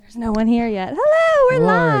There's no one here yet. Hello, we're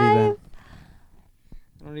live.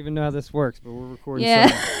 I don't even know how this works, but we're recording. Yeah,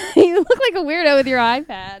 you look like a weirdo with your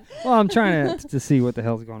iPad. Well, I'm trying to see what the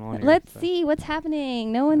hell's going on here. Let's see what's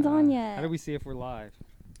happening. No one's on yet. How do we see if we're live?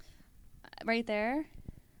 Right there.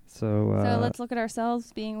 So let's look at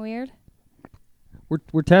ourselves being weird.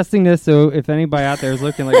 We're testing this, so if anybody out there is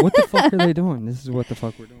looking like, what the fuck are they doing? This is what the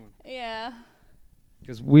fuck we're doing. Yeah.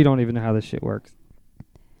 Because we don't even know how this shit works.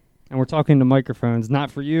 And we're talking to microphones,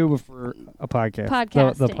 not for you, but for a podcast.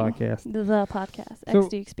 Podcasting. The podcast. The podcast. So,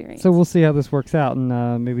 XD Experience. So we'll see how this works out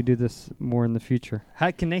and maybe do this more in the future.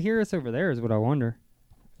 Can they hear us over there is what I wonder.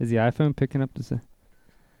 Is the iPhone picking up to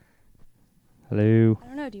hello? I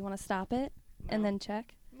don't know. Do you want to stop it and then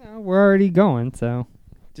check? No, we're already going, so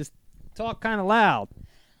just talk kind of loud.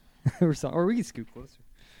 or we can scoot closer.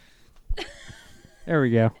 There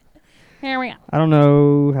we go. Here we go. I don't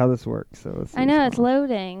know how this works, so let's see. I know, it's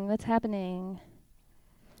loading. What's happening?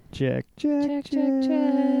 Check. Check. I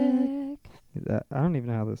don't even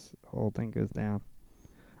know how this whole thing goes down.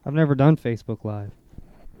 I've never done Facebook Live.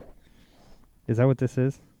 Is that what this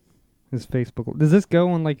is? Is Facebook? Does this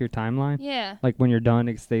go on like your timeline? Yeah. Like when you're done,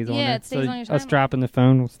 it stays on there? Yeah, it stays on your timeline. Us dropping the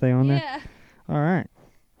phone will stay on there? Yeah. All right.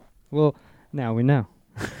 Well, now we know.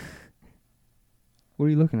 What are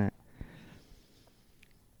you looking at?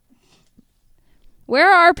 Where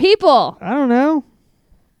are our people? I don't know.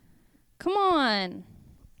 Come on.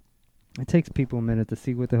 It takes people a minute to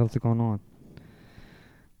see what the hell's going on.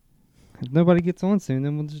 If nobody gets on soon,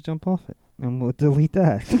 then we'll just jump off it. And we'll delete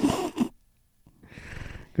that.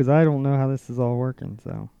 Because I don't know how this is all working,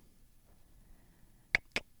 so.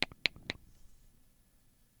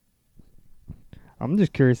 I'm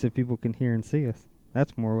just curious if people can hear and see us.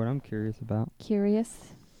 That's more what I'm curious about.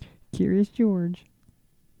 Curious George.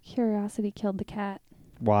 Curiosity killed the cat.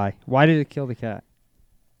 Why? Why did it kill the cat?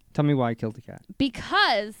 Tell me why it killed the cat.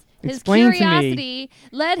 Because his Explain curiosity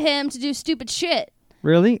led him to do stupid shit.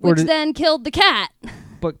 Really? Which then killed the cat.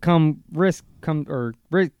 But risk comes reward.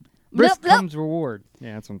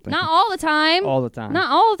 Yeah, that's what I'm thinking. Not all the time. All the time. Not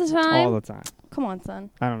all the time. All the time. Come on, son.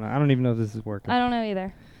 I don't know. I don't even know if this is working. I don't know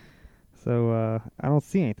either. So I don't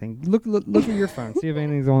see anything. Look at your phone. See if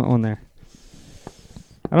anything's on there.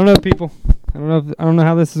 I don't know, people. I don't know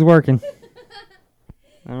how this is working.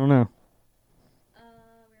 I don't know. Where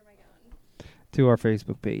am I going? To our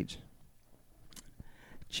Facebook page.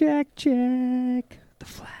 Check. The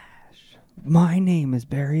Flash. My name is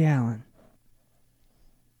Barry Allen.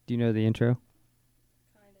 Do you know the intro?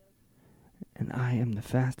 Kind of. And I am the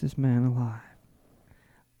fastest man alive.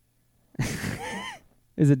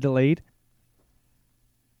 Is it delayed?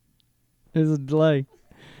 There's a delay.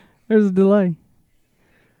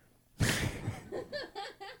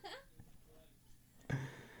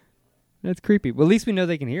 That's creepy. Well, at least we know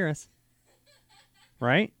they can hear us.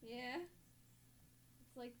 Right? Yeah.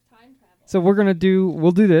 It's like time travel. So we'll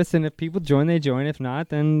do this, and if people join, they join. If not,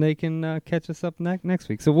 then they can catch us up next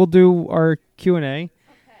week. So we'll do our Q&A, Okay.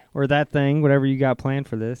 or that thing, whatever you got planned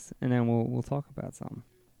for this, and then we'll talk about something.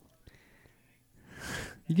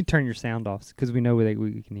 You can turn your sound off, because we know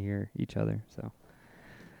we can hear each other. So.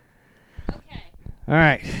 Okay. All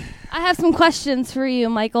right. I have some questions for you,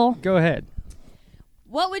 Michael. Go ahead.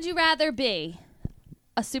 What would you rather be?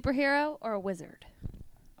 A superhero or a wizard?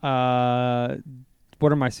 What are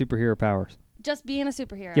my superhero powers? Just being a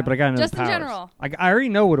superhero. Yeah, but I got to know Just the powers. in general. I already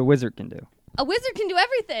know what a wizard can do. A wizard can do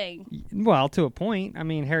everything. Well, to a point. I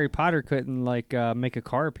mean, Harry Potter couldn't make a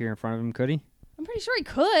car appear in front of him, could he? I'm pretty sure he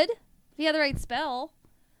could if he had the right spell.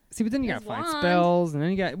 See, but then you got His to find wand. spells, and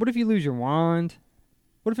then you got. What if you lose your wand?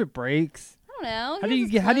 What if it breaks? I don't know. How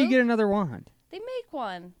do you get another wand? They make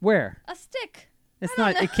one. Where? A stick. It's I don't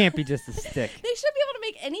not. know. It can't be just a stick. They should be able to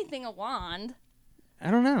make anything a wand.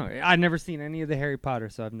 I don't know. I've never seen any of the Harry Potter,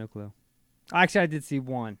 so I have no clue. Actually, I did see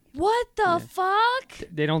one. What the fuck?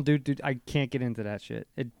 They don't do. I can't get into that shit.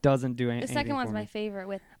 It doesn't do anything. The second one's for my me. favorite.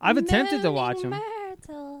 With I've attempted to watch them.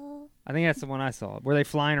 Myrtle. I think that's the one I saw. Were they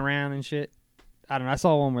flying around and shit? I don't know. I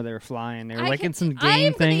saw one where they were flying. They were in some game I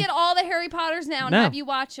am thing. going to get all the Harry Potters now and No, have you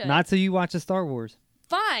watch it. Not till you watch the Star Wars.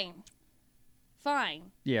 Fine.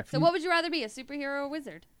 Yeah. So what would you rather be, a superhero or a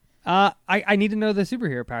wizard? I need to know the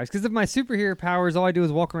superhero powers, because if my superhero powers all I do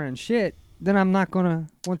is walk around and shit, then I'm not gonna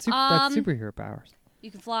want that superhero powers.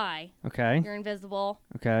 You can fly. Okay. You're invisible.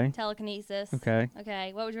 Okay. Telekinesis. Okay.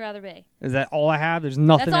 Okay. What would you rather be? Is that all I have? There's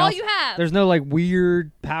nothing else? That's all you have. There's no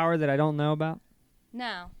weird power that I don't know about?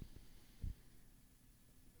 No.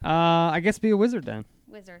 I guess be a wizard then.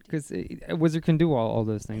 Wizard. Because a wizard can do all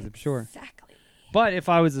those things, I'm sure. Exactly. But if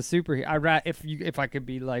I was a superhero, if I could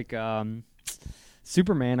be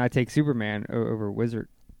Superman, I'd take Superman over Wizard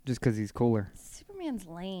just because he's cooler. Superman's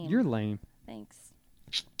lame. You're lame. Thanks.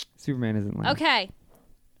 Superman isn't lame. Okay.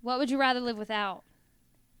 What would you rather live without?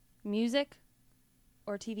 Music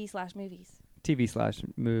or TV/movies?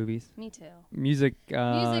 TV/movies. Me too. Music,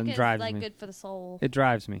 Music is drives like me. good for the soul. It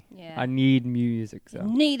drives me. Yeah. I need music. So.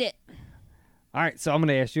 Need it. All right, so I'm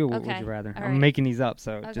gonna ask you. What Okay. would you rather? All I'm right. making these up,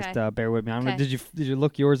 so Okay. just bear with me. Okay. Did you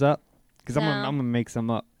look yours up? Because No. I'm gonna make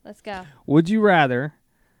some up. Let's go. Would you rather,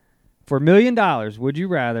 for $1 million, would you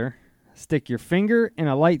rather stick your finger in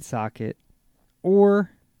a light socket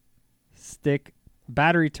or stick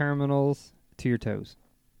battery terminals to your toes?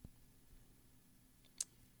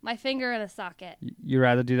 My finger in a socket. You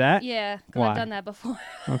rather do that? Yeah, because Why? I've done that before.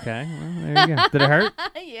 Okay, well, there you go. Did it hurt?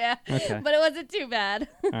 Yeah. Okay. But it wasn't too bad.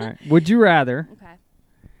 All right. Would you rather Okay.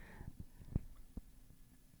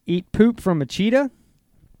 eat poop from a cheetah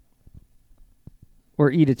or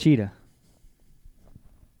eat a cheetah?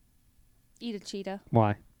 Eat a cheetah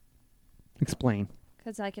Why? Explain.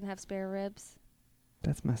 because I can have spare ribs.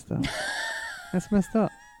 That's messed up. That's messed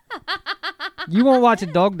up. You won't watch a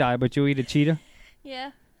dog die, but you'll eat a cheetah?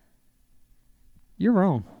 Yeah. You're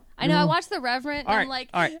wrong. I know. I watched The Reverend, and I'm like,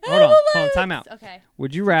 all right, "I hold on, will hold on, live." time out. Okay.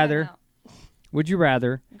 Would you Time rather out.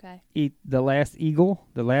 Okay. eat the last eagle,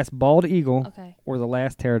 the last bald eagle, Okay. or the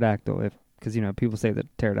last pterodactyl? Because people say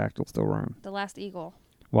that pterodactyls still roam. The last eagle,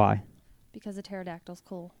 Why? because the pterodactyl's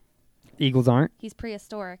cool. Eagles aren't? He's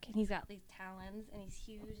prehistoric, and he's got these talons, and he's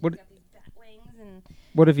huge. And What- he's got these bat wings, and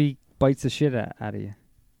What if he bites the shit out of you?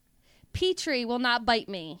 Petrie will not bite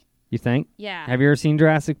me. You think? Yeah. Have you ever seen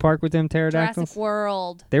Jurassic Park with them pterodactyls? Jurassic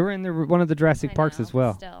World. They were in one of the Jurassic I Parks know, as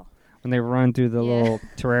well. Still. When they were running through the Yeah. little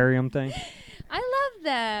terrarium thing. I love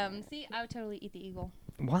them. See, I would totally eat the eagle.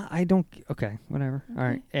 Why? I don't. Okay, whatever. All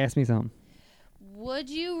right, ask me something. Would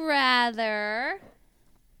you rather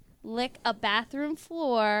lick a bathroom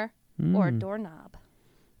floor or a doorknob?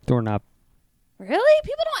 Doorknob. Really?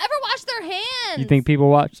 People don't ever wash their hands. You think people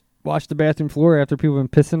wash the bathroom floor after people have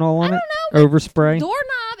been pissing all on I it? don't know. Overspray?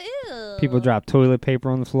 Doorknob, ew. People drop toilet paper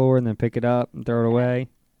on the floor and then pick it up and throw it away.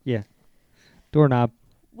 Yeah. Doorknob.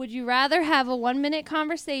 Would you rather have a 1-minute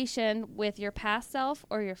conversation with your past self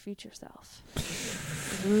or your future self?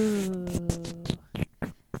 Ooh.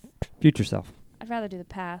 Future self. I'd rather do the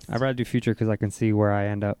past. I'd rather do future because I can see where I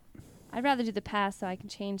end up. I'd rather do the past so I can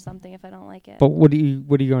change something if I don't like it. But what are you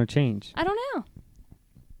going to change? I don't know.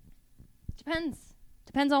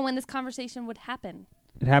 Depends on when this conversation would happen.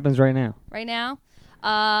 It happens right now. Right now,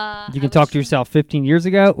 You can talk to yourself 15 years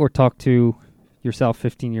ago or talk to yourself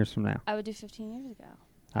 15 years from now. I would do 15 years ago.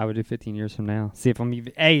 I would do 15 years from now. See if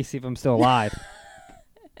I'm still alive.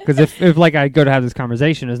 Because if like I go to have this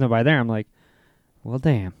conversation, there's nobody there. I'm like, well,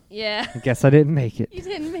 damn. Yeah. I guess I didn't make it. You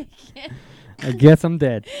didn't make it. I guess I'm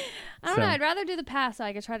dead. I don't know. I'd rather do the past so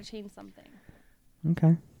I could try to change something.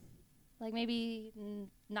 Okay. Like maybe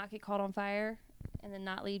not get caught on fire and then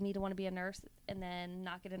not lead me to want to be a nurse and then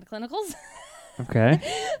not get into clinicals. Okay.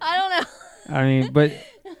 I don't know. I mean, but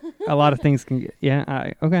a lot of things can get,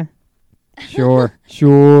 yeah. Okay.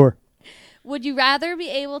 Sure. Would you rather be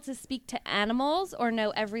able to speak to animals or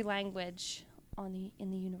know every language in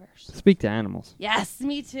the universe? Speak to animals. Yes,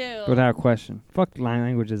 me too. Without question. Fuck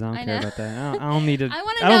languages. I don't I care know. about that. I don't need to. I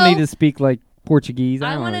wanna I don't know- need to speak like Portuguese.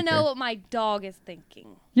 I I don't want to really know care. what my dog is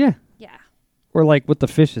thinking. Yeah. Yeah. Or like what the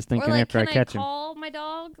fish is Or thinking like, after I can catch I him. call my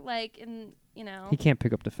dog? Like, and you know. He can't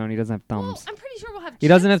pick up the phone. He doesn't have Well, thumbs. I'm pretty sure we'll have. He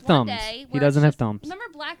doesn't have chips one thumbs. day He where doesn't it's have just- thumbs. Remember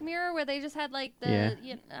Black Mirror where they just had like the?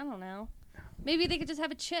 Yeah. I don't know. Maybe they could just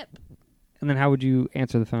have a chip. And then how would you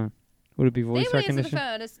answer the phone? Would it be voice They would answer the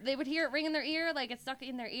recognition? phone. They would hear it ring in their ear, like it's stuck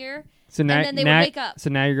in their ear. So now, and then they now, would wake up. So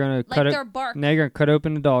now you're gonna Like cut their it. bark. Now you're gonna cut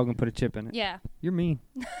open the dog and put a chip in it. Yeah. You're mean.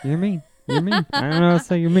 You're mean. You're mean. I don't know how to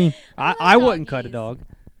say you're mean. I wouldn't cut a dog.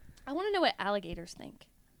 I want to know what alligators think.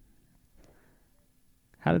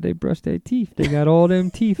 How do they brush their teeth? They got all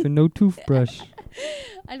them teeth and no toothbrush.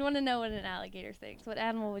 I'd want to know what an alligator thinks. What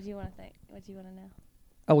animal would you want to think? What do you want to know?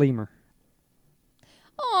 A lemur.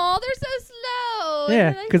 Oh, they're so slow.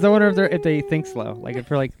 Yeah, They're because I wonder if they think slow. Like if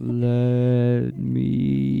they're like, let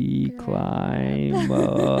me climb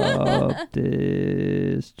up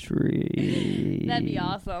this tree. That'd be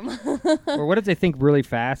awesome. Or what if they think really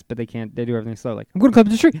fast, but they can't? They do everything slow. Like I'm gonna climb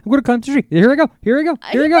the tree. I'm gonna climb the tree. Here I go. Here I go.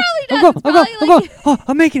 Here I go. He I'm probably going. does. I'm going. It's I'm probably going. Oh,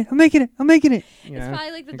 I'm making it. I'm making it. I'm making it. You It's know?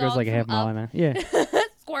 probably like the It dog goes like a half from mile Up. an hour. Yeah.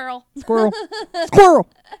 Squirrel. Squirrel. Squirrel.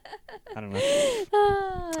 I don't know.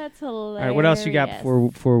 Oh, that's hilarious. All right. What else you got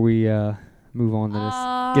before we move on to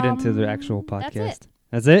this? Get into the actual podcast. That's it.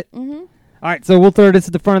 That's it? Mm-hmm. All right, so we'll throw this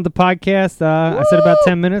at the front of the podcast. I said about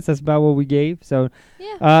 10 minutes. That's about what we gave. So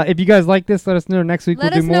if you guys like this, let us know. Next week we'll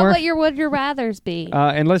do more. Let us know what your rathers be.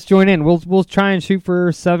 And let's join in. We'll try and shoot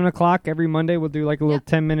for 7 o'clock every Monday. We'll do like a little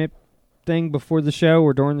 10-minute thing before the show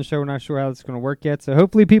or during the show. We're not sure how it's going to work yet. So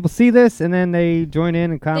hopefully people see this and then they join in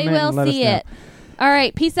and comment and let us know. They will see it. All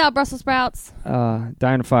right, peace out, Brussels sprouts.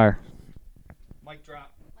 Dying to fire. Mic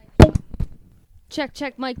drop.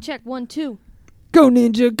 Check, mic check, 1, 2. Go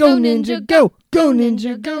Ninja, go Ninja, go! Go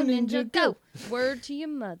Ninja, go Ninja, go! Word to your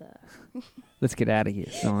mother. Let's get out of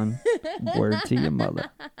here, son. Word to your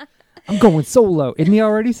mother. I'm going solo. Isn't he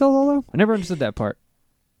already solo? I never understood that part.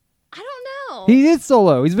 I don't know. He is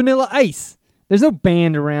solo. He's Vanilla Ice. There's no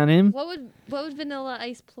band around him. What would Vanilla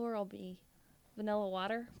Ice plural be? Vanilla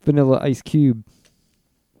water? Vanilla Ice Cube.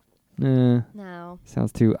 No.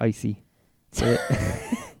 Sounds too icy.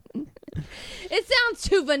 It sounds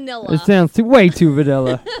too vanilla. It sounds way too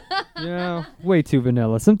vanilla. Way too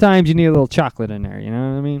vanilla. Sometimes you need a little chocolate in there, you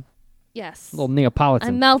know what I mean? Yes. A little Neapolitan.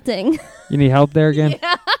 I'm melting. You need help there again?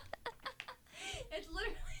 Yeah. It's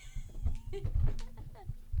literally...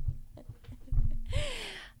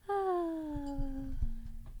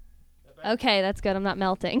 Okay, that's good. I'm not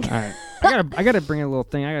melting. All right. I gotta bring a little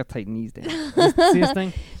thing. I gotta tighten these down. See this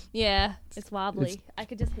thing? Yeah, it's wobbly. I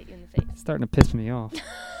could just hit you in the face. It's starting to piss me off.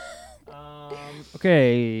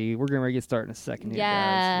 Okay, we're gonna get started in a second here,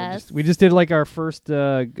 guys. We just did like our first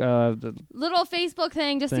little Facebook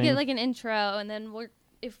thing just to get like an intro, and then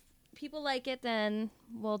if people like it, then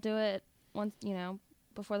we'll do it once,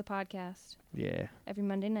 before the podcast. Yeah. Every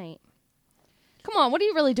Monday night. Come on, what are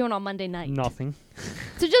you really doing on Monday night? Nothing.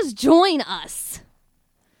 So just join us.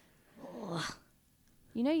 Ugh.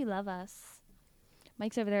 You know you love us.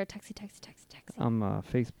 Mike's over there. Texty. I'm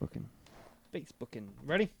Facebooking.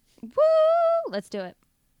 Ready? Woo! Let's do it.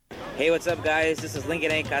 Hey, what's up, guys? This is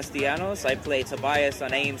Lincoln A. Castellanos. I play Tobias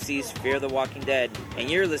on AMC's Fear the Walking Dead,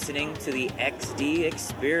 and you're listening to the XD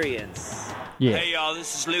Experience. Yeah. Hey, y'all,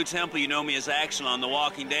 this is Lou Temple. You know me as Axel on The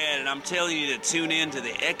Walking Dead, and I'm telling you to tune in to the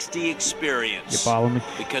XD Experience. You follow me?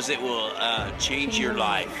 Because it will change your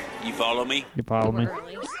life. You follow me? You follow me?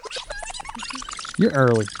 You're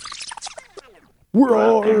early. We're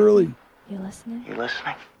all early. You listening?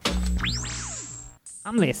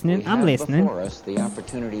 I'm listening. We have before us the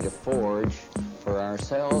opportunity to forge for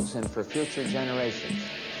ourselves and for future generations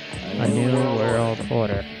a new world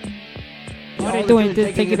order. What are they doing?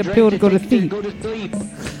 They're taking a pill to go to sleep.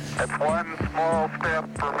 That's one small step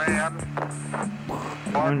for man,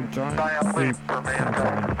 one giant leap for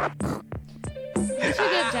mankind. You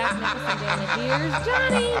should get Jack Nicholson doing it. Here's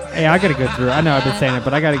Johnny. Hey, I gotta go through. I know I've been saying it,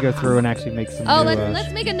 but I gotta go through and actually make some.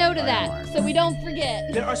 Let's make a note of that so we don't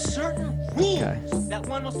forget. There are certain rules that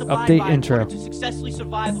one must abide Update by intro. in order to successfully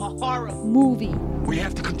survive a horror movie. We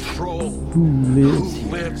have to control Who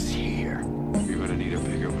lives here. You're gonna need a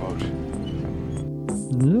bigger boat.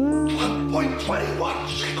 1.21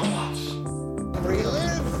 gigawatts. We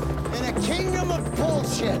live in a kingdom of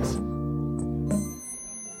bullshit.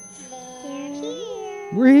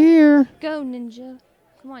 We're here. Go, Ninja.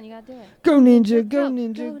 Come on, you gotta do it. Go Ninja, go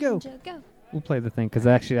Ninja, go. Ninja, go. We'll play the thing because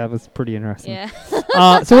actually that was pretty interesting. Yeah.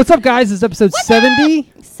 So what's up, guys? This is episode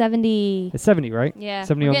 70. 70. It's 70, right? Yeah.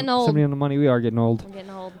 70 We're getting old. 70 on the money. We are getting old. We're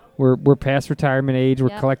getting old. We're past retirement age. We're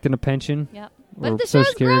Yep. collecting a pension. Yep. Or But the Social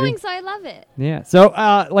show's Security. growing, so I love it. Yeah. So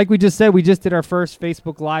like we just said, we just did our first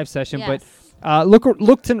Facebook Live session, Yes. but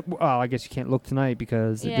look to. Well, I guess you can't look tonight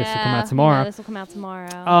because this will come out tomorrow. This will come out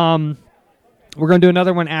tomorrow. We're going to do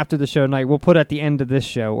another one after the show tonight. We'll put at the end of this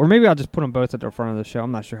show. Or maybe I'll just put them both at the front of the show.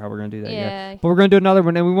 I'm not sure how we're going to do that yet. But we're going to do another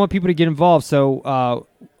one, and we want people to get involved. So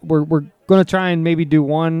we're going to try and maybe do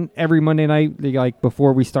one every Monday night, like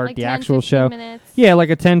before we start like the 10, actual 15 show. Minutes. Yeah, like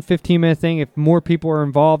a 10, 15-minute thing. If more people are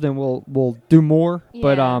involved, then we'll do more. Yeah.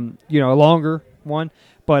 But, a longer one.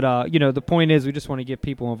 But, the point is we just want to get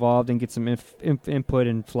people involved and get some input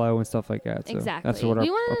and flow and stuff like that. So Exactly. that's what we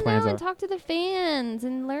our want to plans know are. and talk to the fans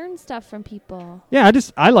and learn stuff from people. Yeah,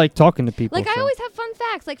 I like talking to people. Like, I so. always have fun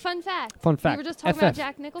facts. Like, fun fact. Fun fact. We were just talking about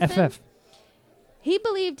Jack Nicholson. FF. He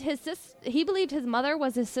believed his mother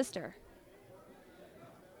was his sister.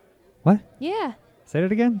 What? Yeah. Say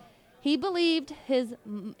that again? He believed his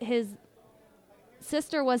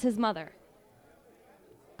sister was his mother.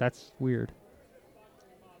 That's weird.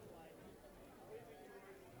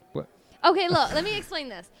 What? Okay, look, let me explain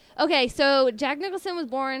this. Okay, so Jack Nicholson was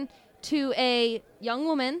born to a young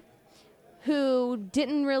woman who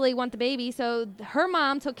didn't really want the baby, so her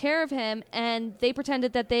mom took care of him, and they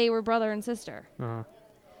pretended that they were brother and sister.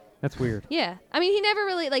 That's weird. Yeah. I mean, he never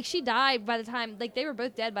really, she died by the time, they were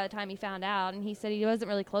both dead by the time he found out, and he said he wasn't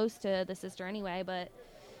really close to the sister anyway, but...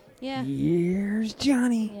 Yeah. Here's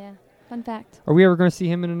Johnny. Yeah. Fun fact. Are we ever going to see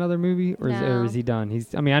him in another movie, or No. is he done?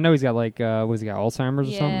 I know he's got like, what has he got, Alzheimer's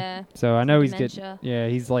or Yeah. something? So I know he's Dementia.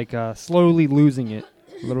 he's like slowly losing it,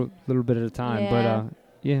 a little bit at a time. Yeah. But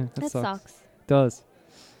yeah, that sucks. It does.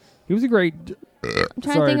 He was a great. I'm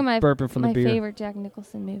trying to think of burping from the my beer. favorite Jack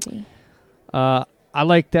Nicholson movie. I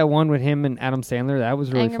like that one with him and Adam Sandler. That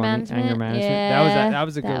was really funny. Anger Management. Yeah. That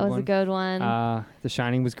was a good one. That was a good one. The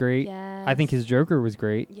Shining was great. Yes. I think his Joker was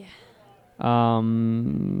great. Yeah.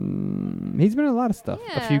 He's been in a lot of stuff. A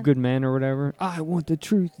Yeah. Few Good Men or whatever. I want the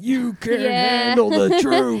truth. You can't Yeah. handle the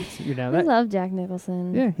truth. You know I that. love Jack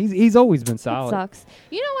Nicholson. Yeah, he's always been It solid. sucks.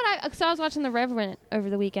 You know what? I was watching The Revenant over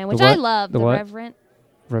the weekend, which The I what? love. The The what?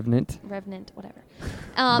 Revenant, whatever.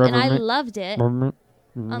 And I Revenant. loved it. Mhm.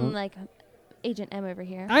 Unlike Agent M over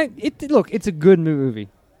here. Look, it's a good movie.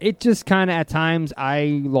 It just kind of at times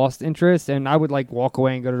I lost interest, and I would like walk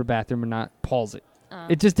away and go to the bathroom and not pause it.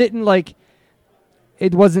 It just didn't like. It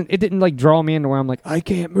didn't like draw me into where I'm like, I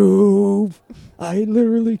can't move. I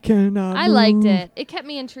literally cannot. I move. liked it. It kept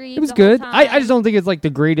me intrigued. It was the good. Whole I time. just don't think it's like the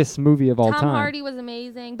greatest movie of all Tom time. Hardy was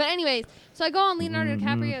amazing. But anyways, so I go on Leonardo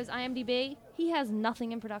DiCaprio's IMDb. He has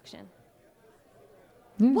nothing in production.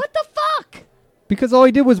 What the fuck? Because all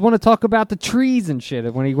he did was want to talk about the trees and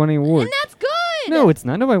shit when he won the award. And that's good. No, it's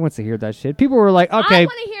not. Nobody wants to hear that shit. People were like, okay. I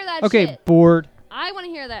want to hear that okay, shit. bored. I want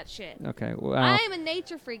to hear that shit. Okay, well. I am a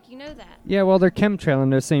nature freak. You know that. Yeah, well, they're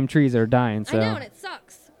chemtrailing those same trees that are dying. So. I know, and it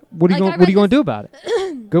sucks. What are you Like, going to do about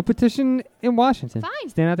it? Go petition in Washington. Fine.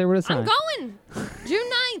 Stand out there with a sign. I'm going. June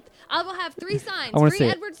 9th. I will have 3 signs. I wanna Free see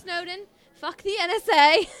it. Edward Snowden. Fuck the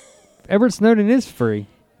NSA. Edward Snowden is free.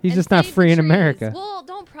 He's and just not save the free in trees. America. Well,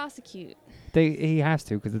 don't prosecute. He has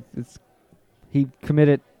to because he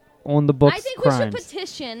committed on the books I think crimes. we should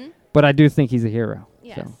petition. But I do think he's a hero.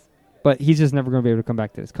 Yes. So. But he's just never going to be able to come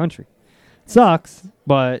back to this country. Sucks,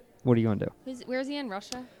 but what are you going to do? Where's he in?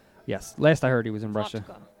 Russia? Yes. Last I heard, he was in Russia.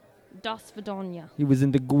 Vodka. Das Vidanya. He was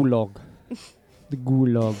in the Gulag. The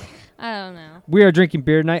Gulag. I don't know. We are drinking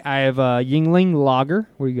beer tonight. I have Yingling Lager.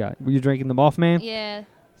 What do you got? Were you drinking the Mothman? Yeah.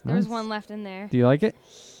 There's Nice. one left in there. Do you like it?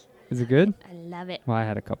 Is it good? I love it. Well, I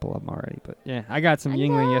had a couple of them already, but yeah, I got some I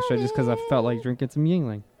Yingling love yesterday just because I felt like drinking some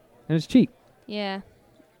Yingling, and it's cheap. Yeah.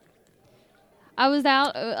 I was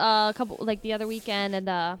out the other weekend, and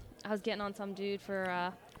I was getting on some dude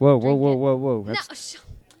for Whoa! No, That's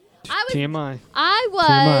I was. TMI. I was.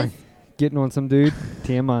 TMI. Getting on some dude.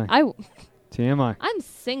 TMI. TMI. I'm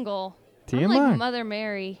single. TMI. I'm like Mother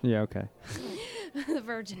Mary. Yeah. Okay. The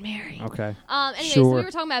Virgin Mary. Okay. Anyway, Sure. so we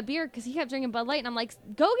were talking about beer because he kept drinking Bud Light, and I'm like,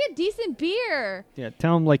 go get decent beer. Yeah.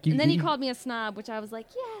 Tell him like you. And then he you- called me a snob, which I was like,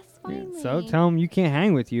 yes, yeah, finally. so tell him you can't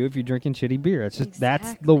hang with you if you're drinking shitty beer. It's just that's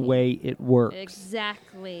the Exactly. way it works.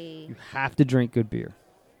 Exactly. You have to drink good beer.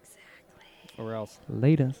 Exactly. Or else.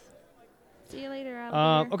 Later. See you later,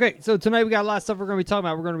 out Okay, so tonight we got a lot of stuff we're going to be talking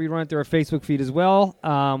about. We're going to be running through our Facebook feed as well.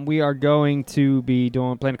 We are going to be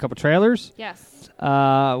playing a couple trailers. Yes.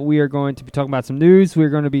 We are going to be talking about some news. We're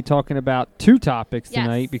going to be talking about 2 topics Yes.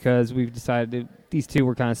 tonight because we've decided that these 2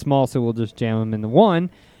 were kind of small, so we'll just jam them into one.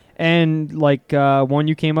 And like one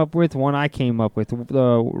you came up with, one I came up with.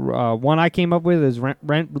 The one I came up with is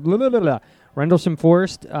Rendlesham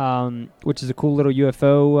Forrest, which is a cool little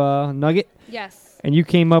UFO nugget. Yes. And you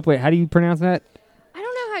came up with, how do you pronounce that? I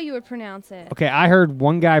don't know how you would pronounce it. Okay, I heard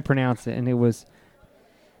one guy pronounce it, and it was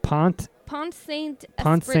Pont. Pont Saint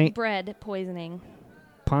Pont Espirit Saint- bread poisoning.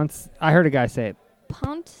 Pont. I heard a guy say it.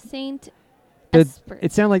 Pont Saint The- Espirit.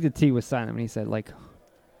 it sounded like the T was silent when he said like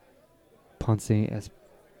Pont Saint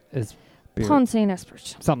Espirit. Pont Saint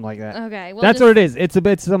Espirit. Something like that. Okay, well, that's just- what it is. It's a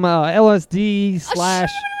bit some LSD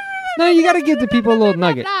slash. No, you got to give the people a little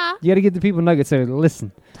nugget. You got to give the people nuggets. So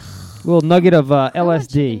listen, a little nugget of I want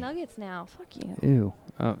chicken LSD. nuggets now. Fuck you. Ew.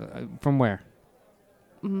 From where?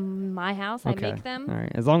 My house. Okay. I make them. All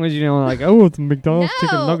right. As long as you don't like, oh, it's McDonald's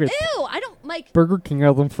chicken No. nuggets. Ew. I don't like. Burger King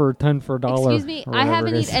has them for $10 for $1. Excuse me. or I whatever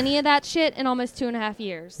haven't it is. eaten any of that shit in almost 2.5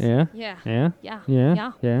 years. Yeah? Yeah. Yeah? Yeah. Yeah?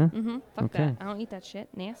 Yeah. Yeah? Mm-hmm. Fuck Okay. that. I don't eat that shit.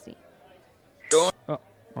 Nasty. Oh,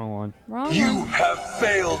 wrong one. Wrong You one. have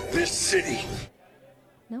failed this city.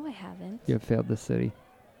 No, I haven't. You have failed the city.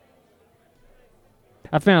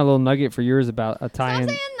 I found a little nugget for yours about a Stop tie-in.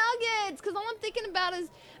 saying nuggets, because all I'm thinking about is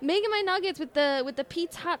making my nuggets with the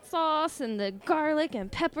Pete's hot sauce and the garlic and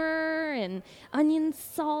pepper and onion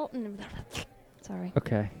salt and. Sorry.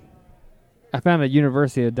 Okay. I found a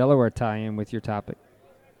University of Delaware tie-in with your topic.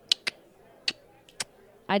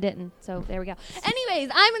 I didn't, so there we go. Anyways,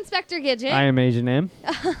 I'm Inspector Gidget. I am Asian M.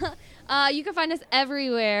 You can find us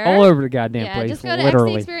everywhere. All over the goddamn place. Just go to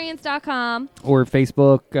literally. xdexperience.com. Or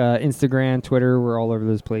Facebook, Instagram, Twitter. We're all over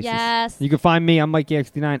those places. Yes. You can find me. I'm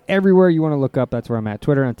Mikey69. Everywhere you want to look up, that's where I'm at.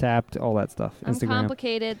 Twitter, Untapped, all that stuff. I'm Instagram.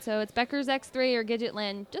 complicated, so it's Becker's X3 or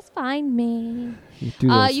Gidgetland. Just find me.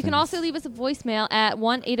 You can also leave us a voicemail at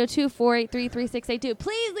 1-802-483-3682.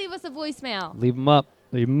 Please leave us a voicemail. Leave them up.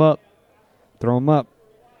 Leave them up. Throw them up.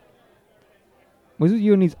 What's with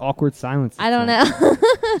you and these awkward silences? I don't know.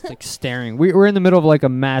 It's like staring. We're in the middle of like a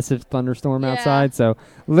massive thunderstorm outside, so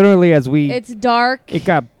literally as we... It's dark. It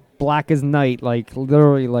got black as night, like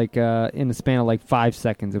literally like in the span of like 5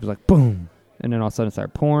 seconds. It was like boom, and then all of a sudden it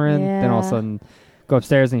started pouring. Yeah. Then all of a sudden go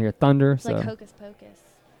upstairs and hear thunder. It's so like Hocus Pocus.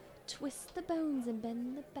 Twist the bones and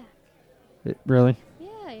bend the back. Really?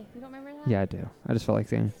 Yeah, you don't remember that? Yeah, I do. I just felt like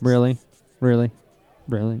saying, really? Really?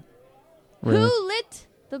 Really? Really? Who lit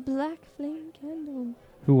the black flame candle?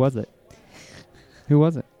 Who was it? Who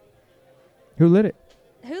was it? Who lit it?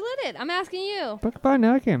 Who lit it? I'm asking you. But by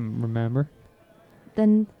now I can't remember.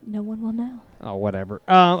 Then no one will know. Oh, whatever.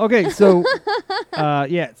 Okay, so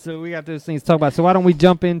so we got those things to talk about. So why don't we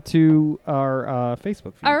jump into our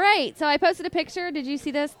Facebook feed? All right. So I posted a picture. Did you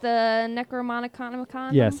see this? The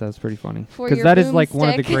Necromonicon? Yes, that was pretty funny. For Because your that is like one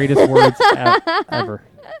of the boomstick. greatest words ever.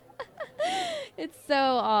 It's so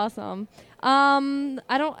awesome.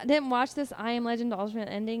 I didn't watch this I Am Legend alternate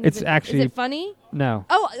ending. Is it funny? No.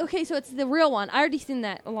 Oh, okay, so it's the real one. I already seen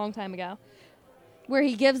that a long time ago. Where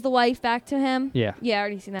he gives the wife back to him. Yeah. Yeah, I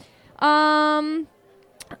already seen that.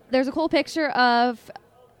 There's a cool picture of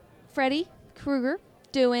Freddy Krueger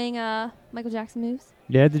doing Michael Jackson moves.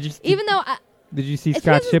 Yeah, did you did you see if Scott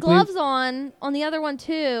he has Shipley? his gloves on the other one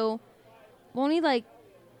too, won't he like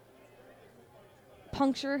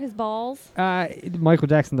puncture his balls? Michael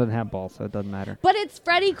Jackson doesn't have balls, so it doesn't matter. But it's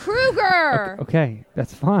Freddy Krueger. Okay,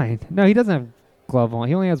 that's fine. No, he doesn't have glove on.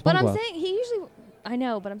 He only has one But glove. I'm saying he usually. I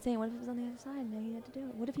know, but I'm saying, what if it was on the other side and he had to do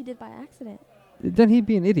it? What if he did by accident? Then he'd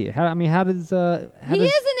be an idiot. How does He is an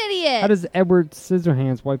idiot. How does Edward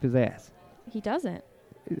Scissorhands wipe his ass? He doesn't.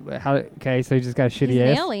 Okay, so he just got a shitty He's an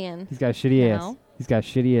ass. alien. He's got a shitty No. ass. He's got a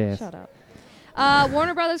shitty ass. Shut up.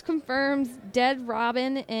 Warner Brothers confirms Dead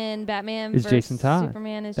Robin in Batman Is vs. Jason Todd.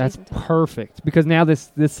 Superman is That's Jason Todd. perfect because now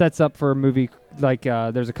this sets up for a movie like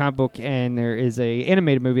there's a comic book and there is a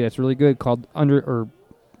animated movie that's really good called Under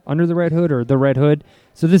the Red Hood or The Red Hood.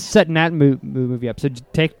 So this is setting that movie up. So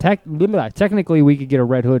technically we could get a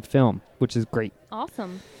Red Hood film, which is great.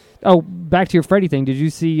 Awesome. Oh, back to your Freddy thing. Did you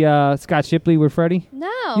see Scott Shipley with Freddy? No.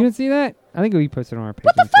 You didn't see that? I think we posted it on our page.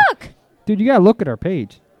 What the fuck? Dude, you gotta look at our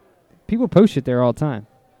page. People post shit there all the time.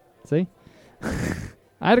 See?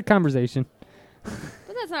 I had a conversation.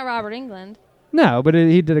 But that's not Robert England. No, but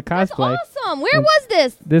he did a cosplay. That's awesome. Where was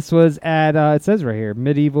this? This was at, it says right here,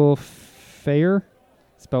 Medieval Fair,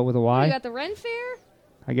 spelled with a Y. You got the Ren Fair?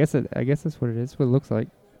 I guess that's what it is. What it looks like.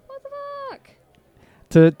 What the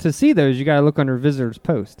fuck? To see those, you gotta look under visitors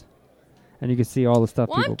post, and you can see all the stuff.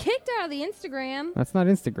 Well, people. I'm kicked out of the Instagram. That's not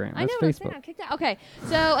Instagram. I know That's what I'm saying. Facebook. I'm kicked out. Okay,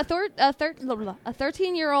 so a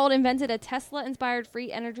 13-year-old invented a Tesla-inspired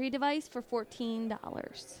free energy device for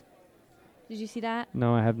 $14. Did you see that?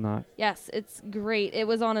 No, I have not. Yes, it's great. It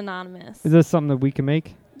was on Anonymous. Is this something that we can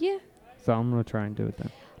make? Yeah. So I'm gonna try and do it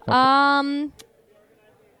then.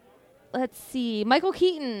 Let's see. Michael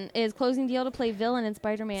Keaton is closing deal to play villain in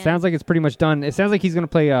Spider-Man. Sounds like it's pretty much done. It sounds like he's gonna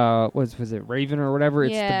play was it Raven or whatever?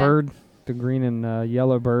 It's Yeah. the bird, the green and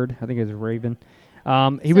yellow bird. I think it's Raven.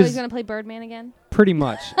 He's gonna play Birdman again. Pretty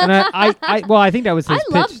much. And I think that was his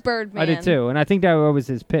pitch. I love Birdman. I did too, and I think that was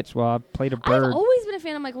his pitch. Well, I played a bird. I've always been a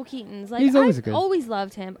fan of Michael Keaton's. Like, He's always I've good. always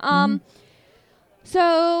loved him.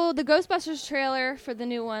 So the Ghostbusters trailer for the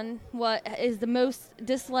new one, is the most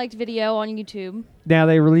disliked video on YouTube. Now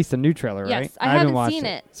they released a new trailer, Yes, right? I haven't watched seen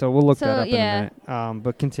it. So we'll look So, that up yeah. in a minute.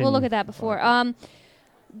 But continue. We'll look at that before.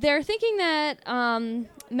 They're thinking that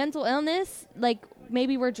mental illness, like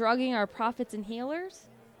maybe we're drugging our prophets and healers,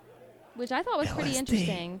 which I thought was pretty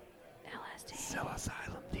interesting. LSD.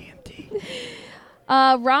 Psilocybin, DMT.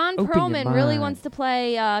 Ron Open your Perlman really mind. wants to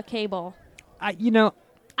play Cable. I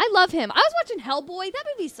I love him. I was watching Hellboy. That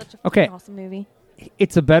movie is such a fucking awesome movie.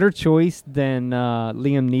 It's a better choice than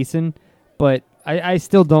Liam Neeson, but I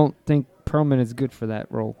still don't think Perlman is good for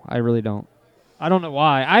that role. I really don't. I don't know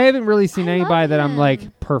why. I haven't really seen anybody that I'm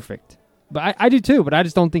like perfect. But I do too, but I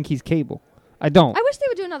just don't think he's Cable. I don't. I wish they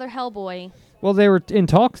would do another Hellboy. Well, they were in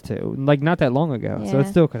talks to, like not that long ago, so it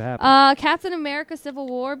still could happen. Captain America Civil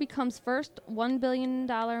War becomes first $1 billion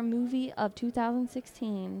movie of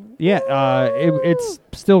 2016. Yeah, it's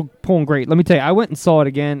still pulling great. Let me tell you, I went and saw it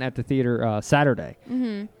again at the theater Saturday.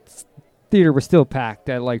 Mm-hmm. theater was still packed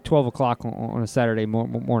at like 12 o'clock on a Saturday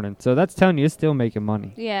morning. So that's telling you it's still making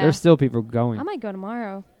money. Yeah. There's still people going. I might go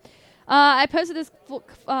tomorrow. I posted this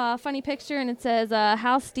funny picture, and it says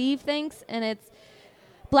how Steve thinks, and it's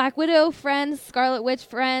Black Widow friend, Scarlet Witch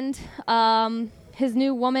friend, his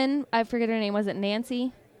new woman, I forget her name, was it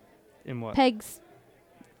Nancy? In what? Peg's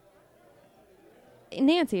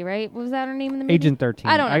Nancy, right? What was that her name in the movie? Agent 13.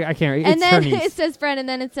 I don't know. I can't read. And then it says friend, and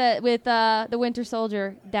then it's with the Winter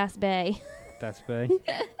Soldier, Das Bay. Das Bay.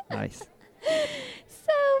 Nice.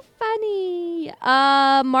 So funny.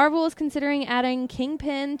 Marvel is considering adding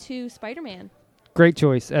Kingpin to Spider-Man. Great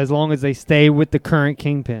choice, as long as they stay with the current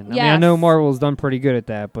Kingpin. I mean, I know Marvel's done pretty good at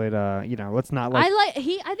that, but let's not like.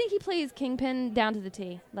 I think he plays Kingpin down to the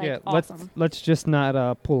T. Like, yeah, awesome. let's just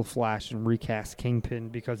not pull a Flash and recast Kingpin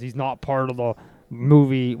because he's not part of the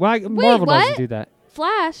movie. Well, Marvel doesn't do that.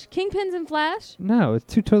 Flash? Kingpin's in Flash? No, it's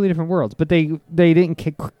two totally different worlds. But they didn't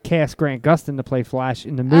cast Grant Gustin to play Flash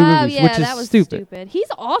in the movies, which is that was stupid. He's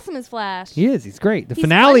awesome as Flash. He is. He's great. The He's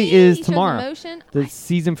finale funny, is he shows tomorrow. emotion. The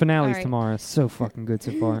season finale is Alright. tomorrow. It's so fucking good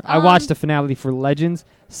so far. I watched the finale for Legends.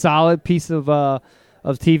 Solid piece of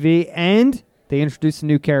TV. And they introduced a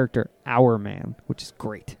new character, Our Man, which is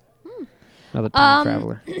great. Another time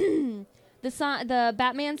traveler. The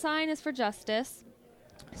Batman sign is for justice.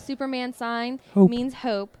 Superman sign Hope. means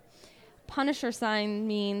hope. Punisher sign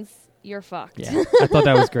means you're fucked. Yeah, I thought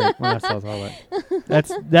that was great when I saw all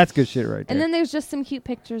that. That's good shit right there. And then there's just some cute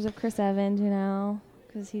pictures of Chris Evans,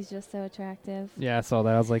 because he's just so attractive. Yeah, I saw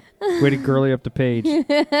that. I was like, way to girly up the page.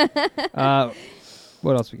 What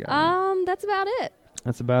else we got? That's about it.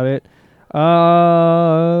 That's about it.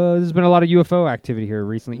 There's been a lot of UFO activity here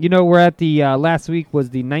recently. We're at the last week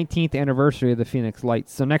was the 19th anniversary of the Phoenix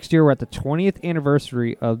Lights. So next year we're at the 20th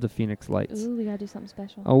anniversary of the Phoenix Lights. Ooh, we gotta do something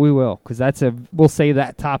special. Oh, we will, because we'll save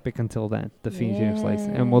that topic until then, the Phoenix Lights,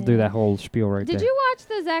 and we'll do that whole spiel right there. Did you watch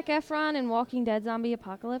the Zac Efron and Walking Dead Zombie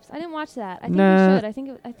Apocalypse? I didn't watch that. I think Nah. you should.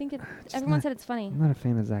 I think it. Everyone said it's funny. I'm not a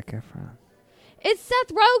fan of Zac Efron. It's Seth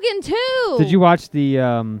Rogen too. Did you watch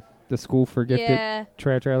the School for Gifted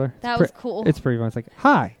trailer? That was cool. It's pretty much it's like,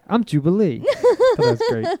 hi, I'm Jubilee. That was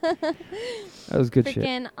great. That was good shit.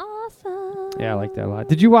 Freaking awesome. Yeah, I like that a lot.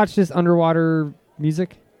 Did you watch this underwater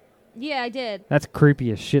music? Yeah, I did. That's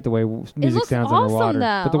creepy as shit, the way music looks sounds awesome, underwater.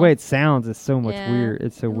 though. But the way it sounds is so much Yeah, weird.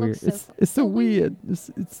 It's so it weird. looks It's so weird. It's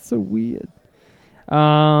so weird.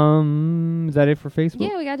 Is that it for Facebook?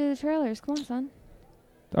 Yeah, we gotta do the trailers. Come on, son.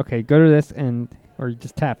 Okay, go to this or you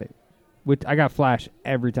just tap it. I got Flash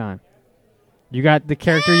every time. You got the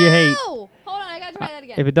character you hate. Hold on, I gotta try that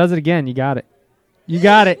again. If it does it again, you got it. You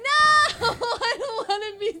got it. No, I don't want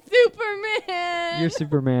to be Superman. You're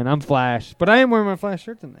Superman. I'm Flash, but I am wearing my Flash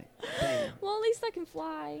shirt tonight. Well, at least I can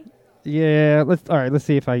fly. Yeah. Let's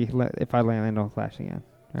see if I land on Flash again.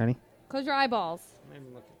 Ready? Close your eyeballs.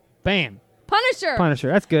 Bam. Punisher.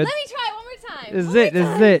 That's good. Let me try it one more time. This is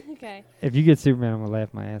it. Okay. If you get Superman, I'm gonna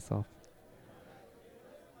laugh my ass off.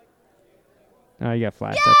 Oh, you got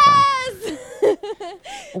Flash that time. I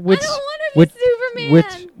don't want to be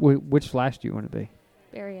Superman. Which Flash do you want to be?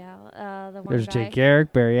 Barry Allen. The one There's guy. Jake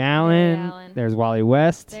Garrick, Barry Allen. There's Wally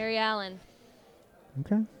West. Barry Allen.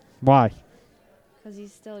 Okay. Why? Because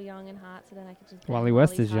he's still young and hot, so then I could just. Wally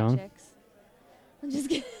West is young. Chicks. I'm just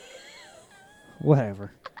kidding.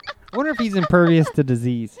 Whatever. I wonder if he's impervious to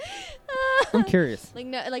disease. I'm curious.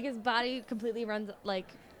 Like his body completely runs like.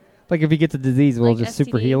 Like if he gets a disease, we'll Like just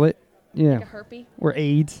super STD? heal it. Yeah. Like a herpes? Or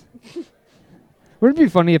AIDS. Would it be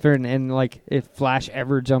funny if if Flash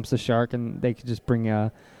ever jumps a shark and they could just bring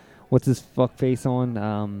what's his fuck face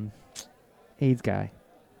on AIDS guy.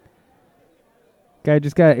 Who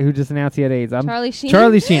just announced he had AIDS. Charlie Sheen.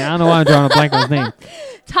 Charlie Sheen. I don't know why I'm drawing a blank on his name.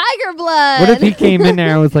 Tiger Blood. What if he came in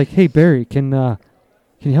there and was like, "Hey Barry, can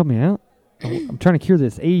you help me out? I'm trying to cure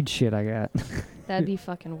this AIDS shit I got." That'd be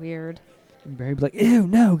fucking weird. And Barry'd be like, "Ew,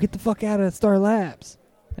 no, get the fuck out of Star Labs."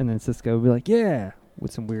 And then Cisco would be like, "Yeah,"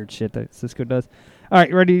 with some weird shit that Cisco does. All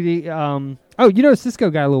right, ready to Cisco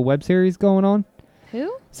got a little web series going on.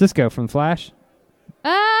 Who? Cisco from Flash.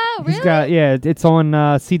 Oh, really? He's got it's on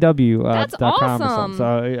CW. That's .com awesome. or something.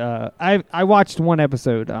 So I watched one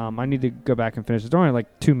episode. I need to go back and finish it. It's only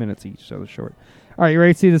like 2 minutes each, so it's short. All right, you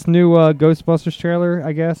ready to see this new Ghostbusters trailer?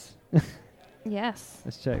 I guess. Yes.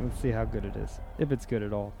 Let's check. Let's see how good it is. If it's good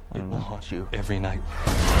at all. I don't know. It will haunt you every night.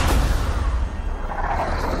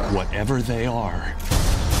 Whatever they are,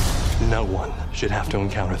 no one should have to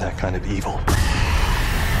encounter that kind of evil.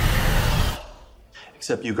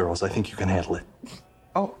 Except you girls. I think you can handle it.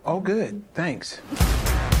 Oh, good. Thanks.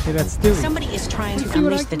 Hey, that's Stewie. Somebody is trying to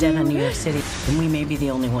unleash the dead on New York City, and we may be the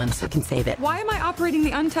only ones that can save it. Why am I operating the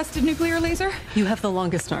untested nuclear laser? You have the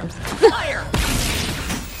longest arms. Fire!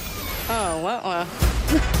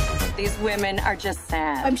 Oh, These women are just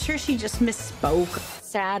sad. I'm sure she just misspoke.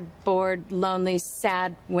 Sad, bored, lonely,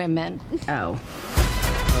 sad women. Oh.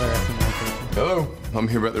 Hello. I'm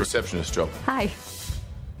here about the receptionist job. Hi.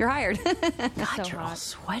 You're hired. God, you're all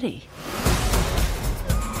sweaty.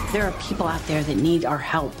 There are people out there that need our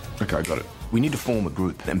help. Okay, I got it. We need to form a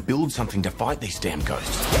group and build something to fight these damn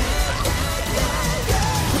ghosts.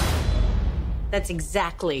 That's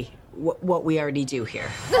exactly what we already do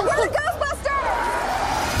here. We're the Ghostbusters!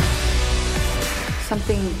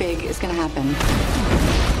 Something big is gonna happen.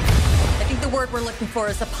 I think the word we're looking for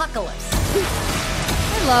is apocalypse.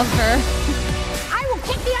 I love her. I will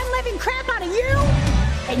kick the unliving crap out of you,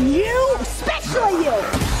 and you, especially you.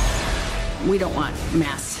 We don't want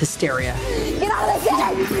mass hysteria. Get out of the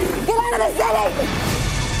city! Get out of the city!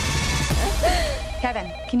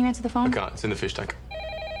 Kevin, can you answer the phone? I can't. It's in the fish tank.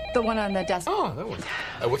 The one on the desk. Oh, that one.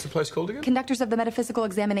 What's the place called again? Conductors of the metaphysical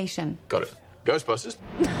examination. Got it. Ghostbusters.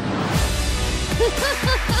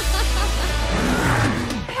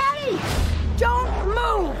 Patty! Don't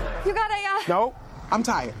move! You got a, No, I'm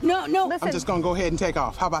tired. No, listen. I'm just gonna go ahead and take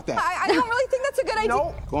off. How about that? I don't really think that's a good idea.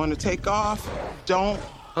 No, going to take off. Don't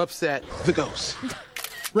upset the ghost.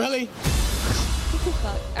 Really?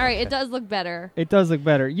 All right, it does look better. It does look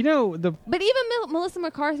better. You know, But even Melissa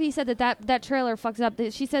McCarthy said that trailer fucks up.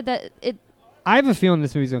 She said that it. I have a feeling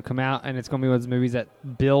this movie's gonna come out, and it's gonna be one of those movies that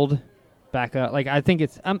build back up. Like, I think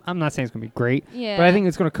it's. I'm not saying it's gonna be great. Yeah. But I think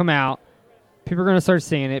it's gonna come out. People are gonna start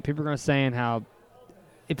seeing it. People are gonna saying how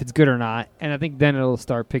if it's good or not, and I think then it'll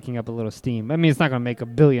start picking up a little steam. I mean, it's not gonna make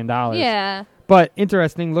 $1 billion. Yeah. But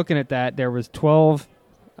interesting, looking at that, there was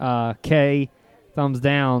 12K thumbs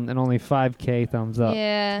down and only 5K thumbs up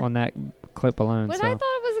on that clip alone. But so. I thought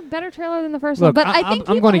it was a better trailer than the first Look, one. But I think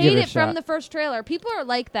people hate it shot. from the first trailer. People are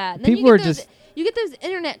like that. And then People are just. You get those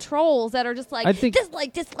internet trolls that are just like,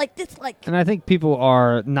 dislike. And I think people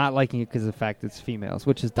are not liking it because of the fact it's females,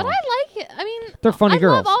 which is dumb. But I like it. I mean, they're funny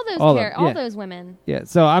girls. I love all those women. Yeah.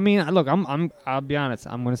 So I mean, look, I'll be honest.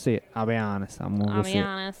 I'm gonna see it. I'll be honest. I'm gonna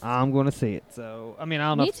see it. So I mean, I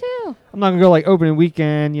don't know. Me too. I'm not gonna go like opening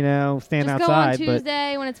weekend, stand just outside. Go on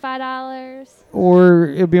Tuesday when it's $5. Or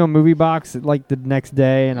it'll be on Movie Box like the next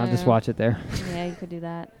day, and I'll just watch it there. Yeah, you could do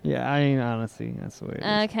that. Yeah, I mean, honestly, that's the way it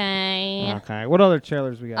is. Okay. What other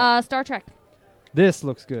trailers we got? Star Trek. This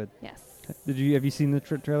looks good. Yes. Have you seen the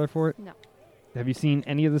trailer for it? No. Have you seen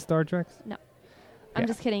any of the Star Treks? No. I'm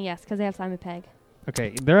just kidding. Yes, because they have Simon Pegg.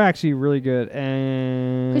 Okay, they're actually really good,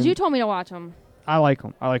 and because you told me to watch them. I like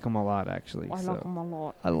them. I like them a lot, actually. I like them a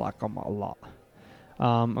lot. I like them a lot.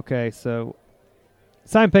 Okay, so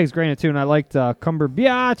Simon Pegg's great in it too, and I liked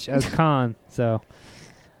Cumberbatch as Khan. So,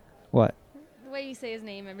 what? The way you say his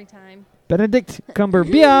name every time. Benedict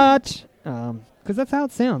Cumberbatch. Because that's how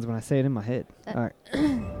it sounds when I say it in my head. All right.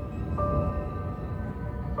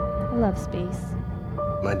 I love space.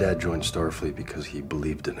 My dad joined Starfleet because he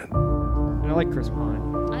believed in it. And I like Chris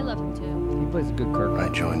Pine. I love him too. He plays a good Kirk. I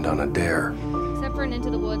joined on a dare. Except for Into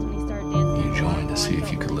the Woods when he started dancing. You joined to see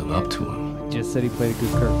if you could live up to him. I just said he played a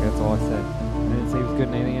good Kirk. That's all I said. I didn't say he was good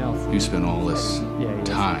in anything else. You spent all this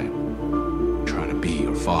time trying to be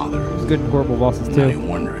your father. He was good in Horrible Bosses too. Now you're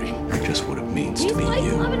wondering just what it means to be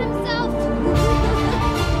you. Loving himself.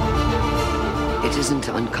 It isn't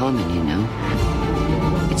uncommon,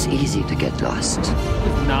 It's easy to get lost. I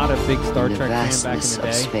was not a big Star Trek fan back in vastness the day,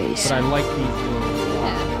 of space. but I like these movies a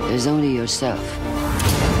lot. There's only yourself,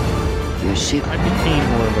 your ship, I became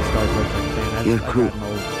more of a Star Trek fan as your I crew. got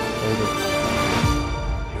older.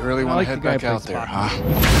 You really want to head back out there, huh?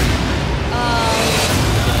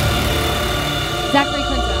 Zachary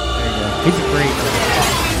Quinto. There you go. He's great.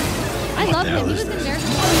 I love him. He was in there.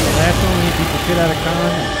 Last one, he beat the shit out of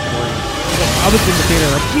Khan. I was in the theater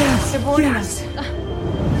like, yes, They're boarding us.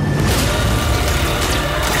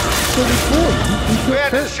 We're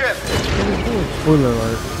at the ship. Spoiler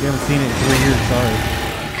alert. If you haven't seen it in 3 years, sorry.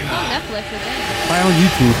 On Netflix, I think. Buy on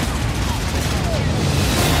YouTube.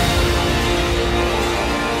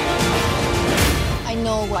 I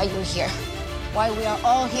know why you're here. Why we are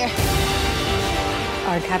all here.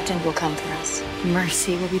 Our captain will come for us.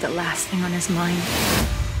 Mercy will be the last thing on his mind.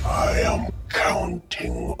 I am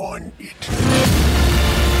counting on it.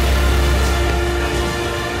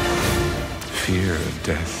 Fear of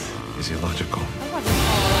death is illogical.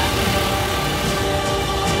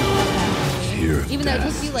 Fear of Even though it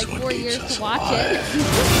death took you like is what 4 keeps years us to watch alive. it.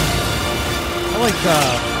 I like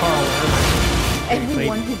Carl Urban.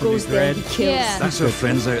 everyone who goes there he kills. Yeah. That's our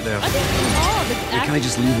friends out there. I think We can't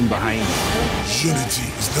just leave them behind. Unity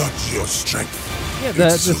is not your strength. Yeah,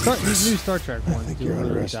 these new Star Trek ones do a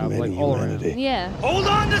really good job, like all around. Yeah. Hold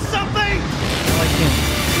on to something! Like him.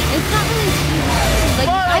 It's not really like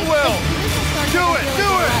Fire will! Do it! Do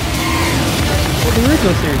it! Well, the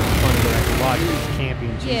original series was funny that I could watch. It was campy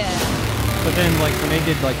and cheesy. Yeah. But then, like, when they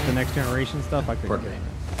did, like, the Next Generation stuff, I couldn't get it.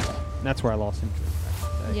 And that's where I lost interest back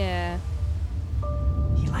in the day. Yeah.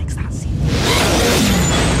 He likes that scene.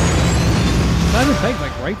 Simon Pegg,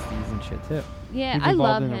 like, writes these and shit, too. Yeah, He's I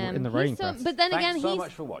involved love in him. the writing So, process. but then again, Thanks so he's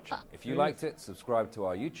much for watching. If you liked it, subscribe to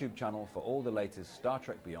our YouTube channel for all the latest Star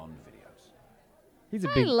Trek Beyond videos. He's a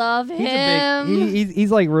big. I love him. He's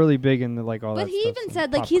like really big into like all that. But he stuff, even some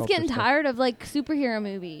said like pop he's culture getting stuff. tired of like superhero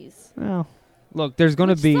movies. Well, look, there's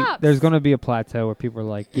gonna Which be sucks. a plateau where people are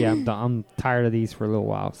like, yeah, I'm tired of these for a little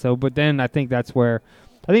while. So, but then I think that's where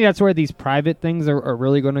these private things are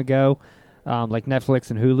really gonna go, like Netflix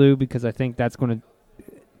and Hulu, because I think that's gonna.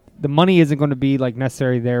 The money isn't going to be like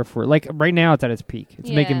necessary there for like right now. It's at its peak.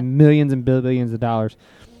 It's making millions and billions of dollars.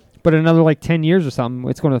 But in another like 10 years or something,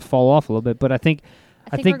 it's going to fall off a little bit. But I think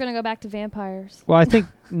we're going to go back to vampires. Well, I think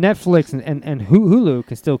Netflix and Hulu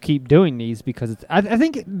can still keep doing these because it's. I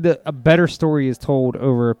think a better story is told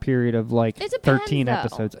over a period of like 13 though.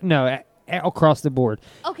 episodes. No, across the board.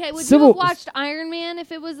 Okay, would you have watched Iron Man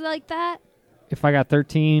if it was like that? If I got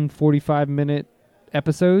 13 45-minute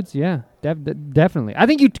episodes, yeah, definitely. I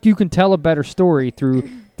think you can tell a better story through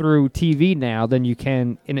TV now than you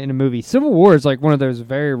can in a movie. Civil War is like one of those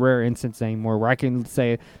very rare instances anymore where I can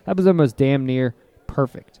say that was almost damn near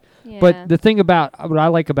perfect. Yeah. But the thing about what I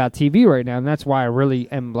like about TV right now, and that's why I really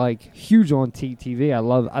am like huge on TV. I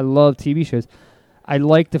love TV shows. I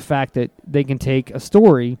like the fact that they can take a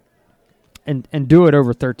story and do it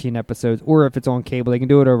over 13 episodes, or if it's on cable, they can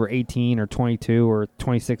do it over 18 or 22 or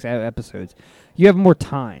 26 episodes. You have more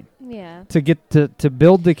time. Yeah. To get to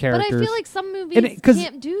build the characters. But I feel like some movies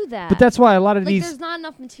can't do that. But that's why a lot of these. There's not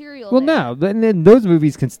enough material. Well, there. no, and then those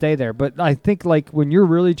movies can stay there. But I think like when you're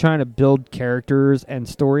really trying to build characters and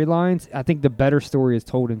storylines, I think the better story is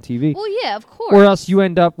told in TV. Well, yeah, of course. Or else you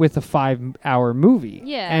end up with a 5-hour movie.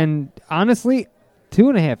 Yeah. And honestly,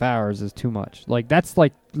 2.5 hours is too much. Like that's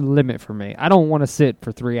like the limit for me. I don't want to sit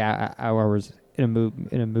for 3 hours in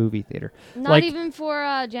a movie theater. Not even for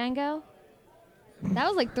Django. That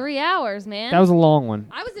was like 3 hours, man. That was a long one.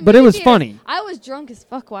 I was in but it movie was theaters. funny. I was drunk as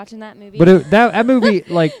fuck watching that movie. But that movie,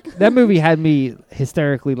 like that movie, had me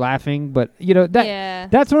hysterically laughing. But you know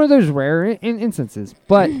that's one of those rare instances.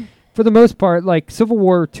 But for the most part, like Civil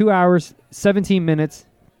War, 2 hours, 17 minutes,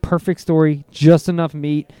 perfect story, just enough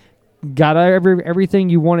meat, got everything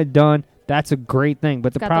you wanted done. That's a great thing.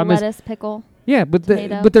 But the problem lettuce, pickle. Yeah, but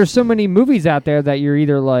there's so many movies out there that you're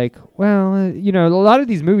either like, well, you know, a lot of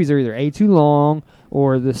these movies are either too long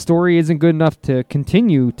or the story isn't good enough to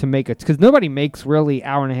continue to make it, because nobody makes really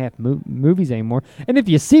hour-and-a-half movies anymore. And if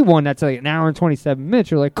you see one that's like an hour and 27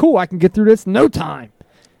 minutes, you're like, cool, I can get through this in no time.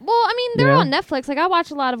 Well, I mean, they're on Netflix. Like, I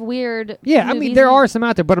watch a lot of weird Yeah, movies I mean, there are some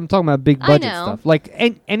out there, but I'm talking about big budget stuff. Like,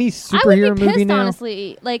 any superhero I would be movie pissed, now.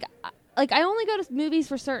 honestly. Like, I only go to movies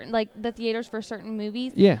for certain, like, the theaters for certain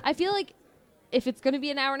movies. Yeah. I feel like if it's going to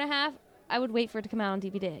be an hour and a half, I would wait for it to come out on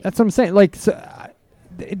DVD. That's what I'm saying. Like,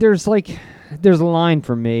 there's a line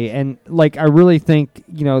for me, and like I really think,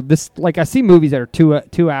 you know, this. Like I see movies that are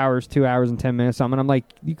 2 hours and 10 minutes, something. And I'm like,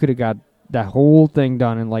 you could have got that whole thing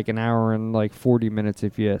done in like an hour and like 40 minutes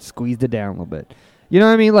if you squeezed it down a little bit. You know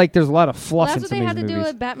what I mean? Like, there's a lot of fluff in some of these movies. That's what they had to do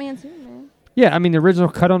with Batman Superman. Yeah, I mean, the original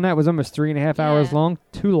cut on that was almost 3.5 hours long.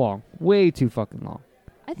 Too long. Way too fucking long.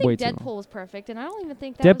 I think Deadpool was perfect, and I don't even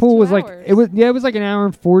think that Deadpool was 2 like hours. it was like an hour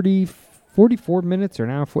and 44 minutes or an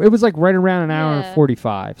hour. It was like right around an hour and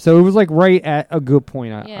 45. So it was like right at a good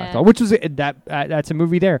point. I thought, which was that's a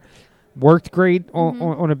movie there. Worked great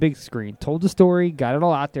on a big screen. Told the story, got it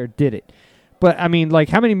all out there, did it. But I mean, like,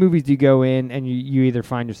 how many movies do you go in and you either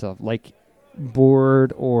find yourself like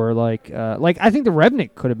bored or like I think The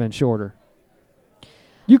Revenant could have been shorter.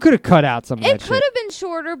 You could have cut out some of that shit. It could have been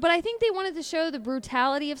shorter, but I think they wanted to show the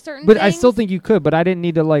brutality of certain But things. I still think you could, but I didn't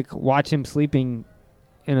need to like watch him sleeping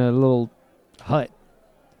in a little hut.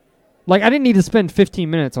 Like, I didn't need to spend 15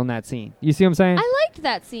 minutes on that scene. You see what I'm saying? I liked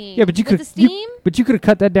that scene. Yeah, but you With could the steam? but you could have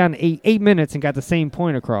cut that down to 8 minutes and got the same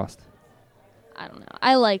point across. I don't know.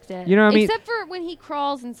 I liked it. You know what I mean? Except for when he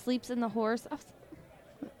crawls and sleeps in the horse. Animal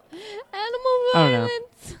I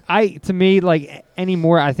don't know. To me, like,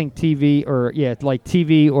 anymore, I think TV or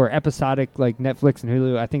episodic like Netflix and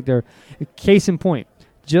Hulu, I think they're case in point.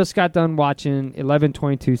 Just got done watching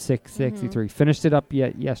 11/22/63. Finished it up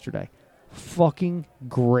yesterday. fucking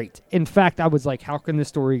great. In fact, I was like, how can this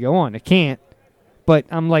story go on? It can't. But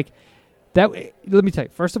I'm like, let me tell you.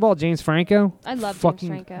 First of all, James Franco. I love fucking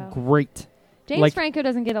James Franco. Great. James Franco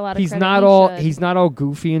doesn't get a lot of he's credit. He's not all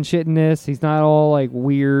goofy and shit in this. He's not all like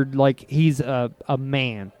weird. Like he's a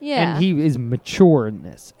man. Yeah. And he is mature in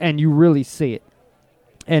this, and you really see it.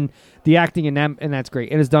 And the acting in that, and that's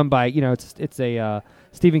great. It is done by, it's a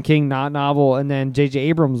Stephen King novel, and then J.J.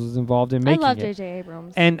 Abrams was involved in making it. I love J.J.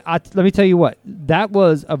 Abrams. And let me tell you what, that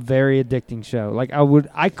was a very addicting show. Like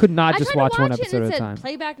I could not just watch one episode at a time.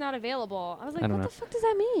 Playback not available. I was like, what the fuck does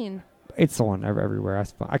that mean? It's on everywhere.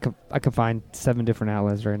 I can find 7 different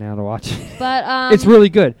outlets right now to watch it. But it's really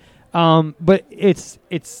good. But it's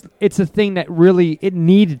a thing that really it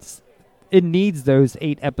needs those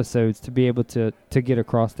 8 episodes to be able to get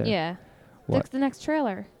across there. Yeah. What? The next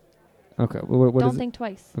trailer. Okay. What Don't is think it?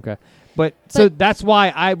 twice. Okay. But so that's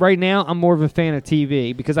why right now I'm more of a fan of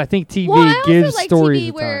TV, because I think TV gives like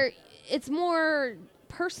stories TV where it's more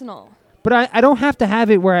personal. But I don't have to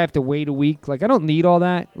have it where I have to wait a week. Like I don't need all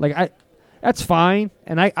that. Like that's fine.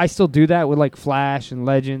 And I still do that with like Flash and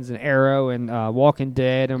Legends and Arrow and Walking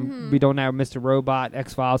Dead, and we don't have Mr. Robot,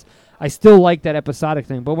 X-Files. I still like that episodic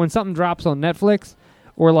thing. But when something drops on Netflix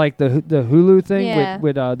or like the Hulu thing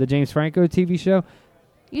with the James Franco TV show,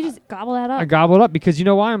 you just gobble that up. I gobble it up because you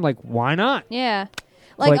know why? I'm like, why not? Yeah.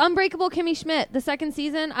 Like Unbreakable Kimmy Schmidt, the second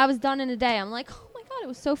season, I was done in a day. I'm like, oh my God, it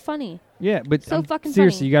was so funny. Yeah, but so fucking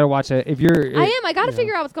seriously, funny. You got to watch it. If you're, I got to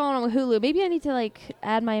figure out what's going on with Hulu. Maybe I need to like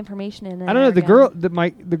add my information in. I don't know.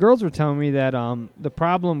 The girls were telling me that the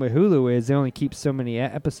problem with Hulu is they only keep so many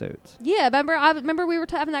episodes. Yeah, remember we were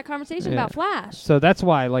having that conversation about Flash. So that's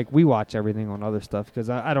why like we watch everything on other stuff, because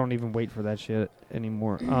I don't even wait for that shit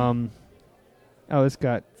anymore. This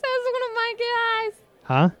got. Says one of my guys.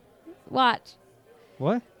 Huh? Watch.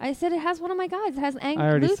 What? I said it has one of my guys. It has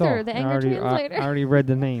Luther, the anger translator. I already read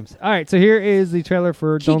the names. All right, so here is the trailer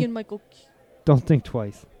for Don't Think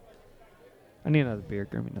Twice. I need another beer.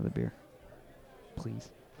 Grab me another beer, please.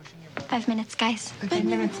 5 minutes, guys. 5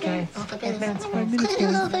 minutes, guys. 5 minutes,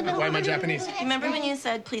 guys. Why am I Japanese? Remember when you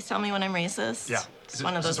said, "Please tell me when I'm racist"? Yeah. It's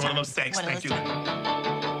one of those. Thanks. Thank you.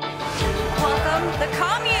 Welcome, the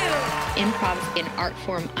commune. Improv is an art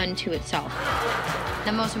form unto itself.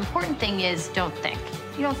 The most important thing is don't think.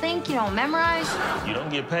 You don't think, you don't memorize. You don't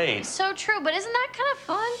get paid. So true, but isn't that kind of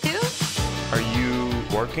fun, too? Are you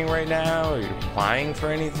working right now? Are you applying for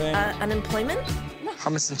anything? Unemployment?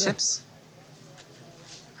 Hummus and chips?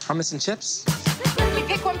 Hummus and chips? You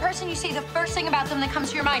pick one person, you say the first thing about them that comes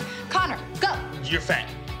to your mind. Connor, go. You're fat.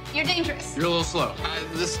 You're dangerous. You're a little slow.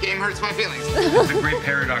 This game hurts my feelings. The great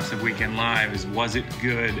paradox of Weekend Live is, was it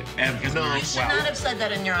good ever? No, you should not have said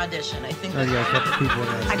that in your audition. I think.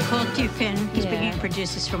 I called you, Finn. He's bringing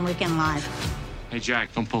producers from Weekend Live. Hey,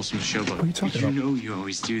 Jack, don't pull some showboat. What are you talking about? You know you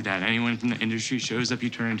always do that. Anyone from the industry shows up, you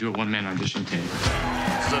turn into a one-man audition tape.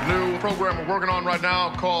 This is a new program we're working on right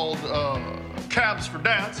now called Cabs for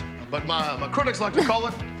Dads, but my critics like to call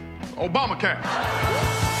it Obamacare.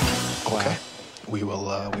 Okay. We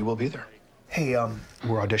will be there. Hey,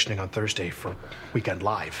 we're auditioning on Thursday for Weekend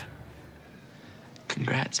Live.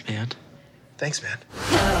 Congrats, man. Thanks, man.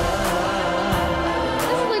 This is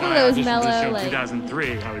like one of those mellow, like.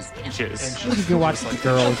 2003, I was just. You can watch The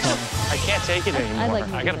Girl or something. I can't take it anymore.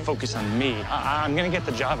 I gotta focus on me. I'm gonna get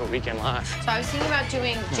the job at Weekend Live. So I was thinking about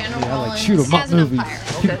doing General Yeah, I like Rollins shoot 'em up as an movies. umpire.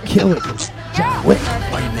 People kill it. John Wick.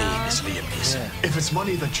 My name is Liam Neeson. If it's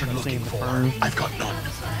money that you're looking for, I've got none.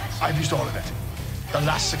 I've used all of it. The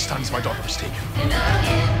last 6 times my daughter was taken.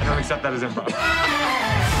 I don't accept that as improv.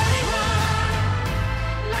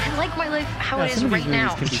 I like my life how it is right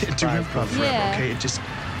now. You can't do improv forever, Yeah. okay? It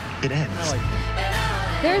ends.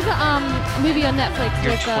 There's a movie on Netflix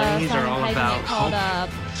Your with 20s Simon are all Pegg in about it called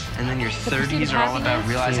And then your Pursuit of 30s are all about Happiness.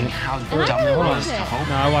 realizing how And I dumb really it liked was to it. hope.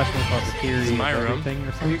 No, I watched one called The Theory of my room. Everything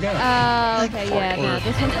or something. okay, yeah, no.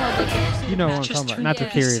 This one's called like You know what I'm talking about. Not The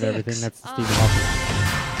Theory of Everything. That's the Stephen Hawking.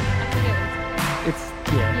 It's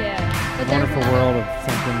But Wonderful World of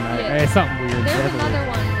something. It's something weird. There's That's another weird.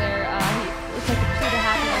 one where it's like the Pursuit of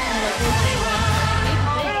Happiness.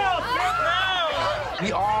 And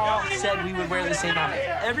We all said we would wear the same outfit.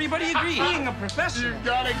 Everybody agreed. Being a professor. You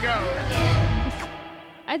gotta go.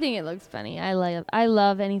 I think it looks funny. I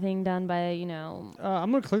love anything done by I'm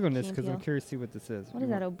gonna click on this because I'm curious to see what this is. What is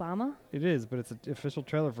that, Obama? It is, but it's an official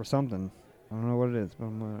trailer for something. I don't know what it is, but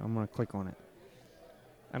I'm gonna click on it.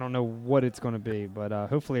 I don't know what it's gonna be, but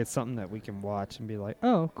hopefully it's something that we can watch and be like,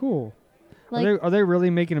 oh, cool. Are they really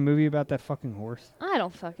making a movie about that fucking horse? I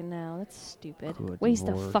don't fucking know. That's stupid. Good Waste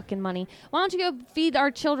Lord. of fucking money. Why don't you go feed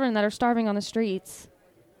our children that are starving on the streets?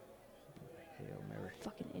 Hail Mary.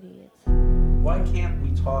 Fucking idiots. Why can't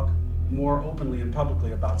we talk more openly and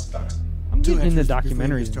publicly about Stuxnet? I'm getting into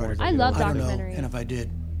documentaries more. I love I don't know, documentaries. and if I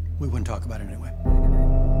did, we wouldn't talk about it anyway.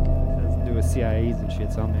 It has to do with CIAs and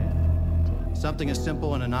shit, so man. Something as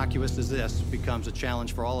simple and innocuous as this becomes a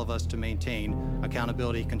challenge for all of us to maintain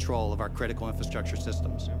accountability and control of our critical infrastructure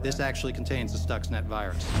systems. This actually contains the Stuxnet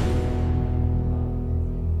virus.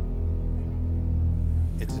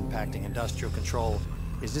 It's impacting industrial control.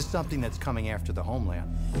 Is this something that's coming after the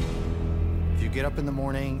homeland? If you get up in the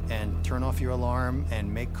morning and turn off your alarm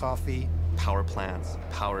and make coffee, power plants,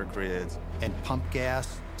 power grids, and pump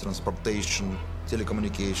gas, transportation,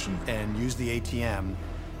 telecommunication, and use the ATM,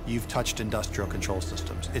 you've touched industrial control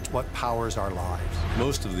systems. It's what powers our lives.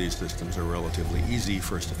 Most of these systems are relatively easy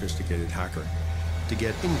for a sophisticated hacker to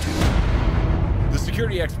get into. The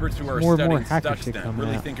security experts who are More and studying more hacker shit Stuxnet coming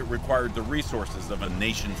really out. think it required the resources of a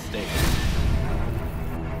nation state.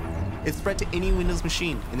 It spread to any Windows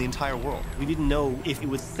machine in the entire world. We didn't know if it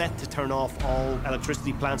was set to turn off all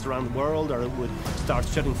electricity plants around the world, or it would start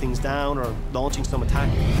shutting things down or launching some attack.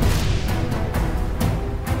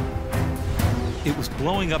 It was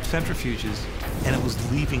blowing up centrifuges, and it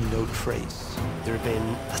was leaving no trace. There have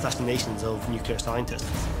been assassinations of nuclear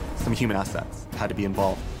scientists. Some human assets had to be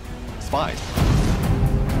involved. Spies.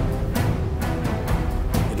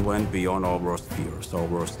 It went beyond our worst fears, our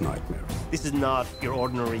worst nightmares. This is not your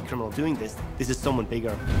ordinary criminal doing this. This is someone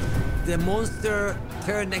bigger. The monster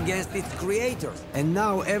turned against its creators, and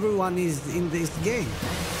now everyone is in this game.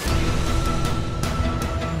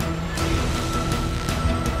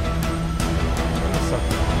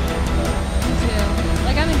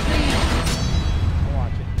 Like, I'm intrigued. I'll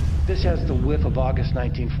watch it. This has the whiff of August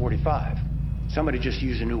 1945. Somebody just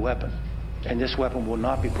used a new weapon, and this weapon will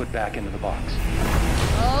not be put back into the box.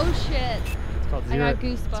 Oh shit. It's I got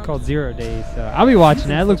goosebumps. It's called 0 Days. I'll be watching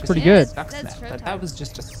that. It looks pretty good. Stuxnet, that was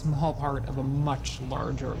just a small part of a much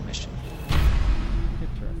larger mission.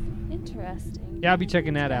 Interesting. Yeah, I'll be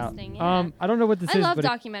checking that out. Yeah. I don't know what this I is, love but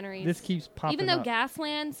documentaries. this keeps popping Even though up.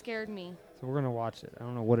 Gasland scared me. So we're gonna watch it. I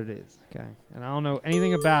don't know what it is. Okay, and I don't know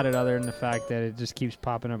anything about it other than the fact that it just keeps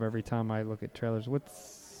popping up every time I look at trailers. I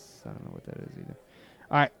don't know what that is either.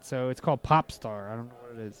 All right, so it's called Pop Star. I don't know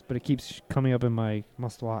what it is, but it keeps coming up in my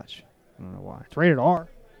must watch. I don't know why. It's rated R.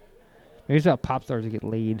 Maybe it's about pop stars that get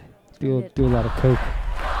laid. Do a lot of coke.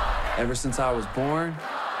 Ever since I was born,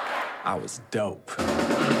 I was dope.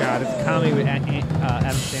 Oh God, it's a comedy with Adam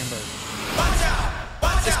Sandberg.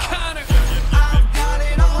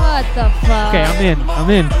 What the fuck? Okay, I'm in.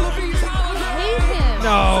 I hate him.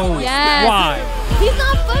 No. Yes. Why? He's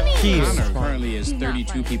not funny. Connor currently has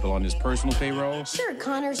 32 people on his personal payroll. Sure,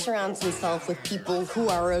 Connor surrounds himself with people who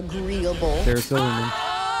are agreeable. Sarah Silverman.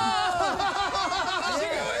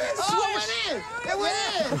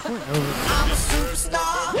 I'm a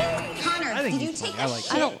superstar. Connor, I think did you he's take funny. I a like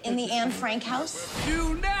shit in the Anne Frank house?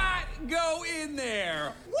 Do not go in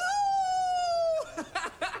there. Woo!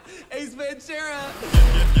 Ace Ventura.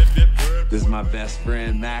 This is my best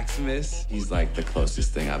friend, Maximus. He's like the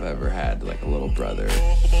closest thing I've ever had to like a little brother.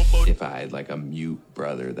 If I had like a mute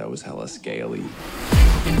brother that was hella scaly.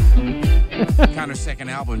 Connor's second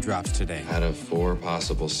album drops today. Out of 4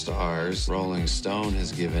 possible stars, Rolling Stone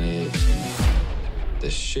has given it the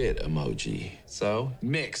shit emoji. So,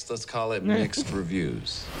 mixed. Let's call it mixed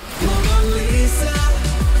reviews. Mona Lisa,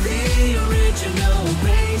 the original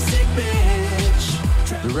basic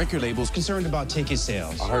bitch. The record label's concerned about ticket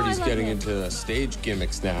sales. I heard he's getting into stage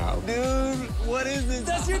gimmicks now. Dude, what is this?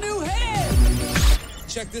 That's your new head.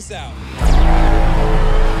 Check this out.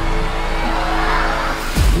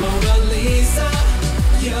 Mona Lisa,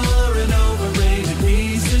 you're an overrated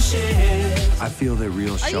piece of shit. I feel that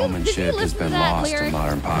real showmanship has been lost in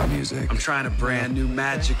modern pop music. I'm trying a brand new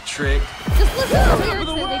magic trick. Just listen to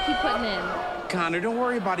the lyrics that they keep putting in. Connor, don't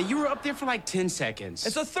worry about it. You were up there for like 10 seconds.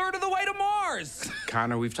 It's a third of the way to Mars.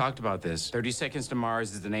 Connor, we've talked about this. 30 Seconds to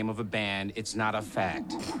Mars is the name of a band. It's not a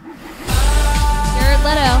fact. Jared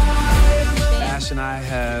Leto. Ash and I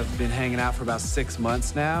have been hanging out for about 6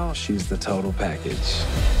 months now. She's the total package.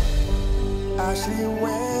 Ashley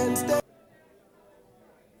Wednesday.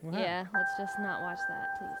 Yeah, let's just not watch that,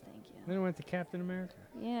 please. Thank you. Then it went to Captain America.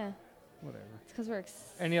 Yeah. Whatever. It's because we're.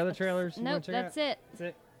 Any other trailers? you wanna Nope, check that's out? it. That's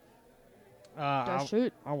it.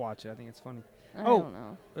 Shoot. I'll watch it. I think it's funny. I don't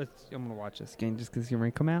know. I'm gonna watch this game just because it's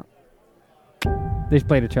gonna come out. They just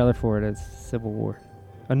played a trailer for it as Civil War,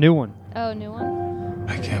 a new one. Oh, new one?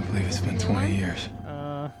 I can't believe it's been 20 years.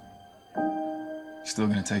 Still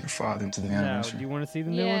gonna take your father into the No, anniversary. do you want to see the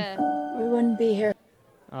new one? Yeah. We wouldn't be here.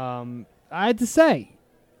 I had to say,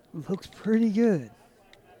 looks pretty good.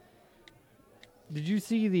 Did you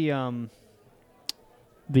see the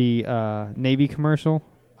the Navy commercial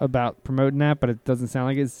about promoting that, but it doesn't sound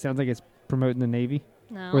like it. It sounds like it's promoting the Navy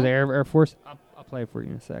or the Air Force. I'll play it for you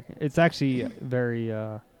in a second. It's actually very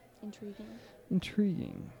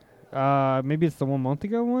intriguing. Maybe it's the 1 month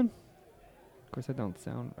ago one. Of course, I don't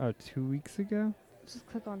sound. 2 weeks ago. Just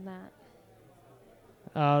click on that.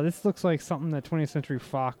 This looks like something that 20th Century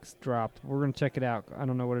Fox dropped. We're going to check it out. I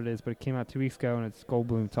don't know what it is, but it came out 2 weeks ago, and it's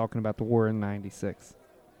Goldblum talking about the war in '96.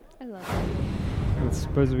 I love it. It's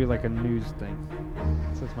supposed to be like a news thing,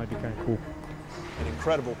 so this might be kind of cool. An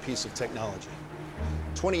incredible piece of technology.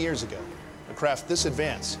 20 years ago, a craft this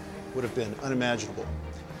advanced would have been unimaginable.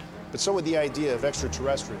 But so would the idea of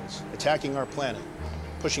extraterrestrials attacking our planet,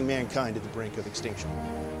 pushing mankind to the brink of extinction.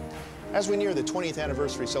 As we near the 20th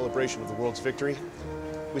anniversary celebration of the world's victory,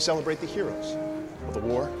 we celebrate the heroes of the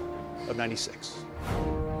War of '96.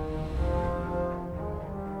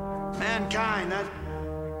 Mankind, that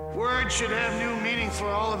word should have new meaning for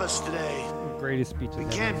all of us today. Greatest speech. We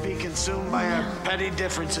can't be consumed by our petty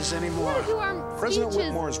differences anymore. President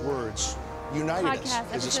Whitmore's words united us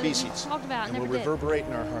as a species and will reverberate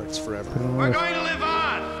in our hearts forever. We're going to live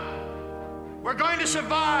on. We're going to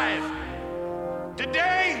survive.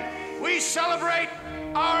 Today, we celebrate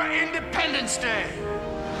our Independence Day.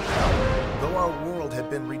 Though our world had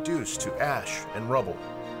been reduced to ash and rubble,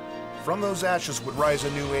 from those ashes would rise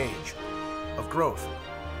a new age of growth,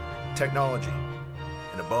 technology,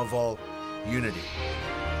 and above all, unity.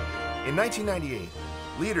 In 1998,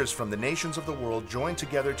 leaders from the nations of the world joined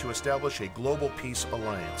together to establish a global peace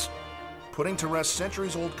alliance, putting to rest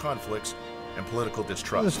centuries-old conflicts and political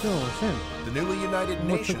distrust. The newly United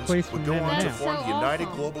Nations would go on to form the United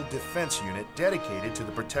Global Defense Unit dedicated to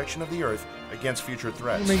the protection of the Earth against future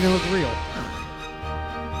threats. Make it look real.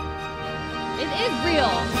 It is real.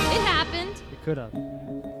 It happened. It could have.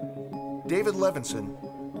 David Levinson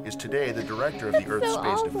is today the director of the Earth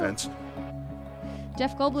Space Defense.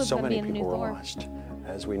 Jeff Goldblum's So going to be many in the new people were Thor. lost.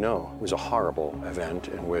 As we know, it was a horrible event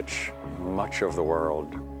in which much of the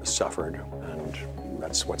world suffered, and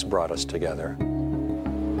that's what's brought us together.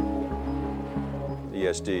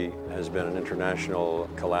 ESD has been an international,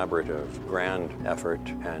 collaborative, grand effort,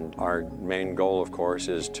 and our main goal, of course,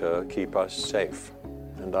 is to keep us safe.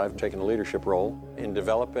 And I've taken a leadership role in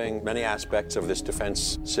developing many aspects of this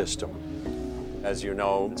defense system. As you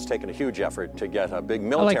know, it's taken a huge effort to get a big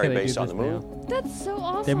military base on the moon. That's so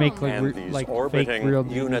awesome. They make And these orbiting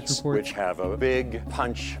units which have a big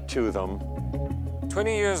punch to them.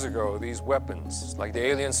 20 years ago, these weapons, like the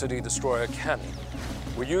alien city destroyer cannon,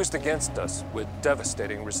 were used against us with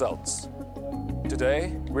devastating results.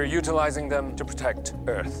 Today, we're utilizing them to protect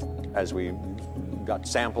Earth. As we got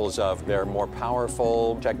samples of their more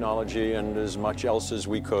powerful technology and as much else as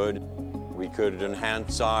we could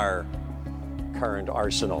enhance our current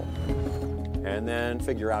arsenal. And then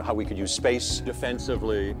figure out how we could use space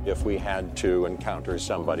defensively if we had to encounter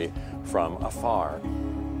somebody from afar.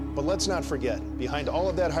 But let's not forget, behind all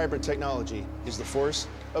of that hybrid technology is the force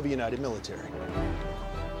of a united military.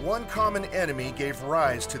 One common enemy gave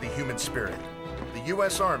rise to the human spirit. The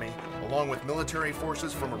U.S. Army, along with military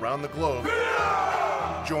forces from around the globe,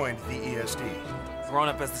 joined the ESD. Grown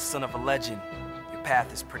up as the son of a legend, your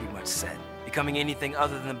path is pretty much set. Becoming anything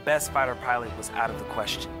other than the best fighter pilot was out of the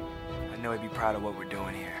question. I know he'd be proud of what we're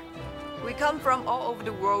doing here. We come from all over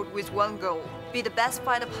the world with one goal: be the best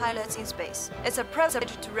fighter pilots in space. It's a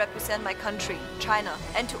privilege to represent my country, China,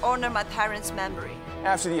 and to honor my parents' memory.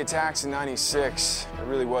 After the attacks in '96, there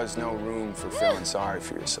really was no room for feeling sorry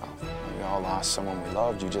for yourself. We all lost someone we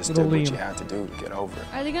loved. You just did what you had to do to get over it.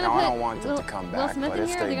 Are they gonna now, I put don't want them to come back, Smith but in if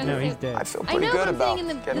here? they No, do, he's dead. I feel I pretty know, good but I'm about saying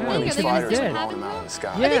in the getting thing, one of are these they gonna fighters say and what blowing them out of the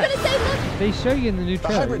sky. Are they gonna say, look? They show you in the new The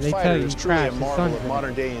trailer. hybrid They tell fighter you is truly a Crash, his marvel son's of in it.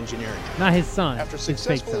 modern-day engineering. Not his son. After his fake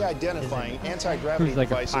successfully son. identifying anti-gravity Who's like a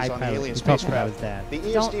devices on the pilot. alien He talks about spacecraft, his dad. the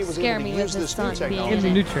Don't ESD was scare able me to with use his this son new being technology In the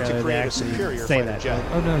new to trailer, they create a actually superior say fighter that. jet.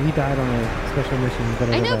 Like, oh no, he died on a special mission.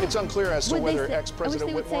 I know, but It's unclear as to would they whether say- I wish ex-President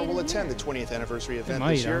they would say Whitmore it will in attend here. the 20th anniversary event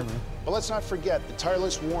might, this I year. don't know. But let's not forget the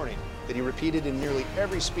tireless warning that he repeated in nearly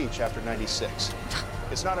every speech after '96.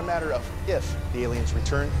 It's not a matter of if the aliens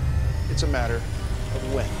return, it's a matter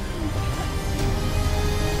of when.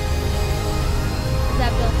 Is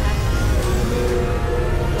that Bill Paxton?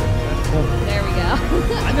 There we go.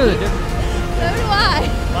 I know the difference. So do I.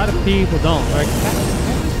 A lot of people don't. Like,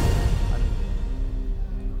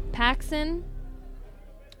 Paxson,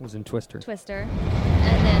 was in Twister. Twister,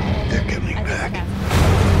 and then They're coming back.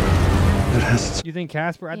 You think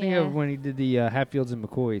Casper? I think Yeah. of when he did the Hatfields and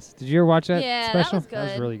McCoys. Did you ever watch that Yeah, that special? was That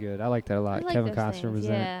was good. really good. I liked that a lot. I like Kevin those Costner things, was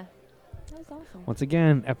in it. yeah. That was awesome. Once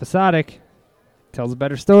again, episodic. Tells a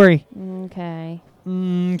better story. Okay.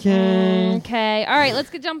 Okay. Okay. All right, let's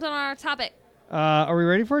get jumped on our topic. Are we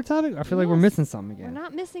ready for a topic? I feel like we're missing something We're again.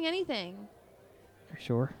 not missing anything.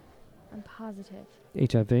 Sure. I'm positive.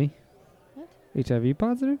 HIV? What? HIV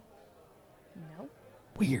positive? No.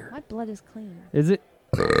 Weird. My blood is clean. Is it?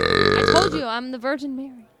 I told you, I'm the Virgin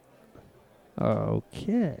Mary.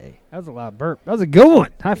 Okay. That was a loud burp. That was a good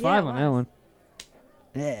one. High five on that one.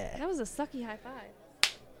 Yeah. That was a sucky high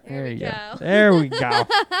five. There we you go. There we go.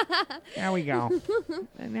 There we go.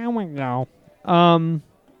 And now we go.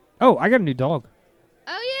 Oh, I got a new dog.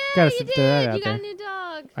 Oh, yeah, Gotta you throw that did. out You got there. a new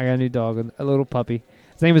dog. I got a new dog, a little puppy.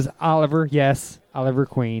 His name is Oliver. Yes, Oliver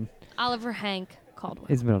Queen. Oliver Hank Caldwell.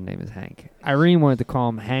 His middle name is Hank. Irene wanted to call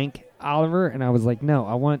him Hank Oliver, and I was like, no,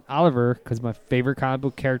 I want Oliver because my favorite comic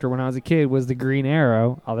book character when I was a kid was the Green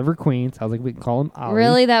Arrow, Oliver Queen. So I was like, we can call him Ollie.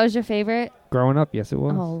 Really? That was your favorite? Growing up, yes, it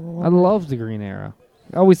was. Oh, Lord. I loved the Green Arrow.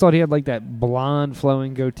 I always thought he had like that blonde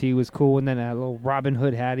flowing goatee was cool, and then that little Robin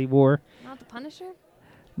Hood hat he wore. Not the Punisher?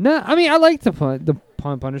 No, I mean, I liked the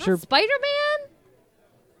Punisher. Spider-Man?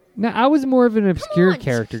 No, I was more of an obscure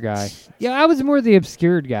character guy. Yeah, I was more the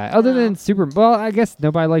obscured guy. Other than Superman. Well, I guess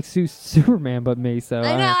nobody likes Superman but me, so.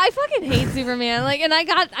 I know. I fucking hate Superman.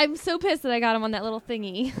 I'm so pissed that I got him on that little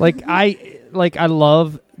thingy. I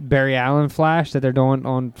love Barry Allen Flash that they're doing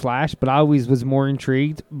on Flash, but I always was more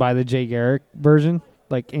intrigued by the Jay Garrick version.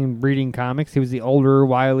 Like in reading comics, he was the older,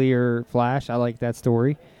 wilier Flash. I like that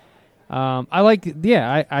story. I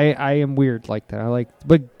am weird like that.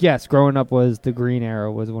 But yes, growing up was the Green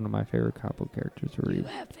Arrow was one of my favorite comic book characters to read. You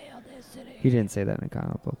have failed this city. He didn't say that in the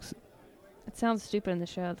comic books. It sounds stupid in the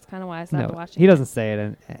show. That's kind of why I stopped watching. He doesn't say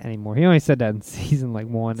it anymore. He only said that in season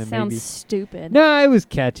 1 and sounds maybe. stupid. No, it was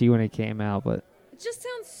catchy when it came out, but. It just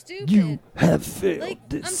sounds stupid. You have failed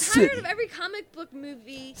this I'm tired city. of every comic book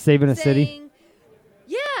movie Saving a saying, city?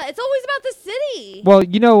 Yeah, it's always about the city. Well,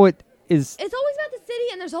 you know what is. It's always about the city,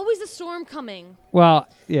 and there's always a storm coming. Well,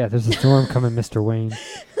 yeah, there's a storm coming, Mr. Wayne.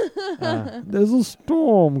 There's a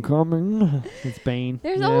storm coming. It's Bane.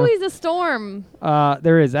 There's always a storm.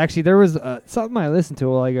 There is. Actually, there was something I listened to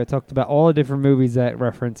a while ago. Talked about all the different movies that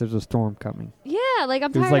reference there's a storm coming. Yeah,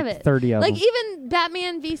 I'm There's tired of it. 30 of them. Even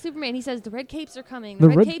Batman v Superman, he says the red capes are coming. The The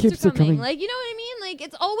red red capes are coming. You know what I mean?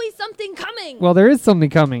 It's always something coming. Well, there is something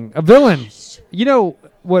coming. A villain. You know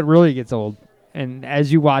what really gets old? And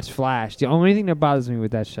as you watch Flash, the only thing that bothers me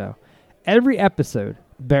with that show, every episode,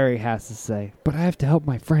 Barry has to say, but I have to help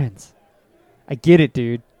my friends. I get it,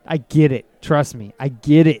 dude. I get it. Trust me. I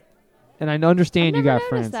get it. And I understand you got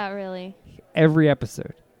friends. That really. Every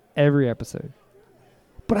episode.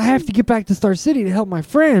 But I have to get back to Star City to help my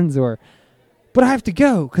friends, but I have to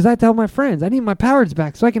go because I have to help my friends. I need my powers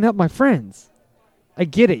back so I can help my friends. I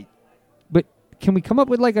get it. But can we come up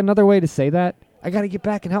with another way to say that? I got to get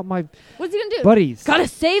back and help my What's he going to do? buddies. Got to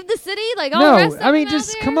save the city? No, I mean,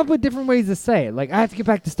 just come up with different ways to say it. I have to get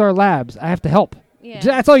back to Star Labs. I have to help. Yeah.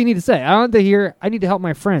 That's all you need to say. I don't want to hear, I need to help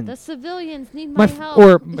my friends. The civilians need my help.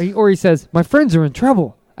 Or he says, my friends are in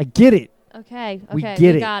trouble. I get it. Okay. We get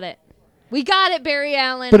it. Got it. We got it, Barry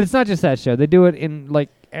Allen. But it's not just that show. They do it in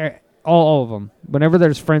all of them. Whenever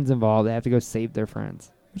there's friends involved, they have to go save their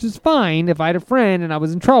friends. Which is fine. If I had a friend and I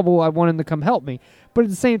was in trouble, I want him to come help me. But at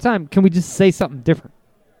the same time, can we just say something different?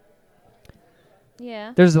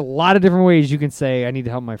 Yeah. There's a lot of different ways you can say, I need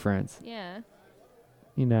to help my friends. Yeah.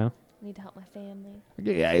 You know? I need to help my family.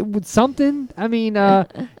 Yeah, with something. I mean,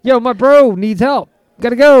 yo, my bro needs help.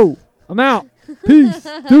 Gotta go. I'm out. Peace.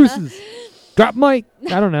 Deuces. Drop mic.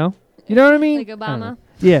 I don't know. You know what I mean? Like Obama?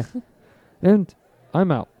 Yeah. And I'm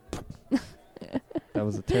out. That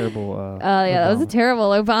was a terrible. That was a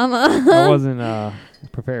terrible Obama. I wasn't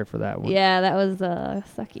prepared for that one. Yeah, that was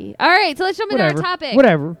sucky. All right, so let's jump into our topic.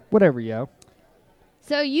 Whatever, yo.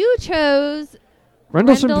 So you chose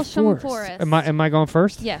Rendlesham Forrest. Am I going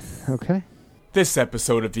first? Yes. Okay. This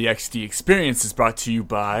episode of the XD Experience is brought to you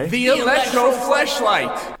by The Electro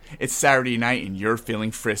Fleshlight. It's Saturday night and you're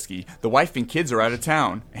feeling frisky. The wife and kids are out of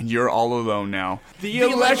town and you're all alone now. The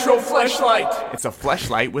Electro Fleshlight. It's a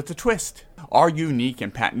fleshlight with a twist. Our unique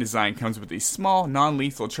and patent design comes with a small,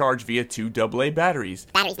 non-lethal charge via 2 AA batteries.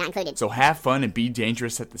 Batteries not included. So have fun and be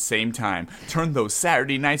dangerous at the same time. Turn those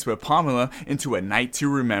Saturday nights with Pamela into a night to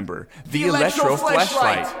remember. The Electro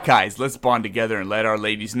Fleshlight. Guys, let's bond together and let our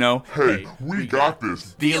ladies know, hey, we got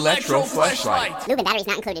this. The Electro Fleshlight. Lube and batteries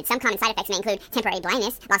not included. Some common side effects may include temporary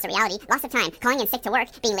blindness, loss of reality, loss of time, calling in sick to work,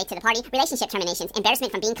 being late to the party, relationship terminations,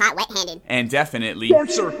 embarrassment from being caught wet-handed. And definitely,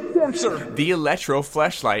 the Electro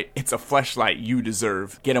Fleshlight. It's a fleshlight you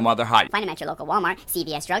deserve. Get them while they're hot. Find them at your local Walmart,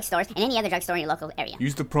 CVS drugstores, and any other drugstore in your local area.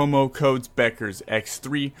 Use the promo codes Beckers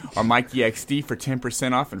X3 or MikeyXD for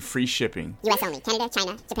 10% off and free shipping. U.S. only. Canada,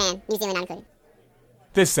 China, Japan, New Zealand not included.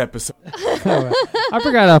 This episode. I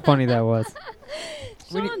forgot how funny that was.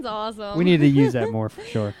 Sean's awesome. We need to use that more for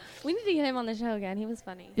sure. We need to get him on the show again. He was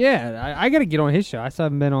funny. Yeah, I got to get on his show. I still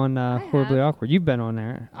haven't been on Horribly Awkward. You've been on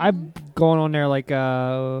there. I've gone on there like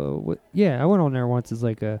I went on there once as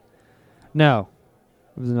like no,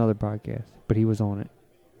 it was another podcast, but he was on it.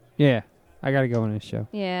 Yeah, I got to go on his show.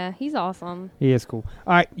 Yeah, he's awesome. He is cool.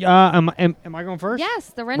 All right, am I going first? Yes,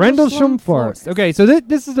 the Rendlesham Forest. Okay, so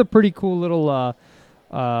this is a pretty cool little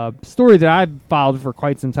story that I've followed for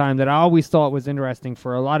quite some time that I always thought was interesting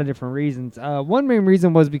for a lot of different reasons. One main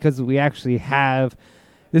reason was because we actually have,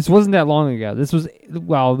 this wasn't that long ago. It was in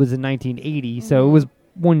 1980, so it was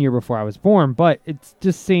 1 year before I was born, but it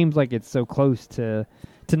just seems like it's so close to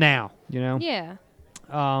now, you know? Yeah.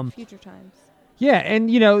 Future times. Yeah, and,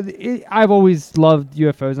 I've always loved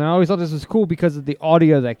UFOs, and I always thought this was cool because of the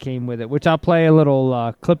audio that came with it, which I'll play a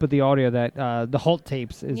little clip of the audio that the Halt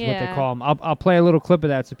tapes is what they call them. I'll play a little clip of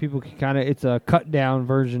that so people can kind of, it's a cut-down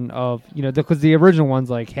version of, because the original one's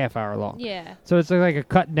like half hour long. Yeah. So it's like a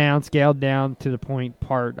cut-down, scaled-down to the point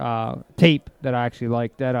part tape that I actually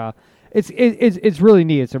like. That it's really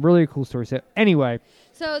neat. It's a really cool story. So anyway.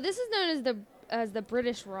 So this is known as the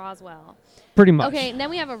British Roswell. Pretty much. Okay, and then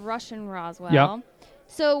we have a Russian Roswell. Yep.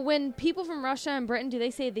 So when people from Russia and Britain, do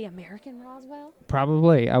they say the American Roswell?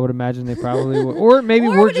 Probably. I would imagine they probably would. Or maybe or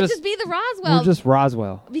we're would it just be the Roswell? We're just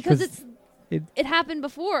Roswell. Because it happened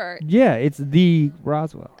before. Yeah, it's the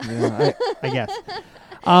Roswell. I guess.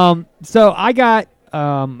 So I got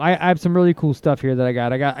I have some really cool stuff here that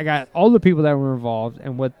I got all the people that were involved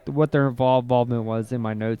and what their involvement was in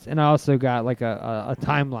my notes, and I also got like a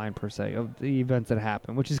timeline per se of the events that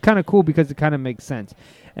happened, which is kind of cool because it kind of makes sense.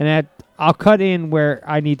 And I'll cut in where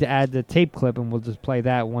I need to add the tape clip, and we'll just play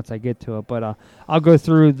that once I get to it. But I'll go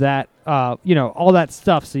through that, all that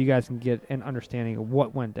stuff, so you guys can get an understanding of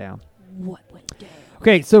what went down.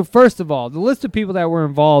 Okay, so first of all, the list of people that were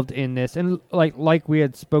involved in this, and like we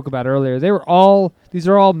had spoke about earlier, these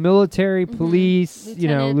are all military, police,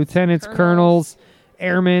 lieutenants, colonels,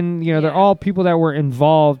 airmen, they're all people that were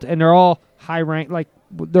involved, and they're all high rank, like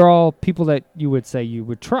they're all people that you would say you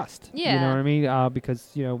would trust. Yeah. You know what I mean? Because,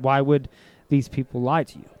 why would these people lie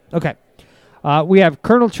to you? Okay. We have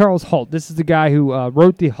Colonel Charles Halt. This is the guy who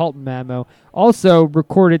wrote the Halt memo, also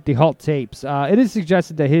recorded the Halt tapes. It is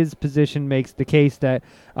suggested that his position makes the case that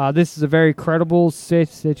this is a very credible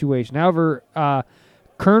situation. However,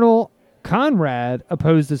 Colonel Conrad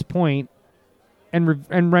opposed this point and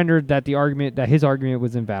rendered that his argument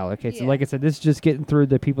was invalid. Okay, so like I said, this is just getting through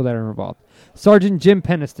the people that are involved. Sergeant Jim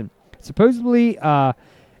Peniston supposedly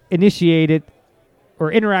initiated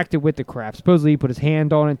or interacted with the craft. Supposedly he put his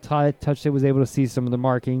hand on it, touched it, was able to see some of the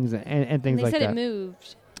markings and things like that. They said it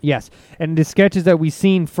moved. Yes, and the sketches that we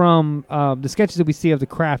see of the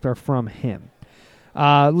craft are from him.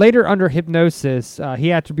 Later, under hypnosis, he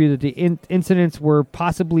attributed the incidents were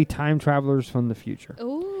possibly time travelers from the future.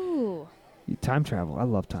 Ooh. Time travel. I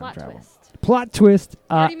love time travel. Twist. Plot twist.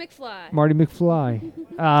 Marty McFly. Marty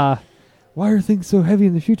McFly. Why are things so heavy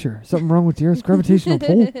in the future? Something wrong with the Earth's gravitational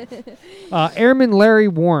pull? Airman Larry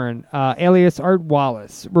Warren, alias Art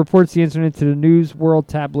Wallace, reports the incident to the News World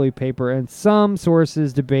tabloid paper, and some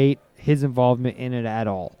sources debate his involvement in it at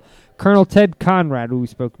all. Colonel Ted Conrad, who we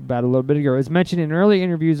spoke about a little bit ago, is mentioned in early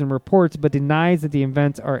interviews and reports, but denies that the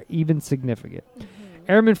events are even significant.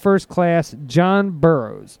 Airman First Class John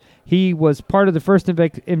Burroughs. He was part of the first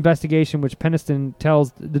investigation, which Peniston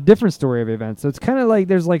tells the different story of events. So it's kind of like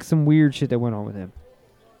there's like some weird shit that went on with him.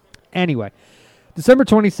 Anyway, December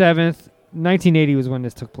 27th, 1980 was when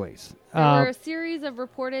this took place. There were a series of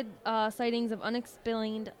reported sightings of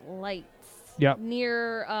unexplained lights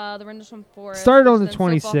near the Rendlesham Forest. Started on the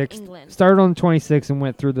 26th and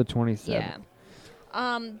went through the 27th. Yeah.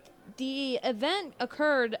 The event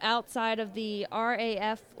occurred outside of the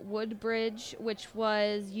RAF Woodbridge, which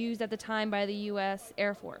was used at the time by the U.S.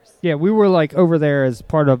 Air Force. Yeah, we were like over there as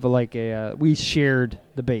part of like we shared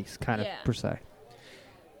the base kind of per se.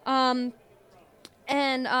 And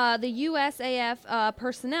the USAF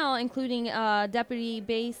personnel, including Deputy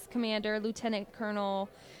Base Commander Lieutenant Colonel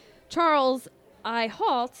Charles I.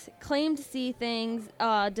 Halt, claimed to see things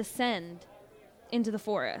descend into the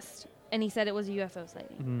forest. And he said it was a UFO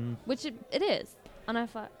sighting, which it is.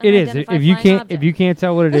 It is. If you can't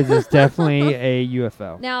tell what it is, it's definitely a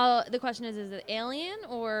UFO. Now the question is it alien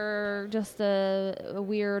or just a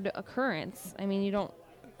weird occurrence? I mean, I don't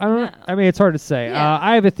know. I mean, it's hard to say. Yeah.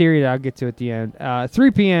 I have a theory that I'll get to at the end.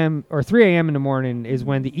 3 p.m. or 3 a.m. in the morning is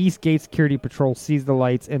when the East Gate Security Patrol sees the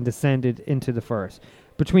lights and descended into the forest.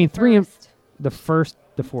 Between 3 and the forest.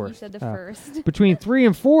 You said the first. Between 3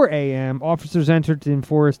 and 4 a.m., officers entered in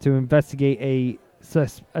forest to investigate a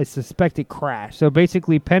a suspected crash. So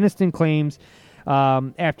basically, Peniston claims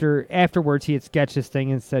afterwards he had sketched this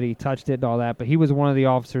thing and said he touched it and all that, but he was one of the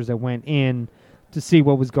officers that went in to see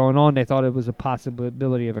what was going on. They thought it was a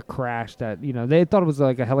possibility of a crash that, they thought it was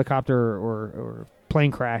like a helicopter or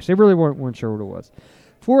plane crash. They really weren't sure what it was.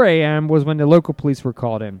 4 a.m. was when the local police were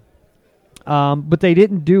called in. But they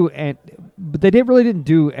didn't really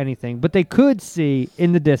do anything. But they could see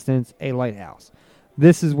in the distance a lighthouse.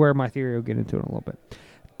 This is where my theory will get into it a little bit.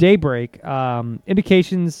 Daybreak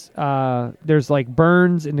indications. There's like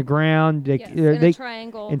burns in the ground. In a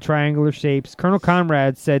triangle. In triangular shapes. Colonel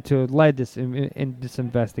Conrad said to have led this in this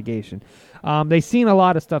investigation. They've seen a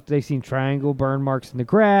lot of stuff. They've seen triangle burn marks in the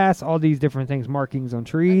grass, all these different things, markings on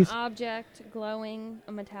trees. An object glowing,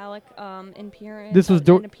 a metallic appearance. This was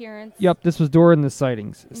appearance. Yep, this was during the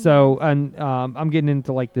sightings. Mm-hmm. So, and I'm getting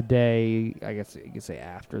into like the day, I guess you could say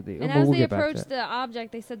after the. And as they approached the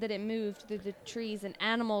object, they said that it moved through the trees, and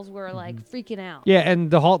animals were like freaking out. Yeah, and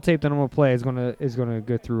the halt tape that I'm gonna play is gonna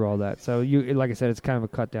go through all that. So like I said, it's kind of a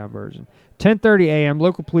cut down version. 10:30 a.m.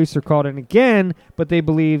 Local police are called in again, but they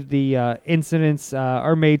believe the incidents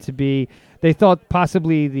are made to be. They thought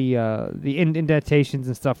possibly the indentations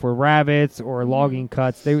and stuff were rabbits or logging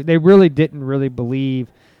cuts. They really didn't really believe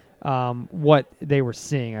what they were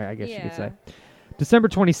seeing. I guess you could say. December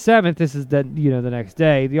 27th. This is the next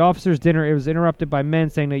day. The officers' dinner. It was interrupted by men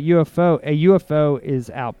saying that a UFO is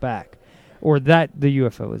out back, or that the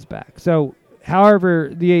UFO is back. So,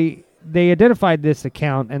 however, they identified this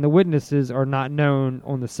account, and the witnesses are not known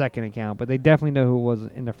on the second account, but they definitely know who it was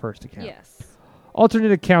in the first account. Yes.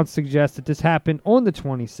 Alternate accounts suggest that this happened on the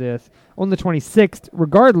 26th.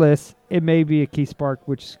 Regardless, it may be a key spark,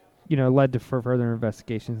 which led to further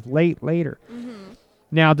investigations later. Mm-hmm.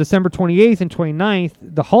 Now, December 28th and 29th,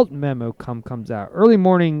 the Halt memo comes out. Early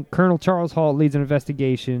morning, Colonel Charles Halt leads an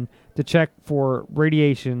investigation to check for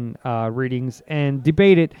radiation readings and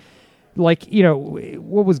debate it. Like,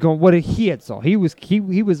 what he had saw. He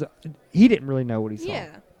didn't really know what he saw. Yeah.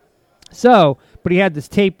 So, but he had a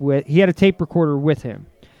tape recorder with him.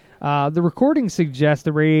 The recording suggests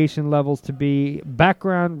the radiation levels to be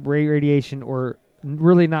background radiation, or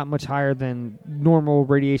really not much higher than normal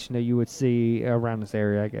radiation that you would see around this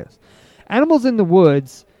area, I guess. Animals in the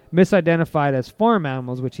woods, misidentified as farm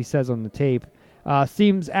animals, which he says on the tape,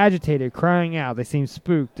 seems agitated, crying out. They seem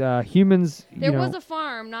spooked. Humans, There was a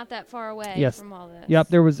farm not that far away from all this.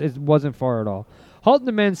 Yep, it wasn't far at all. Halt and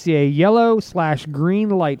the men see a yellow/green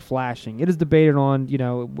light flashing. It is debated on,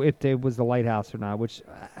 if it was the lighthouse or not, which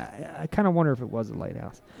I kind of wonder if it was a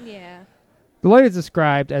lighthouse. Yeah. The light is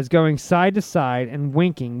described as going side to side and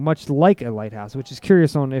winking, much like a lighthouse, which is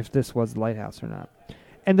curious on if this was the lighthouse or not.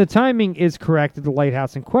 And the timing is correct at the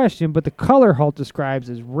lighthouse in question, but the color Halt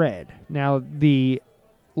describes as red. Now, the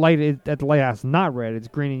light at the lighthouse is not red, it's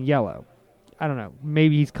green and yellow. I don't know.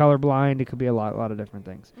 Maybe he's colorblind. It could be a lot of different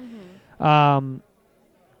things. Mm-hmm.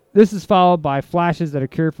 This is followed by flashes that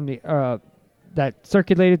occur from that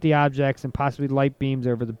circulated the objects and possibly light beams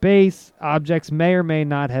over the base. Objects may or may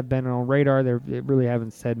not have been on radar. They really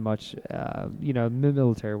haven't said much,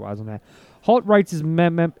 military-wise on that. Halt writes his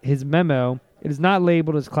memo. It is not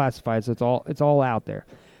labeled as classified, so it's all out there.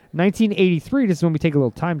 1983. This is when we take a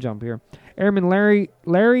little time jump here. Airman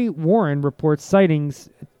Larry Warren reports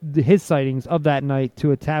his sightings of that night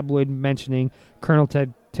to a tabloid mentioning Colonel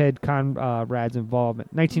Ted Conrad's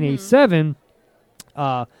involvement. 1987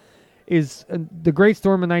 is the Great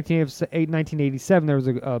Storm in 1987. There was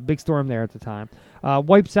a big storm there at the time.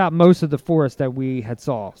 Wipes out most of the forest that we had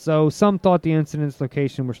saw. So some thought the incident's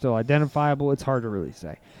location were still identifiable. It's hard to really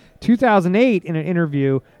say. 2008, in an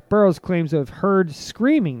interview, Burroughs claims to have heard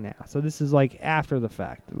screaming now. So this is like after the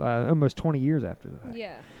fact, almost 20 years after the fact.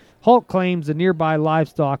 Yeah. Halt claims the nearby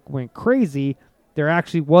livestock went crazy. There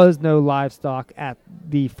actually was no livestock at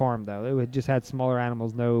the farm, though. It just had smaller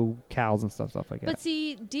animals, no cows and stuff like that. But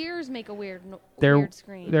see, deers make a weird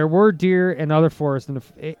scream. There were deer in other forests,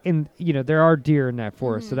 there are deer in that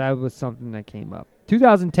forest, so that was something that came up.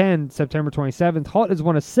 2010, September 27th, Halt is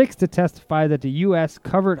one of 6 to testify that the U.S.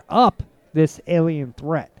 covered up this alien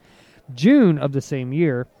threat. June of the same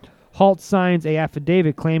year, Halt signs a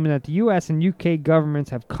affidavit claiming that the U.S. and U.K. governments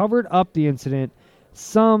have covered up the incident.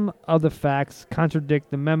 Some of the facts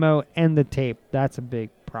contradict the memo and the tape. That's a big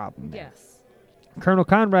problem there. Yes. Colonel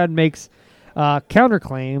Conrad makes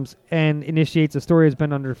counterclaims and initiates a story has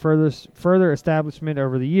been under further establishment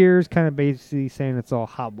over the years, kind of basically saying it's all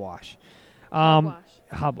hogwash.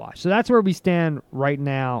 Hogwash. So that's where we stand right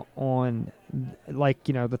now on,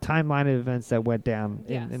 the timeline of events that went down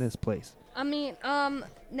in this place. I mean,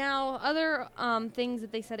 now other things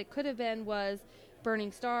that they said it could have been was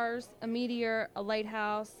burning stars, a meteor, a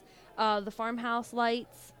lighthouse, the farmhouse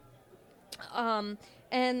lights.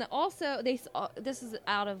 And also, this is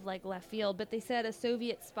out of like left field, but they said a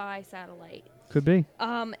Soviet spy satellite. Could be.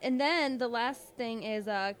 And then the last thing is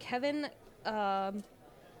Kevin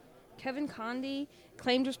Condy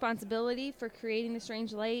claimed responsibility for creating the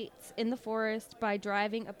strange lights in the forest by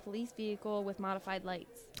driving a police vehicle with modified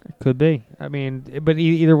lights. Could be. I mean, but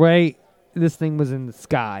either way, this thing was in the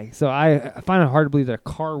sky. So I find it hard to believe that a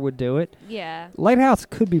car would do it. Yeah. Lighthouse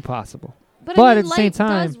could be possible. But I mean, at the same time,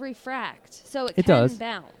 light does refract, so it can does.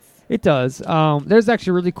 bounce. It does. There's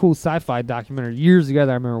actually a really cool sci-fi documentary years ago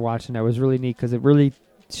that I remember watching that was really neat because it really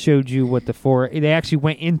showed you what the forest. They actually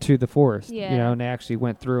went into the forest, you know, and they actually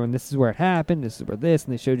went through, and this is where it happened. This is where this,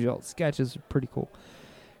 and they showed you all the sketches. Pretty cool.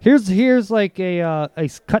 Here's like a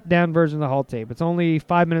cut down version of the whole tape. It's only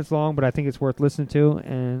 5 minutes long, but I think it's worth listening to,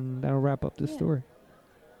 and that'll wrap up this story.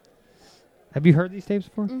 Have you heard these tapes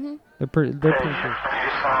before? Mm-hmm. They're pretty cool.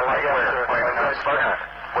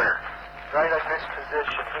 Where? Right in this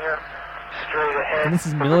position here, straight ahead. And this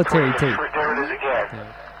is military tape. There it is again.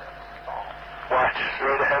 Watch,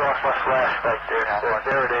 straight ahead off my flashlight there.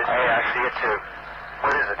 There it is. Hey, I see it too.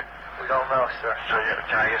 What is it? We don't know, sir. So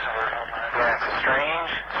can I get some of it? Yeah, it's a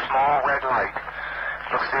strange, small red light.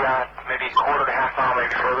 You'll see on maybe a quarter to half mile,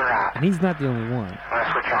 maybe further out. And he's not the only one. I'm going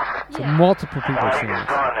to switch off. So multiple people I have think seen it's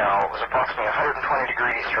this. gone now. It was approximately 120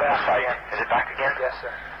 degrees from the site. Is it back again? Yes,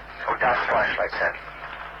 sir. Oh, got the flashlight set.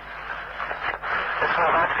 Let's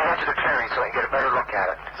move out to the edge of the clearing so I can get a better look at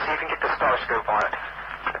it. See if you can get the star scope on it.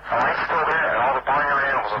 The light's still there, and all the barnyard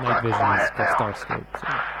animals have Night gone vision quiet is the now. star scope. So.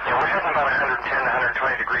 Yeah, we're heading about 110 to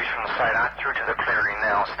 120 degrees from the site out through to the clearing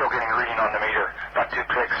now. Still getting a reading on the meter. About 2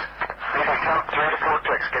 clicks. Maybe count 3 to 4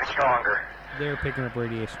 clicks. Getting stronger. They're picking up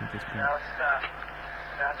radiation at this point. Now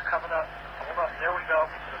it's coming up. Hold on. There we go.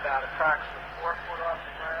 About approximately 4 foot off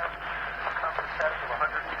the ground. Compass set to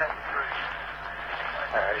 110 degrees.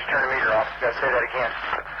 All right, just turn the meter off. Gotta say that again.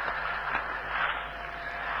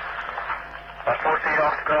 About 4 feet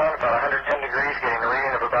off the ground, about 110 degrees, getting a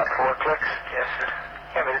reading of about 4 clicks. Yes, sir.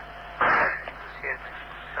 Yeah, but it's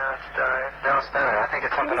dying. No, it's not. I think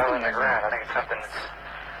it's something other than the ground. I think it's something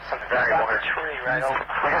variable here. Tree right over.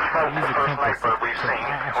 We just found the first night bird we've seen.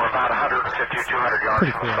 We're about 150 or 200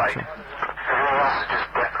 yards from the site. Everything else is just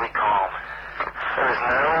deathly calm. There is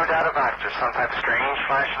no doubt about it. There's some type of strange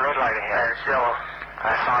flashing red light ahead. It's yellow.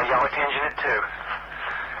 I saw a yellow tinge in it too.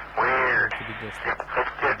 Weird. It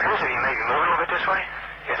appears to be maybe moving a little bit this way.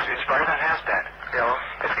 Yes, it's brighter than it has been. Yellow.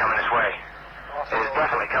 It's coming this way. It is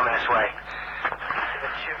definitely coming this way.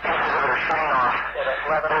 Pieces of it are shooting off.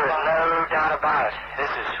 There is no doubt about it.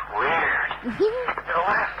 This is weird. To the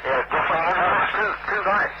left. Yeah, definitely. Two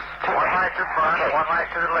lights. One light to the front, one light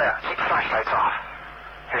to the left. Keep the flashlights off.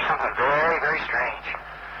 Here's something very, very strange.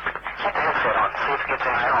 Get the headset on. See if it gets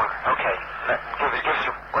any stronger. Okay. Give us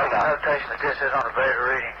a rundown. Notation that this is on a beta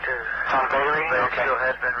reading, too. It's on a beta reading? Beta still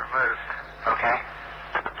has been removed. Okay.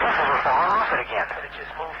 Pieces are falling off it again. It just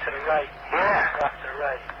moved to the right. Yeah. Off to the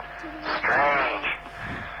right. Strange.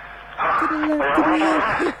 To the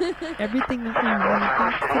left. Everything is in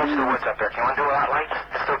the woods up there. Can we do without lights?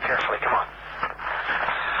 Let's do it carefully. Come on.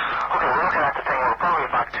 Okay, we're looking at the thing. We're probably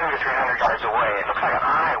about 200 to 300 yards away. It looks like an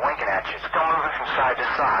eye winking at you. It's still moving from side to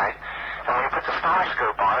side. And when you put the star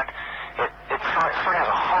scope on it, it sort of has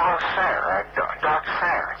a hollow center, a dark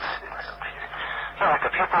center. It's like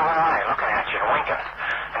the pupil of an eye looking at you and winking.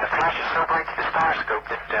 And the flash is so bright to the star scope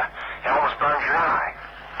that it almost burns your eye.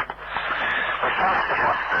 We passed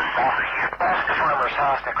the farmer's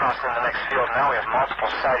house and across into the next field. Now we have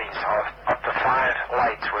multiple sightings of up to 5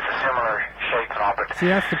 lights with a similar shape and all. But see,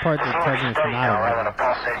 that's the part that tells me it's not a light.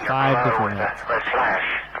 5 different lights. Red flash.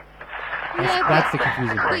 That's the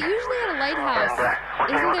confusing But part. usually at a lighthouse,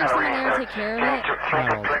 isn't there someone there to take care of it?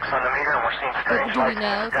 But do we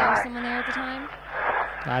know if there was someone there at the time?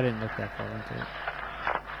 I didn't look that far into it.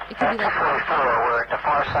 It could be like... We're at the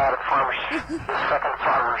far side of the second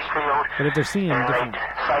farmer's field. But if they're seeing different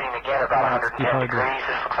sighting again about 110 degrees.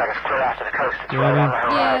 This looks like it's clear out to the coast. It's you know what I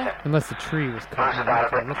mean? Yeah. Unless the tree was cut.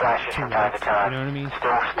 It looked like 2 lights. You know what I mean?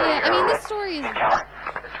 Yeah, I mean, this story is...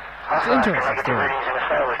 It's an interesting story.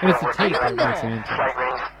 And it's a tape that makes it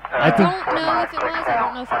interesting. I think... I don't know if it was. I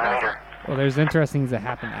don't know if it wasn't. Well, there's interesting things that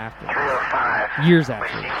happen after this. Years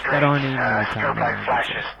after this. That aren't even in the time.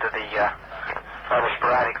 Flashes to the rather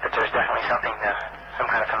sporadic, but there's definitely something, some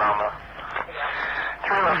kind of phenomenon.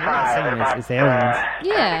 I'm not saying it's aliens.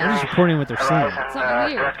 Yeah. They're just reporting what they're seeing. Something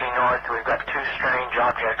weird. Directly north, we've got 2 strange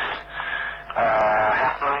objects.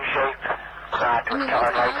 Half moon shape, with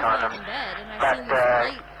colored lights on them. In bed, and I've seen this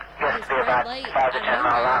light Gets to be about 5 to 10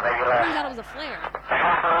 miles out, maybe less. Turns out it was a flare. The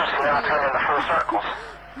happens, then I turned into full circles.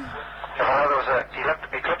 Because I know there was an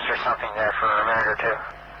eclipse or something there for a minute or two.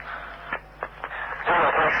 So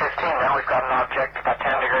in 2015, now we've got an object about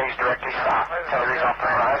 10 degrees directly south, 10 degrees off the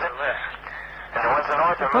horizon. And the ones in the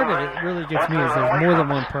north are Part of moving. it really gets me is there's more than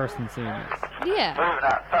one person seeing this. Yeah. Moving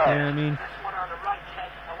out You know what I mean?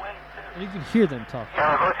 You can hear them talk.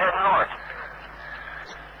 Yeah, we're both heading north.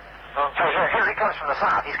 So here he comes from the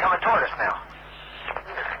south. He's coming toward us now.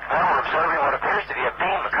 Now we're observing what appears to be a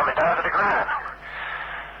beam coming down to the ground.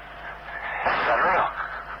 This is unreal.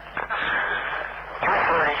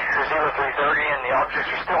 330, 0330, and the objects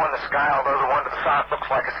are still in the sky, although the one to the south looks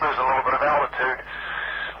like it's losing a little bit of altitude.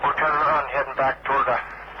 We're turning around and heading back toward the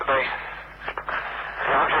base.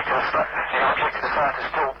 The object to the south is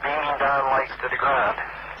still beaming down lights to the ground.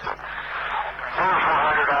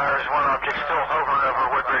 400 hours, one object still hovering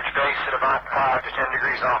over Woodbridge Base at about 5 to 10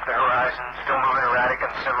 degrees off the horizon, still moving erratic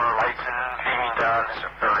and similar lights and beaming down this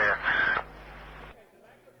area.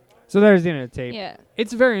 So there's the end of the tape. Yeah.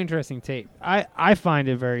 It's a very interesting tape. I find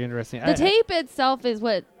it very interesting. The tape itself is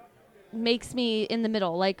what makes me in the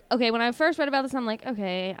middle. Like, okay, when I first read about this, I'm like,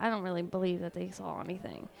 okay, I don't really believe that they saw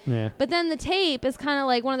anything. Yeah. But then the tape is kind of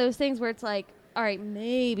like one of those things where it's like, all right,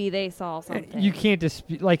 maybe they saw something. You can't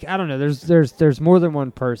dispute. Like, I don't know. There's more than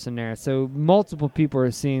one person there, so multiple people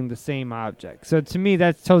are seeing the same object. So to me,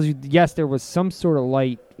 that tells you yes, there was some sort of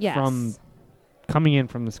light from coming in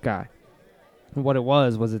from the sky. And what it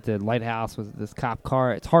was it the lighthouse? Was it this cop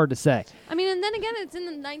car? It's hard to say. I mean, and then again, it's in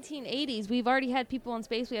the 1980s. We've already had people in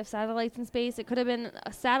space. We have satellites in space. It could have been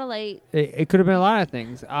a satellite. It could have been a lot of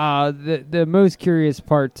things. The most curious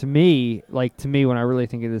part to me when I really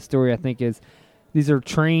think of this story, I think is these are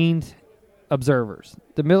trained observers.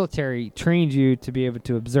 The military trained you to be able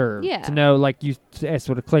to observe, to know, like you asked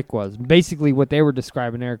what a click was. Basically, what they were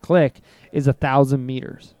describing there, a click is 1,000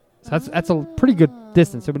 meters. So that's a pretty good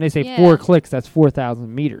distance. So when they say 4 clicks, that's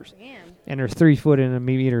 4,000 meters. Damn. And there's 3 foot in a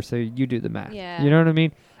meter, so you do the math. Yeah. You know what I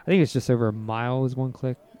mean? I think it's just over a mile is 1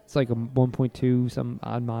 click. It's like a 1.2 some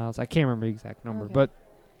odd miles. I can't remember the exact number, but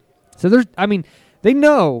so they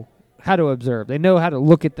know how to observe. They know how to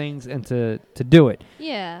look at things and to do it.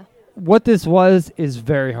 Yeah. What this was is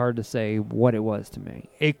very hard to say what it was to me.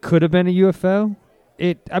 It could have been a UFO.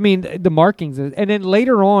 The markings, and then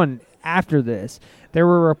later on after this, there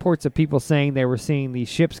were reports of people saying they were seeing these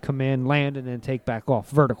ships come in, land, and then take back off.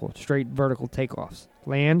 Straight vertical takeoffs.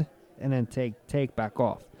 Land, and then take back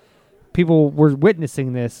off. People were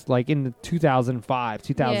witnessing this like in 2005,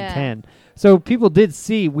 2010. Yeah. So people did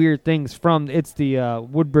see weird things from, it's the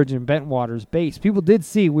Woodbridge and Bentwaters base. People did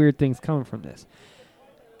see weird things coming from this.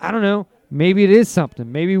 I don't know. Maybe it is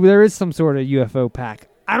something. Maybe there is some sort of UFO pack.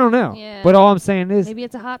 I don't know. Yeah. But all I'm saying is, maybe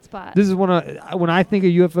it's a hot spot. This is when I think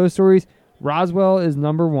of UFO stories, Roswell is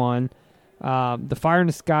number one. The Fire in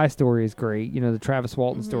the Sky story is great. The Travis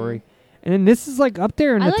Walton story. And then this is like up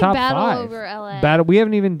there in the top 5. Battle over LA. We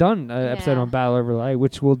haven't even done an episode on Battle over LA,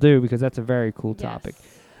 which we'll do because that's a very cool topic.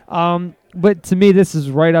 But to me, this is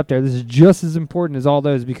right up there. This is just as important as all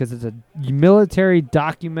those because it's a military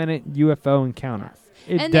documented UFO encounter.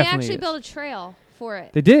 Yes. And they actually built a trail for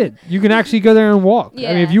it. They did. You can actually go there and walk.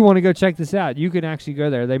 Yeah. I mean, if you want to go check this out, you can actually go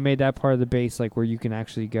there. They made that part of the base like where you can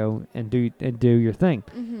actually go and do your thing.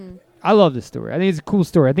 Mm-hmm. I love this story. I think it's a cool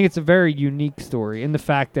story. I think it's a very unique story in the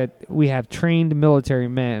fact that we have trained military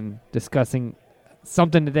men discussing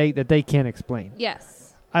something that they can't explain.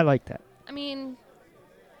 Yes. I like that. I mean,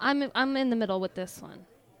 I'm in the middle with this one.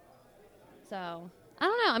 So, I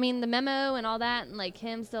don't know. I mean, the memo and all that and like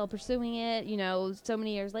him still pursuing it, so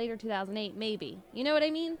many years later, 2008, maybe. You know what I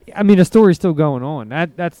mean? I mean, the story's still going on.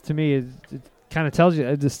 That's to me, it kind of tells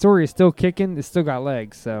you the story is still kicking. It's still got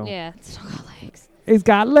legs. So yeah, it's still got legs. It's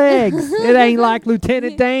got legs. It ain't like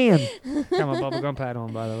Lieutenant Dan. Got my bubblegum pad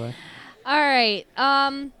on, by the way. All right.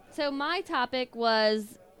 So my topic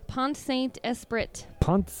was Pont Saint Espirit.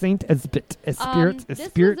 Pont Saint Espirit. Espirit.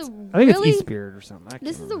 I think it's Espirit or something.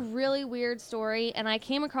 This is a really weird story, and I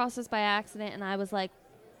came across this by accident, and I was like,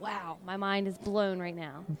 wow, my mind is blown right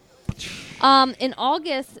now. In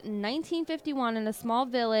August 1951, in a small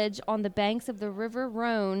village on the banks of the River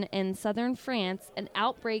Rhone in southern France, an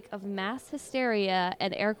outbreak of mass hysteria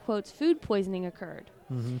and air quotes food poisoning occurred.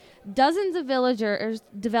 Mm-hmm. Dozens of villagers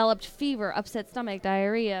developed fever, upset stomach,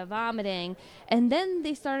 diarrhea, vomiting, and then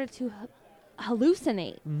they started to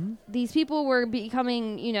hallucinate. Mm-hmm. These people were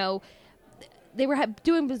becoming, they were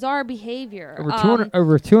doing bizarre behavior.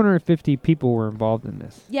 Over 250 people were involved in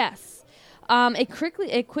this. Yes.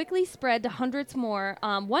 It quickly spread to hundreds more.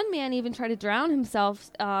 One man even tried to drown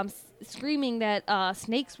himself, screaming that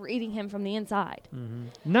snakes were eating him from the inside. Mm-hmm.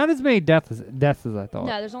 Not as many deaths as I thought.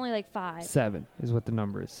 No, there's only like 5. 7 is what the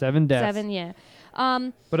number is. 7 deaths. 7, yeah.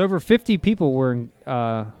 But over 50 people were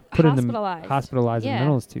hospitalized in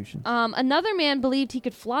mental institutions. Another man believed he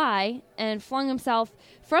could fly and flung himself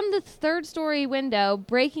from the 3rd-story window,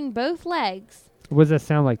 breaking both legs. What does that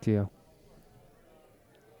sound like to you?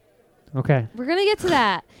 Okay. We're going to get to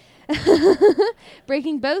that.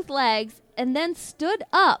 Breaking both legs, and then stood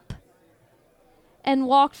up and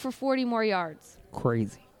walked for 40 more yards.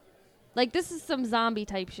 Crazy. Like, this is some zombie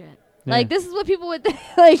type shit. Yeah. Like, this is what people would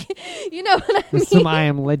like, you know what I mean? Some I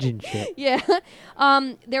Am Legend shit. Yeah.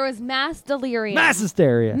 There was mass delirium. Mass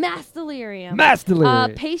hysteria. Mass delirium. Mass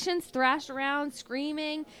delirium. Patients thrashed around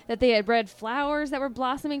screaming that they had red flowers that were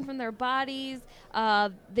blossoming from their bodies.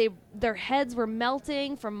 Their heads were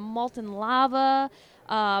melting from molten lava.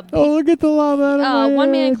 Look at the lava.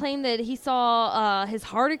 One man claimed that he saw his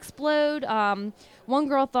heart explode. One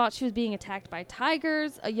girl thought she was being attacked by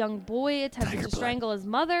tigers. A young boy attempted to strangle his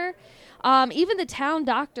mother. Even the town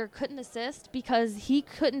doctor couldn't assist because he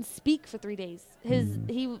couldn't speak for 3 days.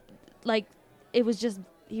 He was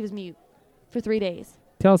mute for 3 days.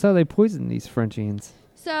 Tell us how they poisoned these Frenchians.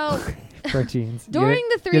 So Frenchians. During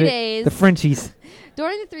the 3 days, the Frenchies.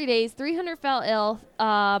 During the 3 days, 300 fell ill.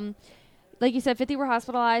 Like you said, 50 were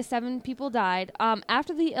hospitalized. 7 people died.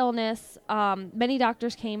 After the illness, many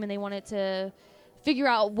doctors came and they wanted to figure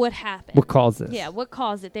out what happened. What caused this? Yeah, what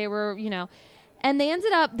caused it. They were, and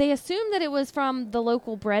they assumed that it was from the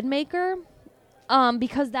local bread maker,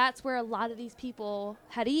 because that's where a lot of these people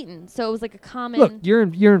had eaten. So it was like a common. Look, you're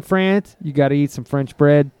in France. You got to eat some French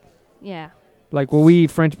bread. Yeah. Like, well, we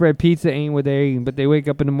eat French bread pizza, ain't what they're eating, but they wake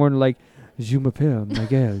up in the morning like, Je m'appelle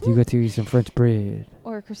Miguel. You got to eat some French bread.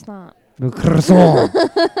 Or a croissant. Croissant.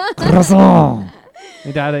 Croissant.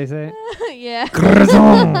 Is that how they say it? Yeah.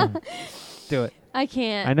 Croissant. Do it. I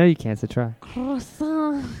can't. I know you can't, so try.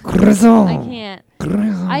 Croissant. Croissant. I can't.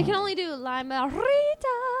 Croissant. I can only do La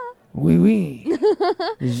Marita. Oui, oui.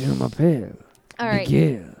 Je m'appelle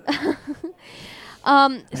Miguel. I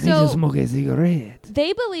need to smoke a cigarette.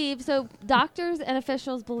 They believe, so doctors and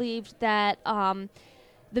officials believed that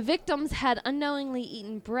the victims had unknowingly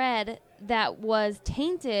eaten bread that was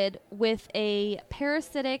tainted with a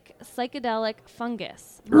parasitic psychedelic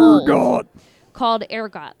fungus mold called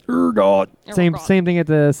ergot. Same thing at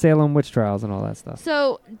the Salem witch trials and all that stuff.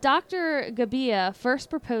 So Dr. Gabia first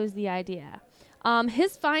proposed the idea.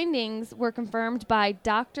 His findings were confirmed by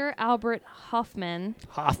Dr. Albert Hoffman,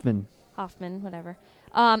 whatever.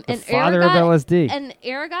 The father of LSD. An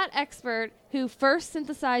ergot expert who first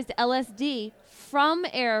synthesized LSD from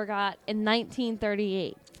ergot in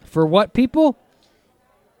 1938. For what, people?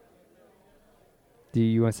 Do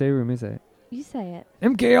you want to say it or me say it? You say it.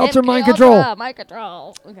 MK Ultra Mind Control. Mind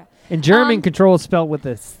Control. Okay. In German, control is spelled with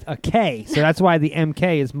a K, so that's why the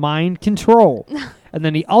MK is Mind Control. And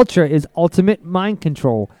then the Ultra is Ultimate Mind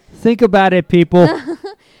Control. Think about it, people.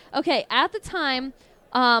 Okay, at the time,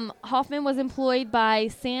 Hoffman was employed by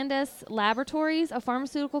Sandoz Laboratories, a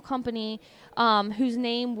pharmaceutical company whose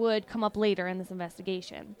name would come up later in this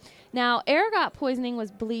investigation. Now, ergot poisoning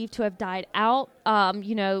was believed to have died out.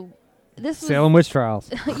 This was Salem witch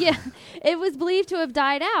trials. Yeah, it was believed to have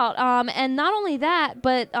died out. And not only that,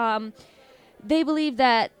 but they believed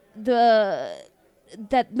that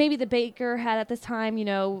maybe the baker had at this time,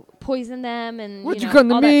 poisoned them and What you all come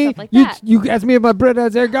to that me? stuff like that. You asked me if my bread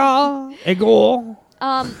has ergot.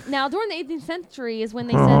 Now, during the 18th century is when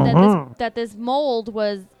they said that this mold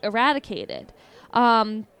was eradicated,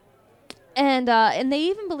 and they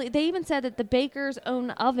even said that the baker's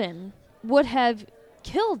own oven would have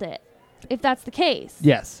killed it, if that's the case.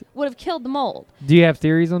 Yes, would have killed the mold. Do you have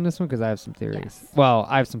theories on this one? Because I have some theories. Yes. Well,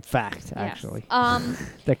 I have some facts actually.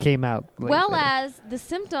 That came out. Well, as the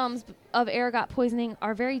symptoms of ergot poisoning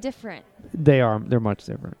are very different. They're much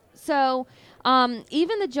different. So,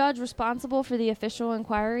 even the judge responsible for the official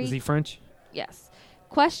inquiry... Is he French? Yes.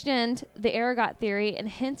 Questioned the ergot theory and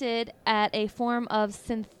hinted at a form of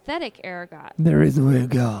synthetic ergot. There is no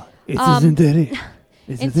ergot. It's a synthetic.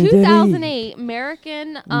 In 2008,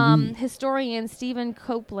 American historian Stephen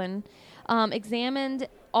Copeland examined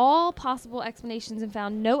all possible explanations and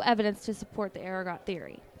found no evidence to support the ergot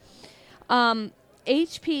theory.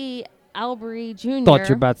 H.P. Albury Jr. Thought you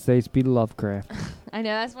were about to say H.P. Lovecraft. I know.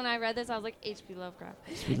 That's when I read this. I was like, H.P. Lovecraft.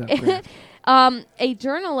 H.P. Lovecraft. A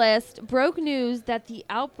journalist broke news that the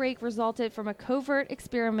outbreak resulted from a covert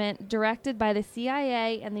experiment directed by the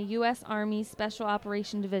CIA and the U.S. Army Special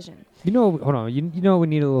Operation Division. Hold on. You know what we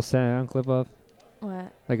need a little sound clip of?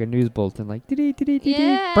 What? Like a news bulletin, like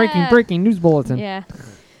Yeah. breaking news bulletin. Yeah.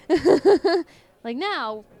 Like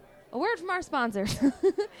now, a word from our sponsors.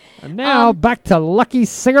 And now back to Lucky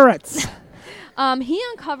Cigarettes. He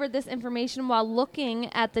uncovered this information while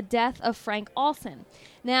looking at the death of Frank Olson.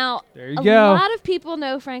 Now, There you go. A lot of people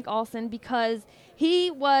know Frank Olson because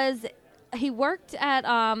he worked at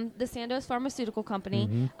the Sandoz Pharmaceutical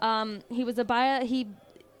Company. He was a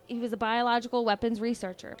biological weapons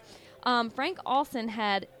researcher. Frank Olson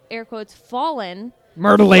had, air quotes, fallen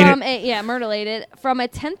murderlated from a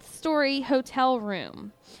 10th story hotel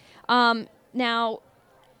room. Now,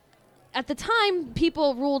 at the time,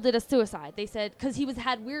 people ruled it a suicide. They said, because he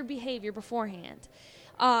had weird behavior beforehand.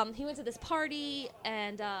 He went to this party,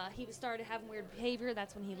 and he started having weird behavior.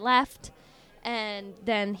 That's when he left. And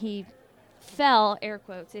then he fell, air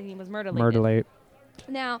quotes, and he was murderlated.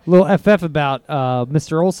 Now, little FF about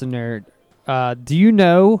Mr. Olson there. Do you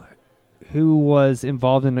know who was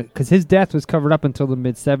involved in it? Because his death was covered up until the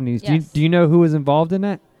mid-'70s. Yes. Do you know who was involved in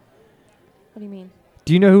that? What do you mean?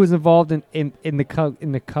 Do you know who was involved in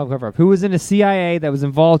the cover-up? Who was in the CIA that was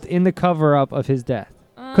involved in the cover-up of his death?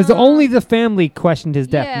 Because only the family questioned his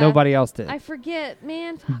death. Yeah. Nobody else did. I forget,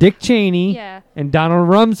 man. Dick Cheney and Donald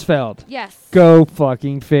Rumsfeld. Yes. Go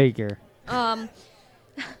fucking figure.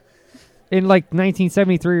 In like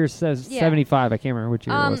 1973 or 75, I can't remember which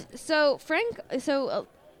year it was. So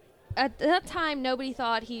at that time, nobody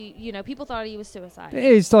thought people thought he was suicidal.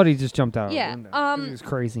 They just thought he just jumped out. Yeah. Of the window. It was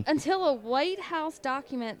crazy. Until a White House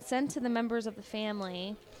document sent to the members of the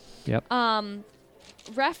family. Yep.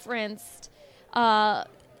 Referenced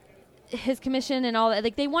his commission and all that.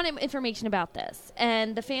 Like, they wanted information about this,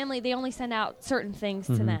 and the family, they only sent out certain things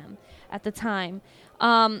to them at the time.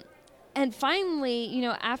 And finally,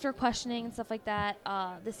 after questioning and stuff like that,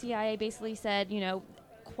 the CIA basically said,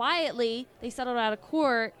 quietly, they settled out of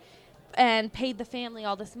court and paid the family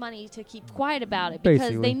all this money to keep quiet about it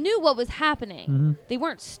because they knew what was happening. They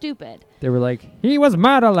weren't stupid. They were like, he was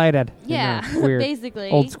murderlated. Yeah, weird, basically.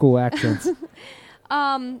 Old school accents.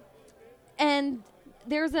 And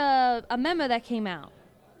there's a memo that came out.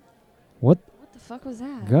 What the fuck was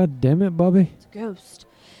that? God damn it, Bobby. It's a ghost.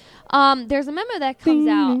 There's a memo that comes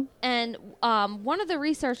out, and one of the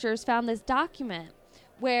researchers found this document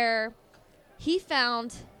where he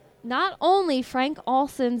found not only Frank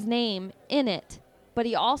Olson's name in it, but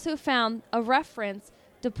he also found a reference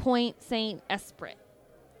to Pont St. Esprit.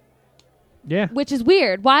 Yeah. Which is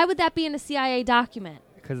weird. Why would that be in a CIA document?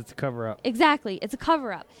 Because it's a cover-up. Exactly. It's a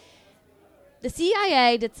cover-up. The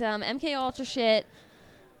CIA did some MK Ultra shit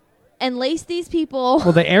and laced these people.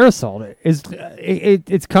 Well, they aerosoled it.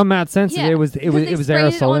 It's come out since it was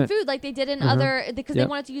aerosol it on in food like they did in other because they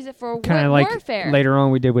wanted to use it for kind of warfare. Like later on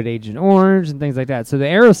we did with Agent Orange and things like that. So they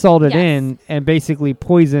aerosoled it in and basically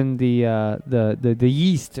poisoned the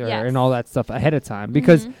yeast and all that stuff ahead of time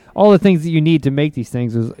because all the things that you need to make these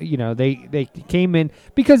things was they came in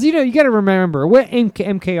because you got to remember what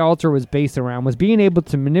MK Ultra was based around was being able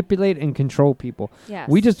to manipulate and control people. Yes.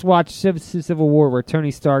 We just watched Civil War where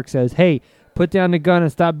Tony Stark says, "Hey, put down the gun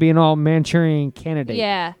and stop being all Manchurian candidate."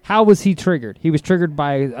 Yeah. How was he triggered? He was triggered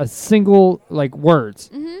by a single words,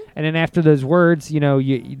 and then after those words,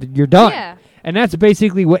 you're done. Yeah. And that's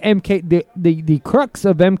basically what the crux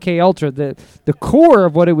of MK Ultra, the core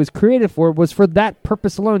of what it was created for, was for that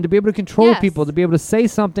purpose alone, to be able to control people, to be able to say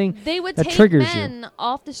something they would that take triggers men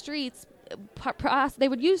off the streets. They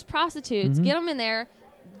would use prostitutes, get them in there,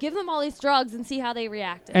 give them all these drugs, and see how they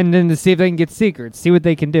reacted. And then to see if they can get secrets, see what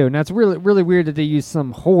they can do. And that's really, really weird that they use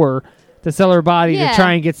some whore to sell her body to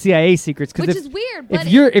try and get CIA secrets. Which is weird. But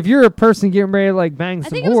if you're a person getting ready to bang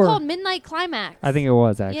some whore, I think it was called Midnight Climax. I think it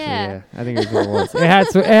was actually. Yeah. I think it was.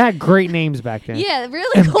 It had great names back then. Yeah,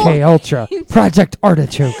 really cool. MK Ultra, Project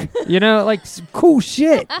Artichoke. Cool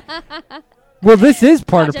shit. Well, this is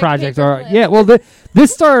part of Project Artichoke. Yeah, well,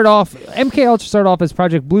 this started off, MK Ultra started off as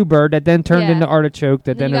Project Bluebird that then turned into Artichoke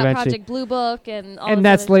that then eventually. Project Blue Book and all and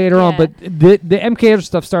that's later on, but the MK Ultra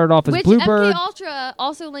stuff started off as Bluebird. MK Ultra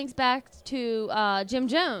also links back to Jim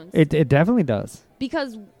Jones. It definitely does.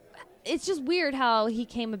 Because it's just weird how he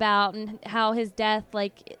came about and how his death,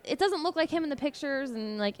 it doesn't look like him in the pictures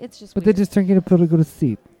and, it's just But weird. they just drank a pill to go to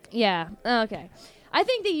sleep. Yeah, okay. I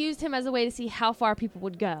think they used him as a way to see how far people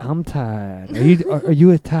would go. I'm tired. Are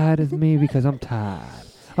you as tired as me? Because I'm tired.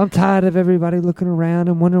 I'm tired of everybody looking around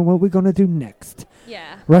and wondering what we're going to do next.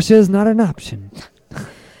 Yeah. Russia is not an option.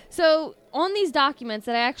 So on these documents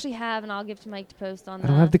that I actually have, and I'll give to Mike to post on I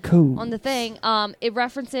don't have the code. on the thing, it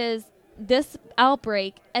references this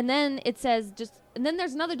outbreak, and then it says and then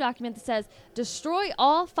there's another document that says destroy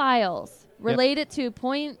all files related to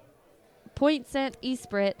Point St.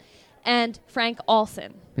 Esprit and Frank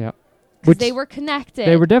Olson. Yeah. Because they were connected.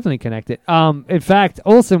 They were definitely connected. In fact,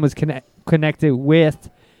 Olson was connected with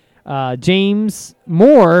James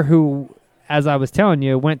Moore, who, as I was telling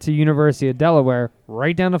you, went to University of Delaware,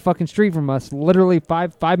 right down the fucking street from us, literally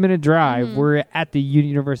 5-minute drive. Mm-hmm. We're at the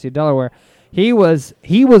University of Delaware. He was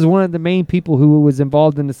one of the main people who was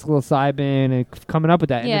involved in the psilocybin and coming up with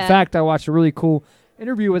that. Yeah. And in fact, I watched a really cool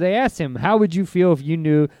interview where they asked him, how would you feel if you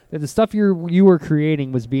knew that the stuff you were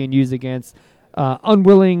creating was being used against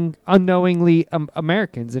unknowingly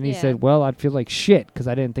Americans? And he said, well, I'd feel like shit because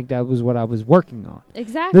I didn't think that was what I was working on.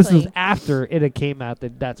 Exactly. This was after it had came out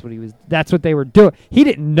that that's what they were doing. He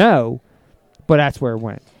didn't know, but that's where it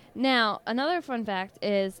went. Now, another fun fact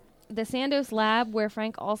is the Sandoz lab where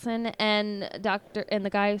Frank Olson and the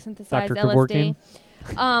guy who synthesized LSD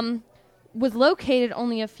was located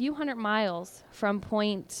only a few hundred miles from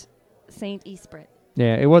Point Saint Espirit.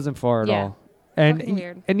 Yeah, it wasn't far at all. Fucking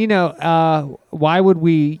weird. And why would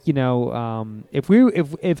we, if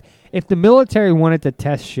the military wanted to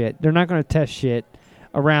test shit, they're not going to test shit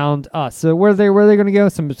around us. So where are they going to go?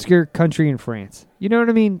 Some obscure country in France. You know what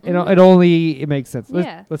I mean? Mm-hmm. It makes sense.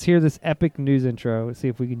 Let's hear this epic news intro. Let's see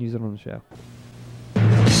if we can use it on the show.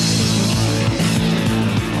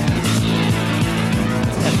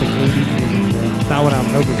 Epic news intro. It's not what I'm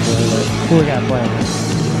hoping for, but cool guy playing.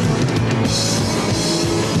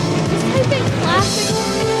 Classic.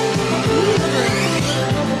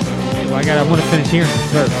 Well, I want to finish hearing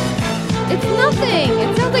this first. It's nothing.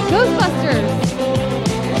 It sounds like Ghostbusters.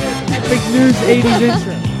 Epic news 80s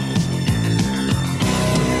intro.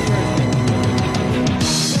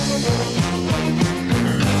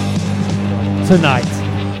 Tonight.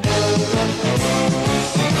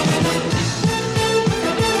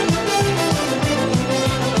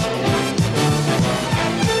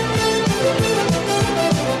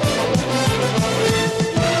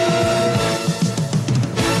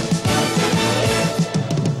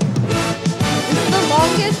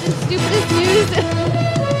 Longest and stupidest news.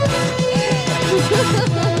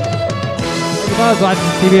 If I was watching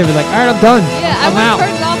TV, I'd be like, all right, I'm done. Yeah, I'm I out. would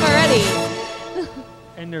have turned it off already.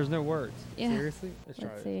 And there's no words. Yeah. Seriously? Let's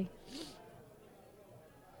see.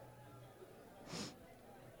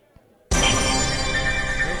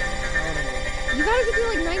 You gotta do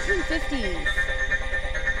like 1950s.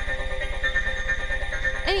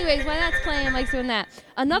 Anyways, while that's playing, I'm like doing that.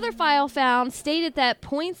 Another file found stated that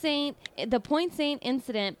the Point Saint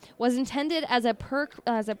incident was intended as a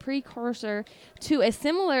precursor to a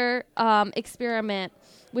similar experiment,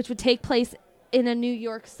 which would take place in a New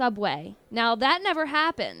York subway. Now that never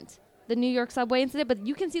happened, the New York subway incident, but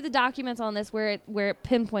you can see the documents on this where it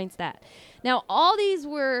pinpoints that. Now all these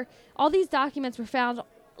documents were found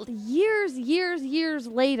years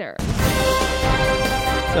later.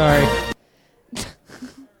 Sorry.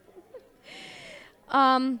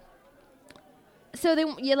 So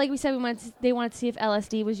like we said, they wanted to see if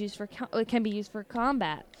LSD was used can be used for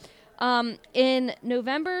combat. In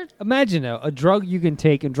November, imagine though, a drug you can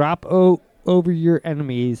take and drop over your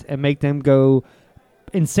enemies and make them go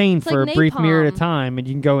insane for a brief period of time, and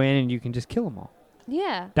you can go in and you can just kill them all.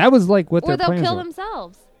 Yeah, that was like what or their plans they'll kill were.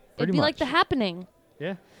 themselves. Pretty It'd be much. like The Happening.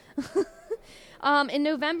 Yeah. In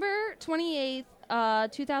November 28th,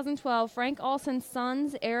 2012, Frank Olson's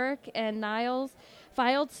sons, Eric and Niles,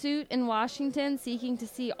 filed suit in Washington seeking to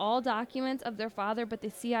see all documents of their father, but the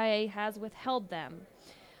CIA has withheld them,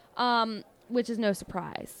 which is no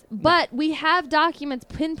surprise. No. But we have documents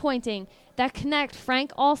pinpointing that connect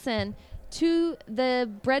Frank Olson to the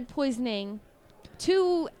bread poisoning,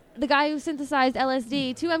 to the guy who synthesized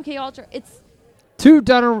LSD, to MKUltra. It's to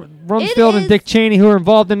Donald Rumsfeld and Dick Cheney who are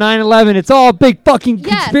involved in 9/11. It's all a big fucking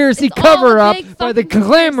conspiracy cover-up by the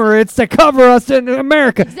conglomerates to cover us in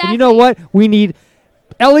America. Exactly. And you know what? We need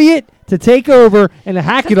Elliot to take over and to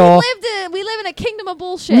hack it all. We live in a kingdom of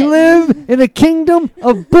bullshit. We live in a kingdom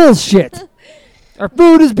of bullshit. Our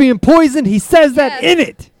food is being poisoned. He says that in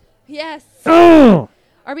it. Yes. Ugh.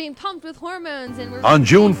 Are being pumped with hormones. And we're On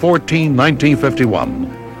June 14,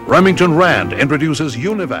 1951, Remington Rand introduces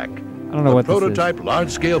UNIVAC. I don't know what prototype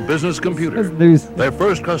large-scale business computer. Their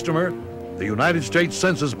first customer, the United States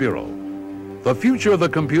Census Bureau. The future of the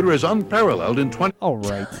computer is unparalleled in 20. All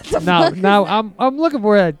right. now I'm looking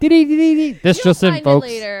for that. This just in, folks.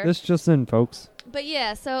 This just in, folks. But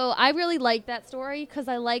yeah, so I really like that story because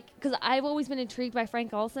I've always been intrigued by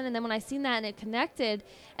Frank Olson, and then when I seen that and it connected,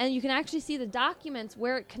 and you can actually see the documents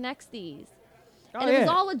where it connects these, and it was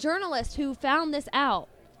all a journalist who found this out.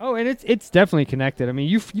 Oh, and it's definitely connected. I mean,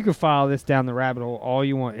 you can follow this down the rabbit hole all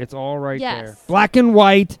you want. It's all right there. Black and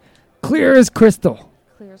white, clear as crystal.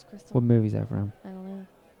 Clear as crystal. What movie is that from? I don't know.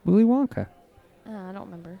 Willy Wonka. I don't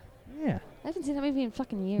remember. Yeah. I haven't seen that movie in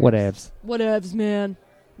fucking years. Whatevs. Whatevs, man.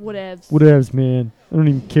 Whatevs. Whatevs, man. I don't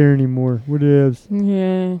even care anymore. Whatevs.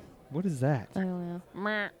 Yeah. What is that? I don't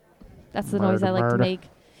know. That's the noise I like to make.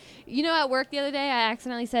 You know, at work the other day, I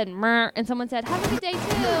accidentally said "mrr," and someone said, "Have a good day too."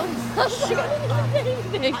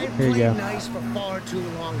 I've played nice for far too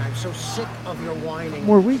long. I'm so sick of your whining.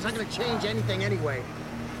 More weeks. It's not going to change anything anyway.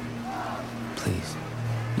 Please,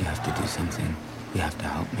 you have to do something. You have to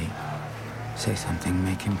help me. Say something.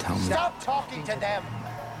 Make him tell me. Stop talking to them.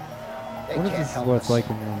 They What if can't this is help what it's us. like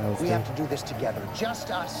when you're in those We two? have to do this together.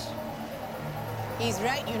 Just us. He's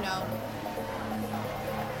right, you know.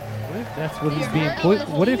 What if that's what he's being put?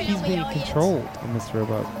 What if he's being controlled in this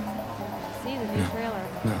robot? See the new trailer.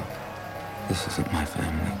 No, this isn't my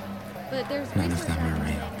family. But there's None of them are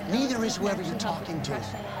real. Neither is whoever you're talking to.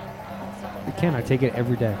 You can. I take it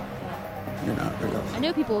every day. You're not real. I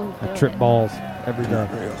know people who I do trip it. balls every day.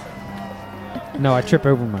 No, I trip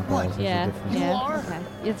over my balls. Yeah, yeah. Okay.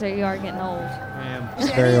 Yes, sir, you are getting old. I am. Is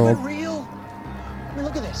any Very of old. it real? I mean,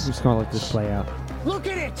 look at this. I'm just gonna let this play out. Look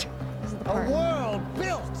at it! A world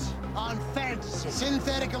built on fantasy.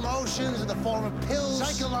 Synthetic emotions in the form of pills.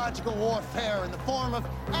 Psychological warfare in the form of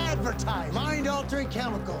advertising. Mind-altering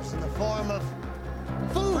chemicals in the form of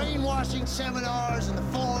food. Brainwashing seminars in the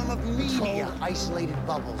form of media. Controlled, isolated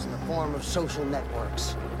bubbles in the form of social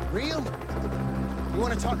networks. Real? You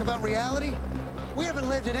want to talk about reality? We haven't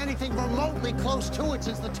lived in anything remotely close to it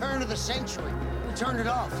since the turn of the century. We turned it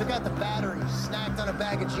off, took out the batteries, snacked on a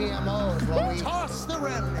bag of GMOs while we tossed the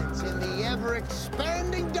remnants in the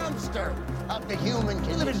ever-expanding dumpster of the human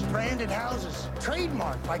condition. We live in branded houses,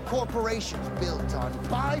 trademarked by corporations, built on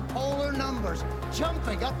bipolar numbers,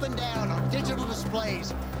 jumping up and down on digital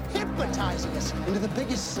displays, hypnotizing us into the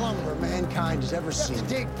biggest slumber mankind has ever seen. You have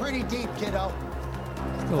to dig pretty deep, kiddo,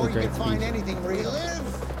 before you can find anything real. We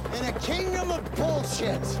live in a kingdom of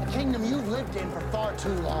bullshit, a kingdom you've lived in for far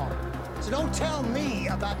too long. So don't tell me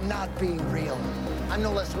about not being real. I'm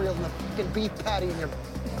no less real than the fucking beef patty in your...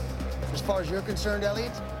 As far as you're concerned,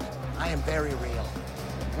 Elliot, I am very real.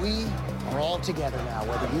 We are all together now,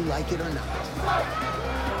 whether you like it or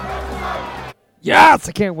not. Yes,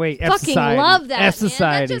 I can't wait. F Fucking Society. love that, F Society.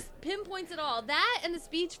 man. That just pinpoints it all. That and the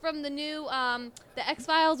speech from the new the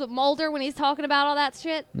X-Files with Mulder when he's talking about all that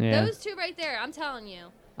shit. Yeah. Those two right there, I'm telling you.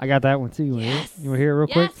 I got that one too. You want to hear it real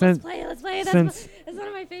quick? Let's play it. Let's play it. That's one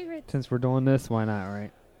of my favorites. Since we're doing this, why not, right?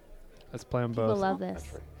 Let's play them both. People love this.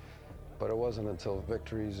 But it wasn't until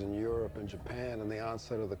victories in Europe and Japan and the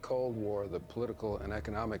onset of the Cold War that political and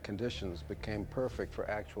economic conditions became perfect for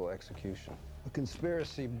actual execution. A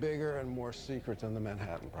conspiracy bigger and more secret than the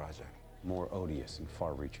Manhattan Project. More odious and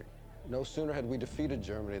far-reaching. No sooner had we defeated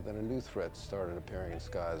Germany than a new threat started appearing in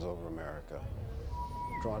skies over America.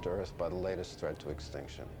 Drawn to Earth by the latest threat to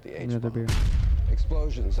extinction, the Another beer. H-bomb.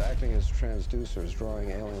 Explosions acting as transducers,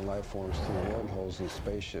 drawing alien life forms through wormholes in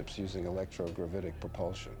spaceships using electrogravitic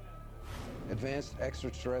propulsion. Advanced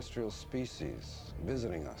extraterrestrial species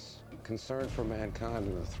visiting us, concerned for mankind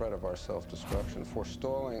and the threat of our self-destruction,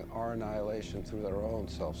 forestalling our annihilation through their own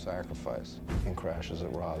self-sacrifice, and crashes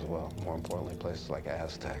at Roswell, more importantly, places like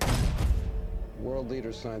Aztec. World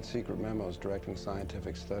leaders signed secret memos directing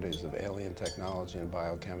scientific studies of alien technology and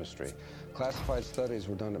biochemistry. Classified studies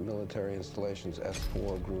were done at military installations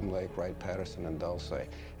S4, Groom Lake, Wright-Patterson, and Dulce.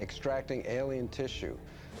 Extracting alien tissue.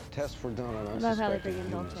 Tests were done on unsuspecting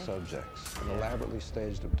human subjects. And elaborately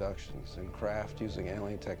staged abductions and craft using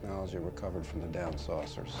alien technology recovered from the down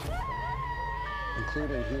saucers.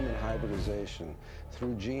 Including human hybridization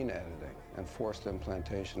through gene editing and forced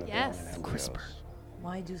implantation of alien embryos.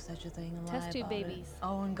 Why do such a thing and Test lie tube about babies. It?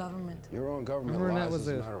 Our own government. Your own government Remember lies that was as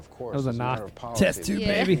a a- matter of course. that was a It's matter knock. of policy. Test tube, The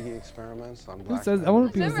baby. Tuskegee experiments on Who black says? men I wonder and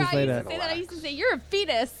if people Remember, still I say used that. to say that. I used to say, you're a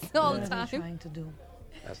fetus all the What are they time. trying to do?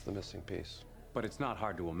 That's the missing piece. But it's not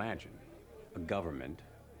hard to imagine a government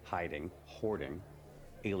hiding, hoarding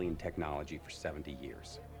alien technology for 70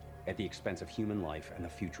 years at the expense of human life and the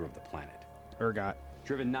future of the planet. Ergot.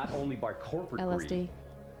 Driven not only by corporate LSD. greed,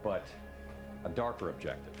 but a darker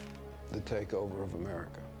objective. The takeover of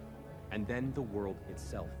America. And then the world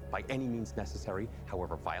itself, by any means necessary,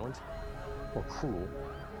 however violent, or cruel,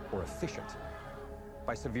 or efficient.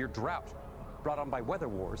 By severe drought, brought on by weather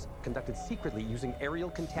wars, conducted secretly using aerial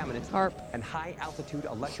contaminants and high-altitude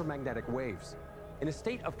electromagnetic waves. In a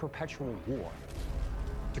state of perpetual war,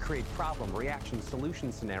 to create problem, reaction,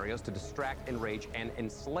 solution scenarios to distract, enrage, and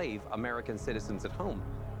enslave American citizens at home.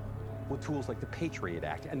 with tools like the Patriot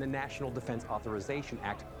Act and the National Defense Authorization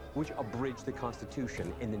Act, which abridge the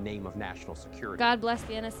Constitution in the name of national security. God bless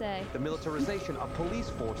the NSA. The militarization of police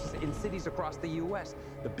forces in cities across the U.S.,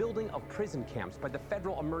 the building of prison camps by the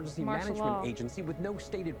Federal Emergency Management Agency with no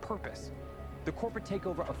stated purpose, the corporate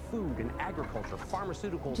takeover of food and agriculture,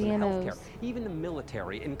 pharmaceuticals and healthcare, even the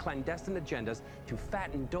military in clandestine agendas to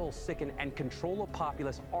fatten, dull, sicken, and control a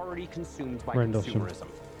populace already consumed by Rendlesham. consumerism.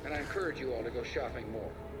 And I encourage you all to go shopping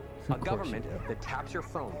more. A government that taps your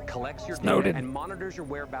phone, collects your Snowden. data, and monitors your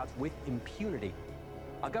whereabouts with impunity.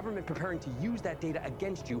 A government preparing to use that data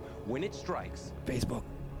against you when it strikes. Facebook.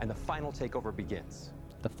 And the final takeover begins.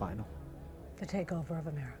 The final. The takeover of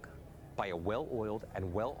America. By a well-oiled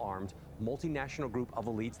and well-armed multinational group of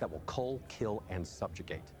elites that will cull, kill, and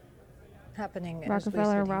subjugate. Happening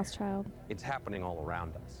Rockefeller, Rothschild. It's happening all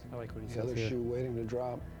around us. I like what he The says other here. shoe waiting to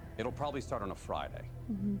drop. It'll probably start on a Friday.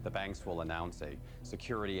 Mhm. The banks will announce a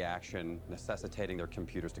security action necessitating their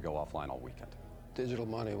computers to go offline all weekend. Digital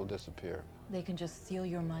money will disappear, They can just steal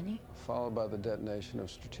your money? followed by the detonation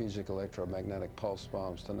of strategic electromagnetic pulse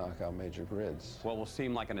bombs to knock out major grids. What will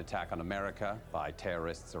seem like an attack on America by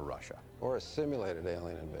terrorists or Russia. Or a simulated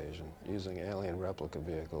alien invasion using alien replica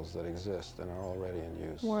vehicles that exist and are already in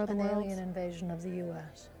use. War of the An Worlds. alien invasion of the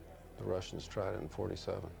U.S. The Russians tried it in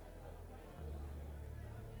 '47.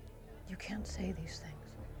 You can't say these things.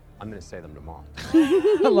 I'm going to say them tomorrow.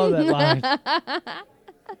 I love that line.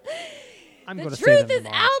 I'm The going to say truth them is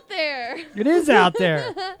tomorrow. out there. It is out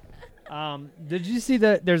there. Did you see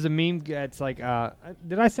that? There's a meme that's like,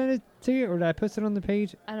 did I send it to you or did I post it on the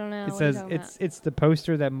page? I don't know. It What says are you talking it's the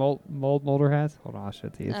poster that Mulder has. Hold on, I'll show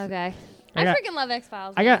it to you. Okay. I I got- freaking love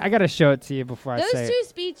X-Files. I got to show it to you before I Those say two it.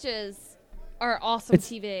 speeches are awesome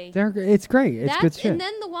TV. It's great. It's good shit. And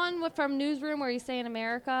then the one from Newsroom where he's saying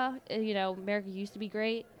America, America used to be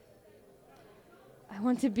great. I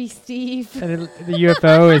want to be Steve. And the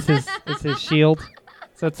UFO is his shield.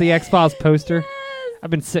 So it's the X-Files poster. I've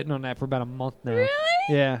been sitting on that for about a month now. Really?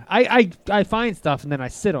 Yeah. I find stuff and then I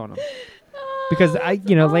sit on them. Because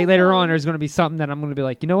later on there's going to be something that I'm going to be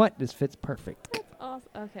like, you know what? This fits perfect. Awesome.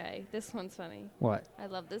 Okay, this one's funny. What? I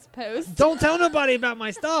love this post. Don't tell nobody about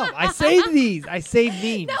my stuff. I save these. I save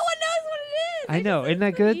memes. No one knows what it is. I know. Isn't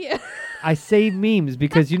that good? Yeah. I save memes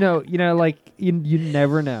because you never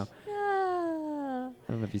know.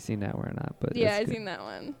 I don't know if you've seen that one or not, but Yeah, it's I've good. seen that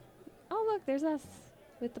one. Oh, look, there's us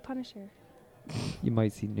with the Punisher. You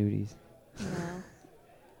might see nudies. No.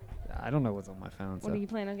 I don't know what's on my phone. What So. are you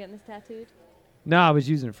planning on getting this tattooed? No, I was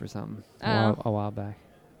using it for something Oh. a while back.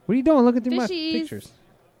 What are you doing? Looking through my Fishies. pictures.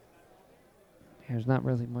 There's not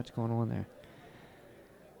really much going on there.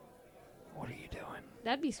 What are you doing?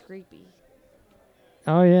 That'd be creepy.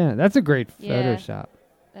 Oh yeah, that's a great Yeah. Photoshop.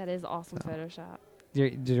 That is awesome Photoshop.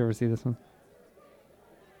 Did you ever see this one?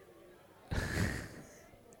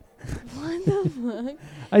 What the fuck?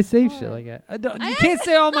 I save shit like that. You can't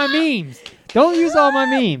say all my memes. Don't use all my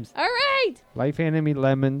memes. All right. Life handed me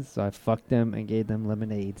lemons, so I fucked them and gave them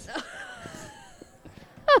lemonades.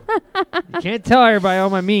 You can't tell everybody all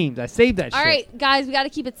my memes. I saved that All shit. right, guys, we got to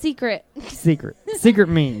keep it secret. Secret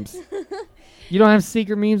memes. You don't have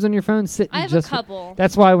secret memes on your phone? I have a couple.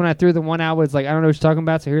 That's why when I threw the one out, it's like, I don't know what you're talking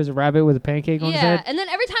about, so here's a rabbit with a pancake on his Yeah, head. and then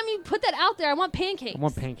every time you put that out there, I want pancakes. I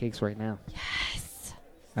want pancakes right now. Yes.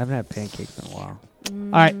 I haven't had pancakes in a while. All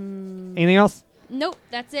right. Anything else? Nope,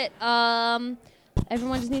 that's it.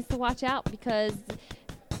 Everyone just needs to watch out because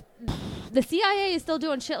the CIA is still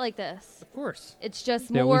doing shit like this. Of course. It's just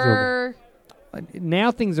Yeah, we will more.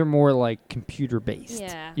 Now things are more like computer based.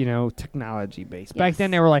 Yeah. Technology based. Back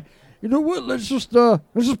then they were like, you know what? Let's just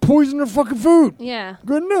poison their fucking food. Yeah.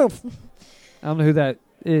 Good enough. I don't know who that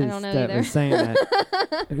is I don't know that either. was saying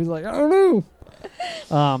that. He was like, I don't know.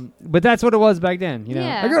 But that's what it was back then.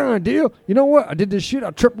 Yeah. I got an idea. You know what? I did this shit. I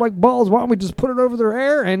tripped like balls. Why don't we just put it over their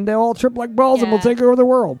hair and they'll all trip like balls and we'll take over the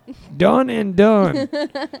world? Done and done.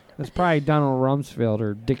 It's probably Donald Rumsfeld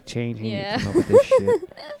or Dick Cheney that came up with this shit.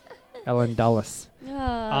 Ellen Dulles.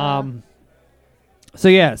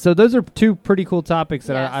 So those are two pretty cool topics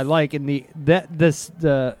that I like. And the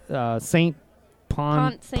Saint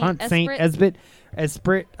Pont Saint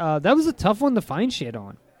Espirit. That was a tough one to find shit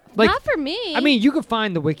on. Not for me. I mean, you could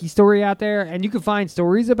find the wiki story out there, and you could find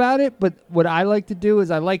stories about it. But what I like to do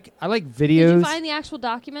is I like videos. Did you find the actual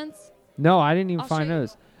documents? No, I didn't even find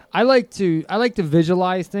those. I like to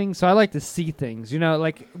visualize things, so I like to see things.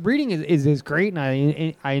 Like reading is great,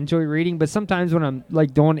 and I enjoy reading. But sometimes when I'm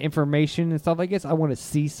like doing information and stuff like this, I want to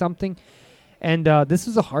see something. And this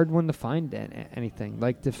is a hard one to find anything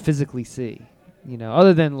like to physically see.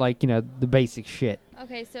 Other than the basic shit.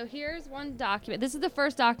 Okay, so here's one document. This is the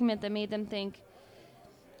first document that made them think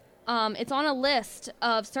It's on a list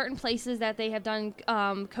of certain places that they have done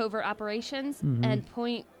covert operations, and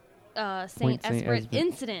Point St. Espirit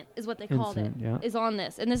incident is what they called it. Yeah. Is on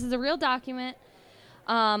this, and this is a real document.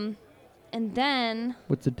 And then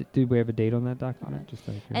did we have a date on that document? Just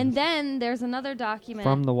out of curiosity. and then there's another document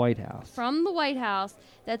from the White House. From the White House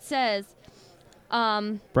that says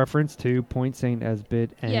reference to Point St.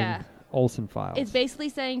 Espirit and Olsen files. It's basically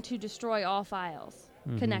saying to destroy all files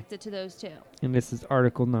connected to those two. And this is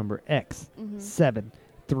article number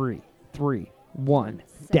X7331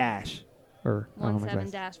 dash or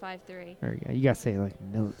 17-53. There you go. You gotta say it like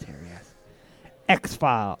military ass. X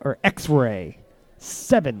file or X-ray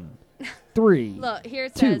 7-3. Look, here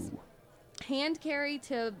it says hand carry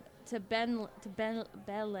to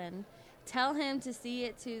Berlin. Tell him to see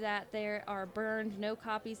it to that there are burned no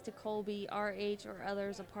copies to Colby, RH, or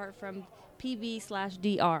others apart from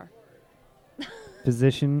PB/DR.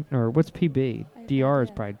 Physician, or what's PB? DR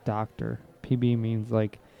is probably doctor. PB means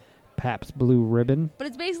like Pabst Blue Ribbon. But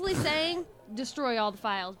it's basically saying destroy all the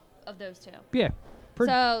files of those two. Yeah.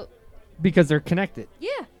 So because they're connected.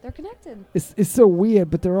 Yeah, they're connected. It's so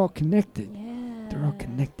weird, but they're all connected. Yeah. They're all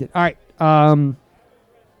connected. All right.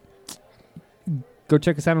 Go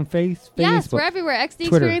check us out on Facebook. Yes, we're everywhere.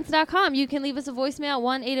 xdexperience.com. You can leave us a voicemail,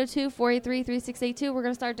 1-802-483-3682. We're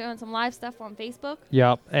going to start doing some live stuff on Facebook.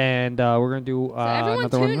 Yep, and we're going to do so everyone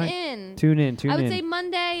another tune one in. Tune in. I would say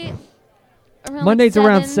Monday around Monday's like 7.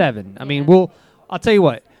 around 7. I mean, I'll tell you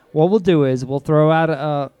what we'll do is we'll throw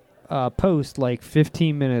out a post like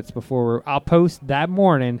 15 minutes before I'll post that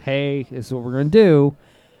morning, hey, this is what we're going to do.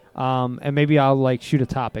 And maybe I'll like shoot a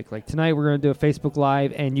topic. Like tonight we're going to do a Facebook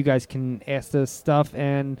Live and you guys can ask us stuff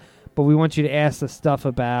but we want you to ask us stuff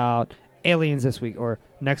about aliens this week, or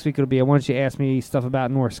next week it'll be I want you to ask me stuff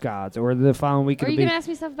about Norse gods, or the following week it'll be ask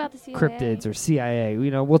me stuff about the CIA? Cryptids or CIA.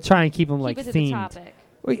 You know, we'll try and keep them like it to themed. the topic.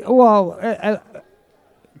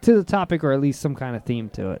 To the topic, or at least some kind of theme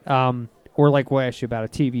to it. Or like we'll ask you about a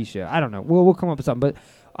TV show. I don't know. We'll come up with something, but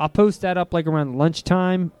I'll post that up like around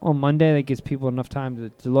lunchtime on Monday. That gives people enough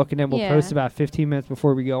time to look, and then we'll post about 15 minutes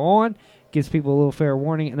before we go on. Gives people a little fair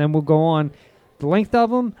warning, and then we'll go on. The length of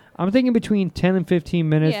them, I'm thinking between 10 and 15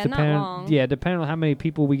 minutes. Yeah, not long. Yeah, depending on how many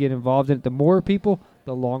people we get involved in it. The more people,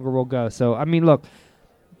 the longer we'll go. So, I mean, look,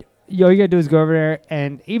 all you got to do is go over there,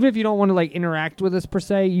 and even if you don't want to, like, interact with us per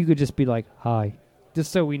se, you could just be like, hi,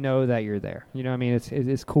 just so we know that you're there. You know what I mean?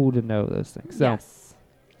 It's cool to know those things. So. Yes.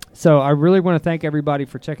 So I really want to thank everybody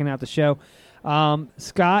for checking out the show.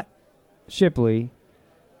 Scott Shipley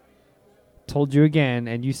told you again,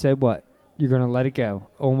 and you said what? You're going to let it go.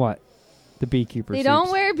 On what? The beekeeper suits. They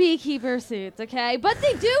don't wear beekeeper suits, okay? But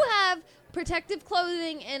they do have protective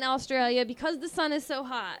clothing in Australia because the sun is so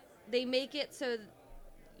hot. They make it so,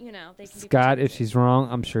 they can Scott, if she's wrong,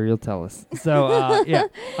 I'm sure you'll tell us. So,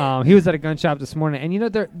 he was at a gun shop this morning, and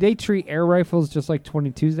they treat air rifles just like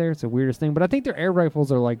 22s there. It's the weirdest thing, but I think their air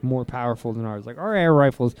rifles are like more powerful than ours. Like our air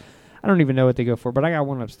rifles, I don't even know what they go for, but I got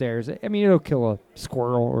one upstairs. I mean, it'll kill a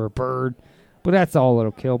squirrel or a bird, but that's all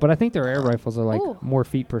it'll kill. But I think their air rifles are like more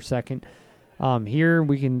feet per second. Here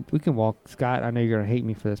we can walk. Scott, I know you're gonna hate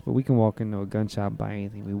me for this, but we can walk into a gun shop and buy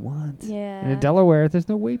anything we want. Yeah. And in Delaware, there's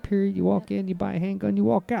no wait period. You walk in, you buy a handgun, you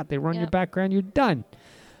walk out. They run your background, you're done.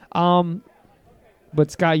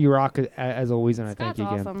 But Scott, you rock as always, and Scott's I thank you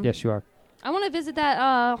again. awesome. Yes, you are. I want to visit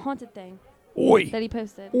that haunted thing. Oi. That he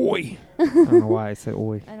posted. Oi. I don't know why I said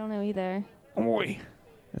oi. I don't know either. Oi.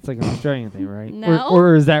 That's like an Australian thing, right? No.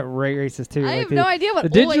 Or is that racist too? I have no idea what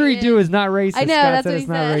the oi didgeridoo is not racist. I know, Scott that's said what it's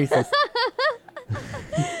he not said. racist.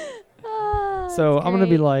 So I'm going to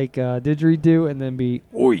be like didgeridoo and then be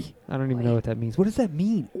oi. I don't even know what that means. What does that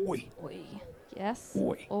mean? Oi. Oi. Yes.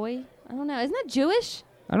 Oi. Oi. I don't know. Isn't that Jewish?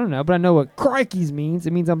 I don't know, but I know what crikeys means.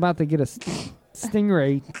 It means I'm about to get a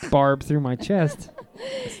stingray barb through my chest.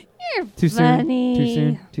 You're Too funny. soon? Too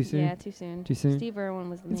soon? Too soon? Yeah, too soon. Too soon? Steve Irwin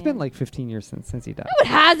was the man. It's been like 15 years since he died. No, it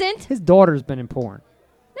hasn't. His daughter's been in porn.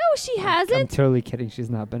 No, she hasn't. I'm totally kidding. She's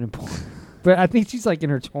not been in porn. But I think she's like in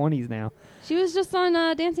her 20s now. She was just on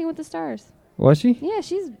Dancing with the Stars. Was she? Yeah,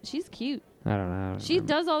 she's cute. I don't know. She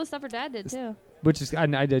does all the stuff her dad did too. Which is I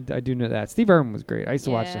do know that. Steve Irwin was great. I used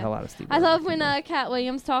to watch the hell out of Steve I Irwin. love when Cat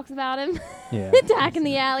Williams talks about him. Yeah. Attacking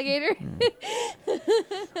the alligator.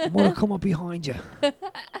 I'm gonna come up behind you.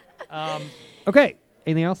 Okay.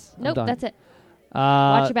 Anything else? I'm Nope, done. that's it.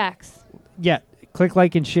 Watch your backs. Yeah. Click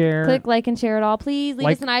like and share. Click like and share it all. Please leave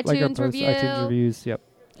us an like our iTunes posts, review. iTunes reviews. Yep.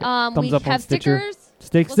 We Thumbs up on have Stitcher. stickers. We'll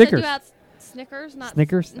Stickers. send you out Snickers, not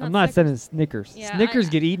Snickers. I'm not sending Snickers. Snickers. Yeah, Snickers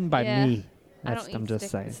get eaten by yeah. me. I don't I'm eat just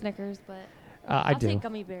saying. Snickers, but I I'll do. take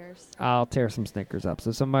gummy bears. I'll tear some Snickers up. So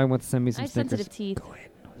if somebody wants to send me some I have Snickers. sensitive teeth. Go ahead.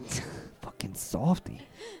 Fucking softy.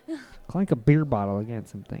 Clank a beer bottle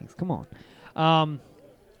against some things. Come on.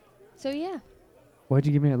 So yeah. Why'd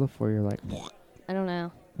you give me that look for? You're like, I don't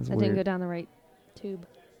know. That's I weird. didn't go down the right tube.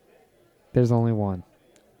 There's only one.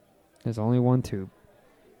 There's only one tube.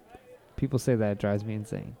 People say that, it drives me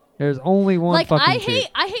insane. There's only one Like fucking I tube.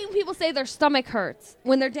 hate when people say their stomach hurts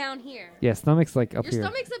when they're down here. Yeah, stomach's like up Your here.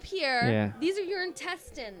 stomach's up here. Yeah. These are your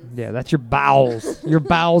intestines. Yeah, that's your bowels. Your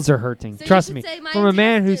bowels are hurting. So you Trust should me. say my From a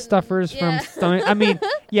man who suffers Yeah. from stomach. I mean,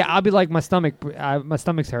 yeah, I'll be like my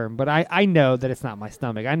stomach's hurting, but I know that it's not my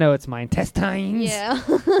stomach. I know it's my intestines. Yeah.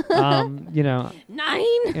 You know. 9.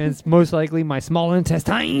 And it's most likely my small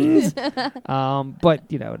intestines. But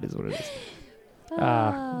you know, it is what it is.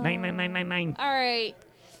 9. All right.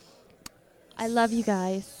 I love you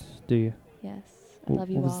guys. Do you? Yes, I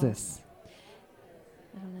love you all. What was this?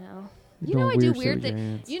 I don't know. You're You know doing I do weird shit weird with your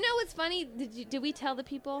things. hands. You know what's funny? Did we tell the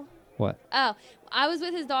people? What? Oh, I was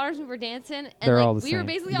with his daughters and we were dancing, and They're like all the we same. were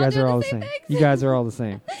basically You all guys doing are all the the same same. things. You guys are all the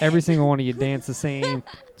same. Every single one of you dance the same.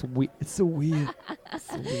 It's so weird. It's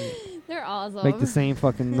so weird. They're awesome. Make the same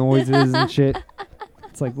fucking noises and shit.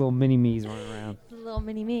 It's like little mini me's running around. Little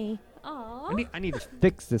mini me. Aww. I need to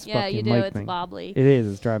fix this Yeah, fucking you do. mic It's thing. wobbly. It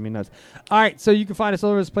is. It's driving me nuts. All right, so you can find us all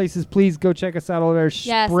over those places. Please go check us out all there.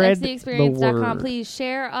 Yes, Spread the xdexperience.com. word. Please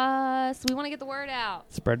share us. We want to get the word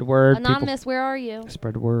out. Spread the word, Anonymous, people. where are you?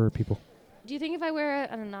 Spread the word, people. Do you think if I wear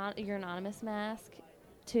your anonymous mask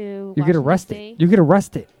to You get Washington, arrested. D.C.? You get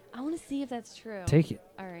arrested. I want to see if that's true. Take it.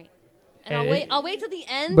 All right. And I'll wait till the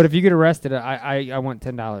end. But if you get arrested, I want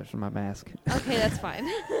 $10 for my mask. Okay, that's fine.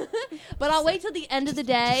 But I'll wait till the end of the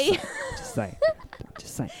day. Just saying.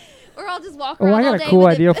 Just saying. Or I'll just walk around Oh, I all got day a cool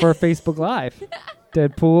with idea for a Facebook Live.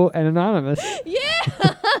 Deadpool and Anonymous. Yeah.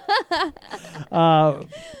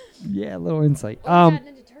 Yeah, a little insight.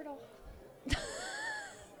 Ninja Turtle.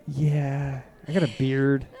 Yeah. I got a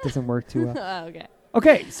beard. Doesn't work too well. Oh, okay.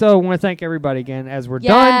 Okay, so I want to thank everybody again as we're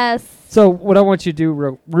Yes. done. So what I want you to do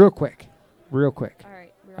real quick. All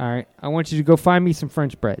right. All right. I want you to go find me some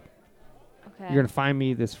French bread. Okay. You're going to find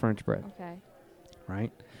me this French bread. Okay.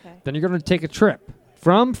 Right? Okay. Then you're going to take a trip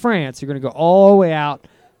from France. You're going to go all the way out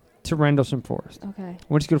to Rendlesham Forest. Okay. I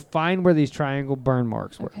want you to go find where these triangle burn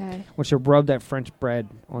marks were. Okay. I want you to rub that French bread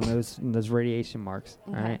on those radiation marks.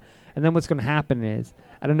 Okay. All right. And then what's going to happen is,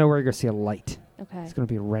 I don't know where you're going to see a light. Okay. It's going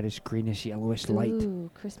to be a reddish, greenish, yellowish light. Ooh,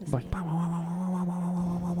 Christmas. Like,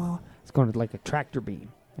 it's going to like a tractor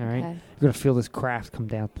beam. All right. Okay. You're going to feel this craft come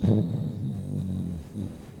down.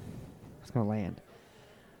 It's going to land.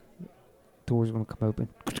 Doors are going to come open.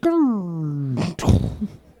 It's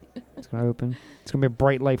going to open. It's going to be a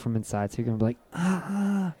bright light from inside. So you're going to be like,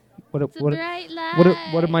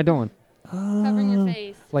 what am I doing? Covering your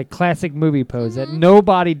face. Like classic movie pose that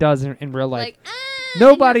nobody does in real life. Like,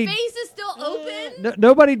 nobody. and your face is still open.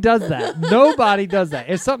 Nobody does that. Nobody does that.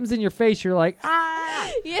 If something's in your face, you're like,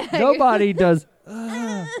 Yeah. Nobody does.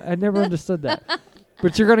 I never understood that.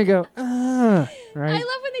 But you're gonna go, right? I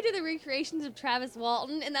love when they do the recreations of Travis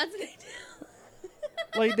Walton, and that's what they do.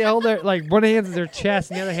 Like they hold their one hand's in their chest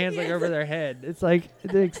and the other hand's like over their head. It's like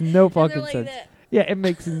it makes no fucking like sense. that. Yeah, it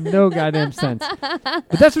makes no goddamn sense. But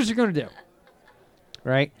that's what you're gonna do,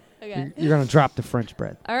 right? Okay. You're gonna drop the French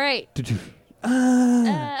bread. All right.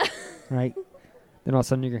 Right. Then all of a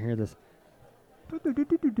sudden you're gonna hear this.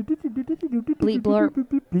 Bleep blurp.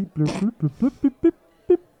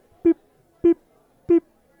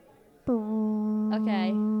 Okay,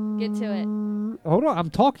 get to it. Hold on, I'm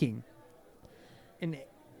talking. An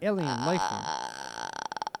alien life form.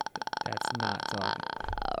 That's not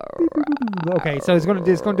talking. Okay, so it's gonna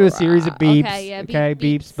do a series of beeps. Okay, yeah,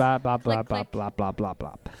 beeps, blah blah blah blah blah blah blah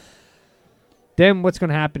blah. Then what's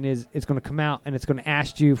gonna happen is it's gonna come out and it's gonna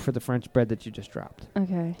ask you for the French bread that you just dropped.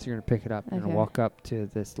 Okay. So you're gonna pick it up. You're gonna walk up to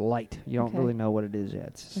this light. You don't really know what it is yet.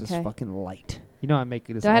 It's just this fucking light. You know I make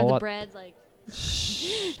this. Do I have all the up. bread like?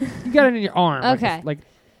 You got it in your arm. Okay. Like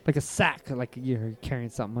a sack. Like you're carrying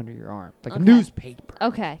something under your arm. Like Okay. a newspaper.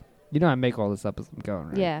 Okay. You know I make all this up as I'm going,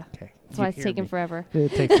 right? Yeah. Okay. That's You why it's hear taking me. forever.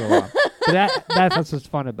 It takes a while. But that's what's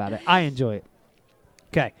fun about it. I enjoy it.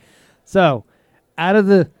 Okay. So, out of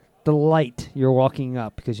the light, you're walking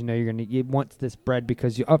up because you know you want this bread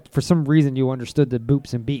because you for some reason you understood the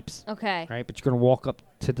boops and beeps. Okay. Right? But you're going to walk up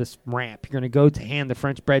to this ramp. You're going to go to hand the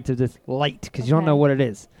French bread to this light because you don't know what it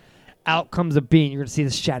is. Out comes a bee and you're going to see the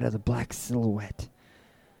shadow, the black silhouette.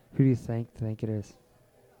 Who do you think it is?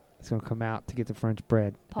 It's going to come out to get the French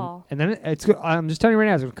bread. Paul. And then I'm just telling you right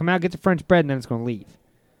now, it's going to come out, get the French bread, and then it's going to leave.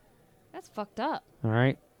 That's fucked up. All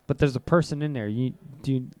right? But there's a person in there.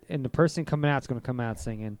 And the person coming out is going to come out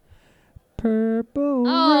singing, Purple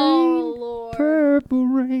Rain, Lord. Purple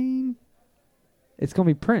Rain. It's going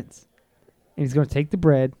to be Prince. and he's going to take the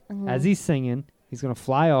bread as he's singing. He's going to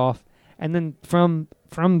fly off, and then from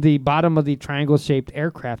the bottom of the triangle-shaped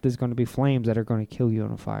aircraft is going to be flames that are going to kill you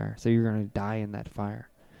on a fire. So you're going to die in that fire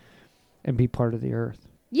and be part of the earth.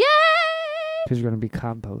 Yay! Because you're going to be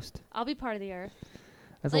compost. I'll be part of the earth.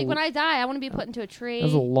 That's like when I die, I want to be put into a tree. That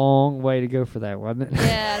was a long way to go for that, wasn't it?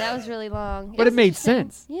 Yeah, that was really long. But it made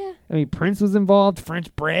sense. Yeah. I mean, Prince was involved,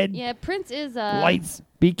 French bread. Yeah, Prince is... lights,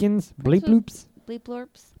 beacons, bleep bloops. Bleep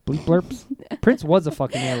blurps. Bleep blurps. Prince was a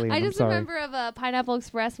fucking alien. I just I'm sorry. remember of Pineapple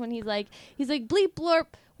Express when he's like, bleep blurp,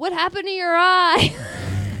 what happened to your eye?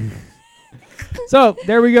 So,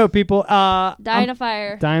 there we go, people. Dying of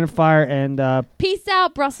fire. Dying of fire, and... Peace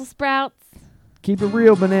out, Brussels sprouts. Keep it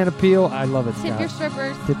real, banana peel. I love it, Scott. Tip your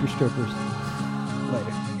strippers. Tip your strippers.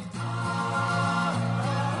 Later.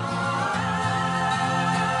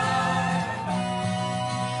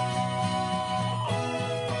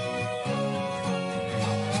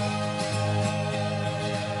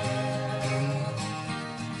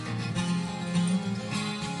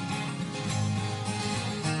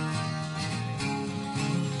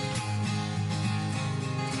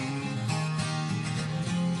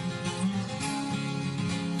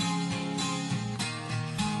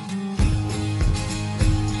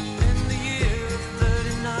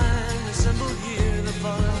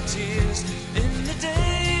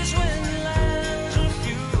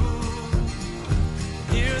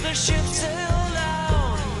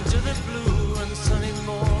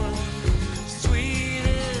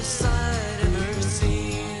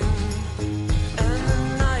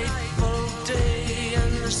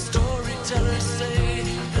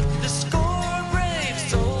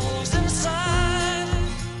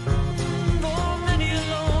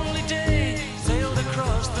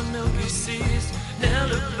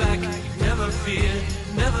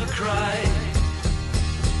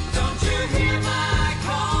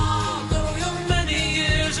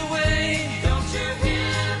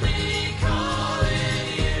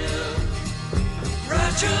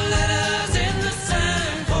 Your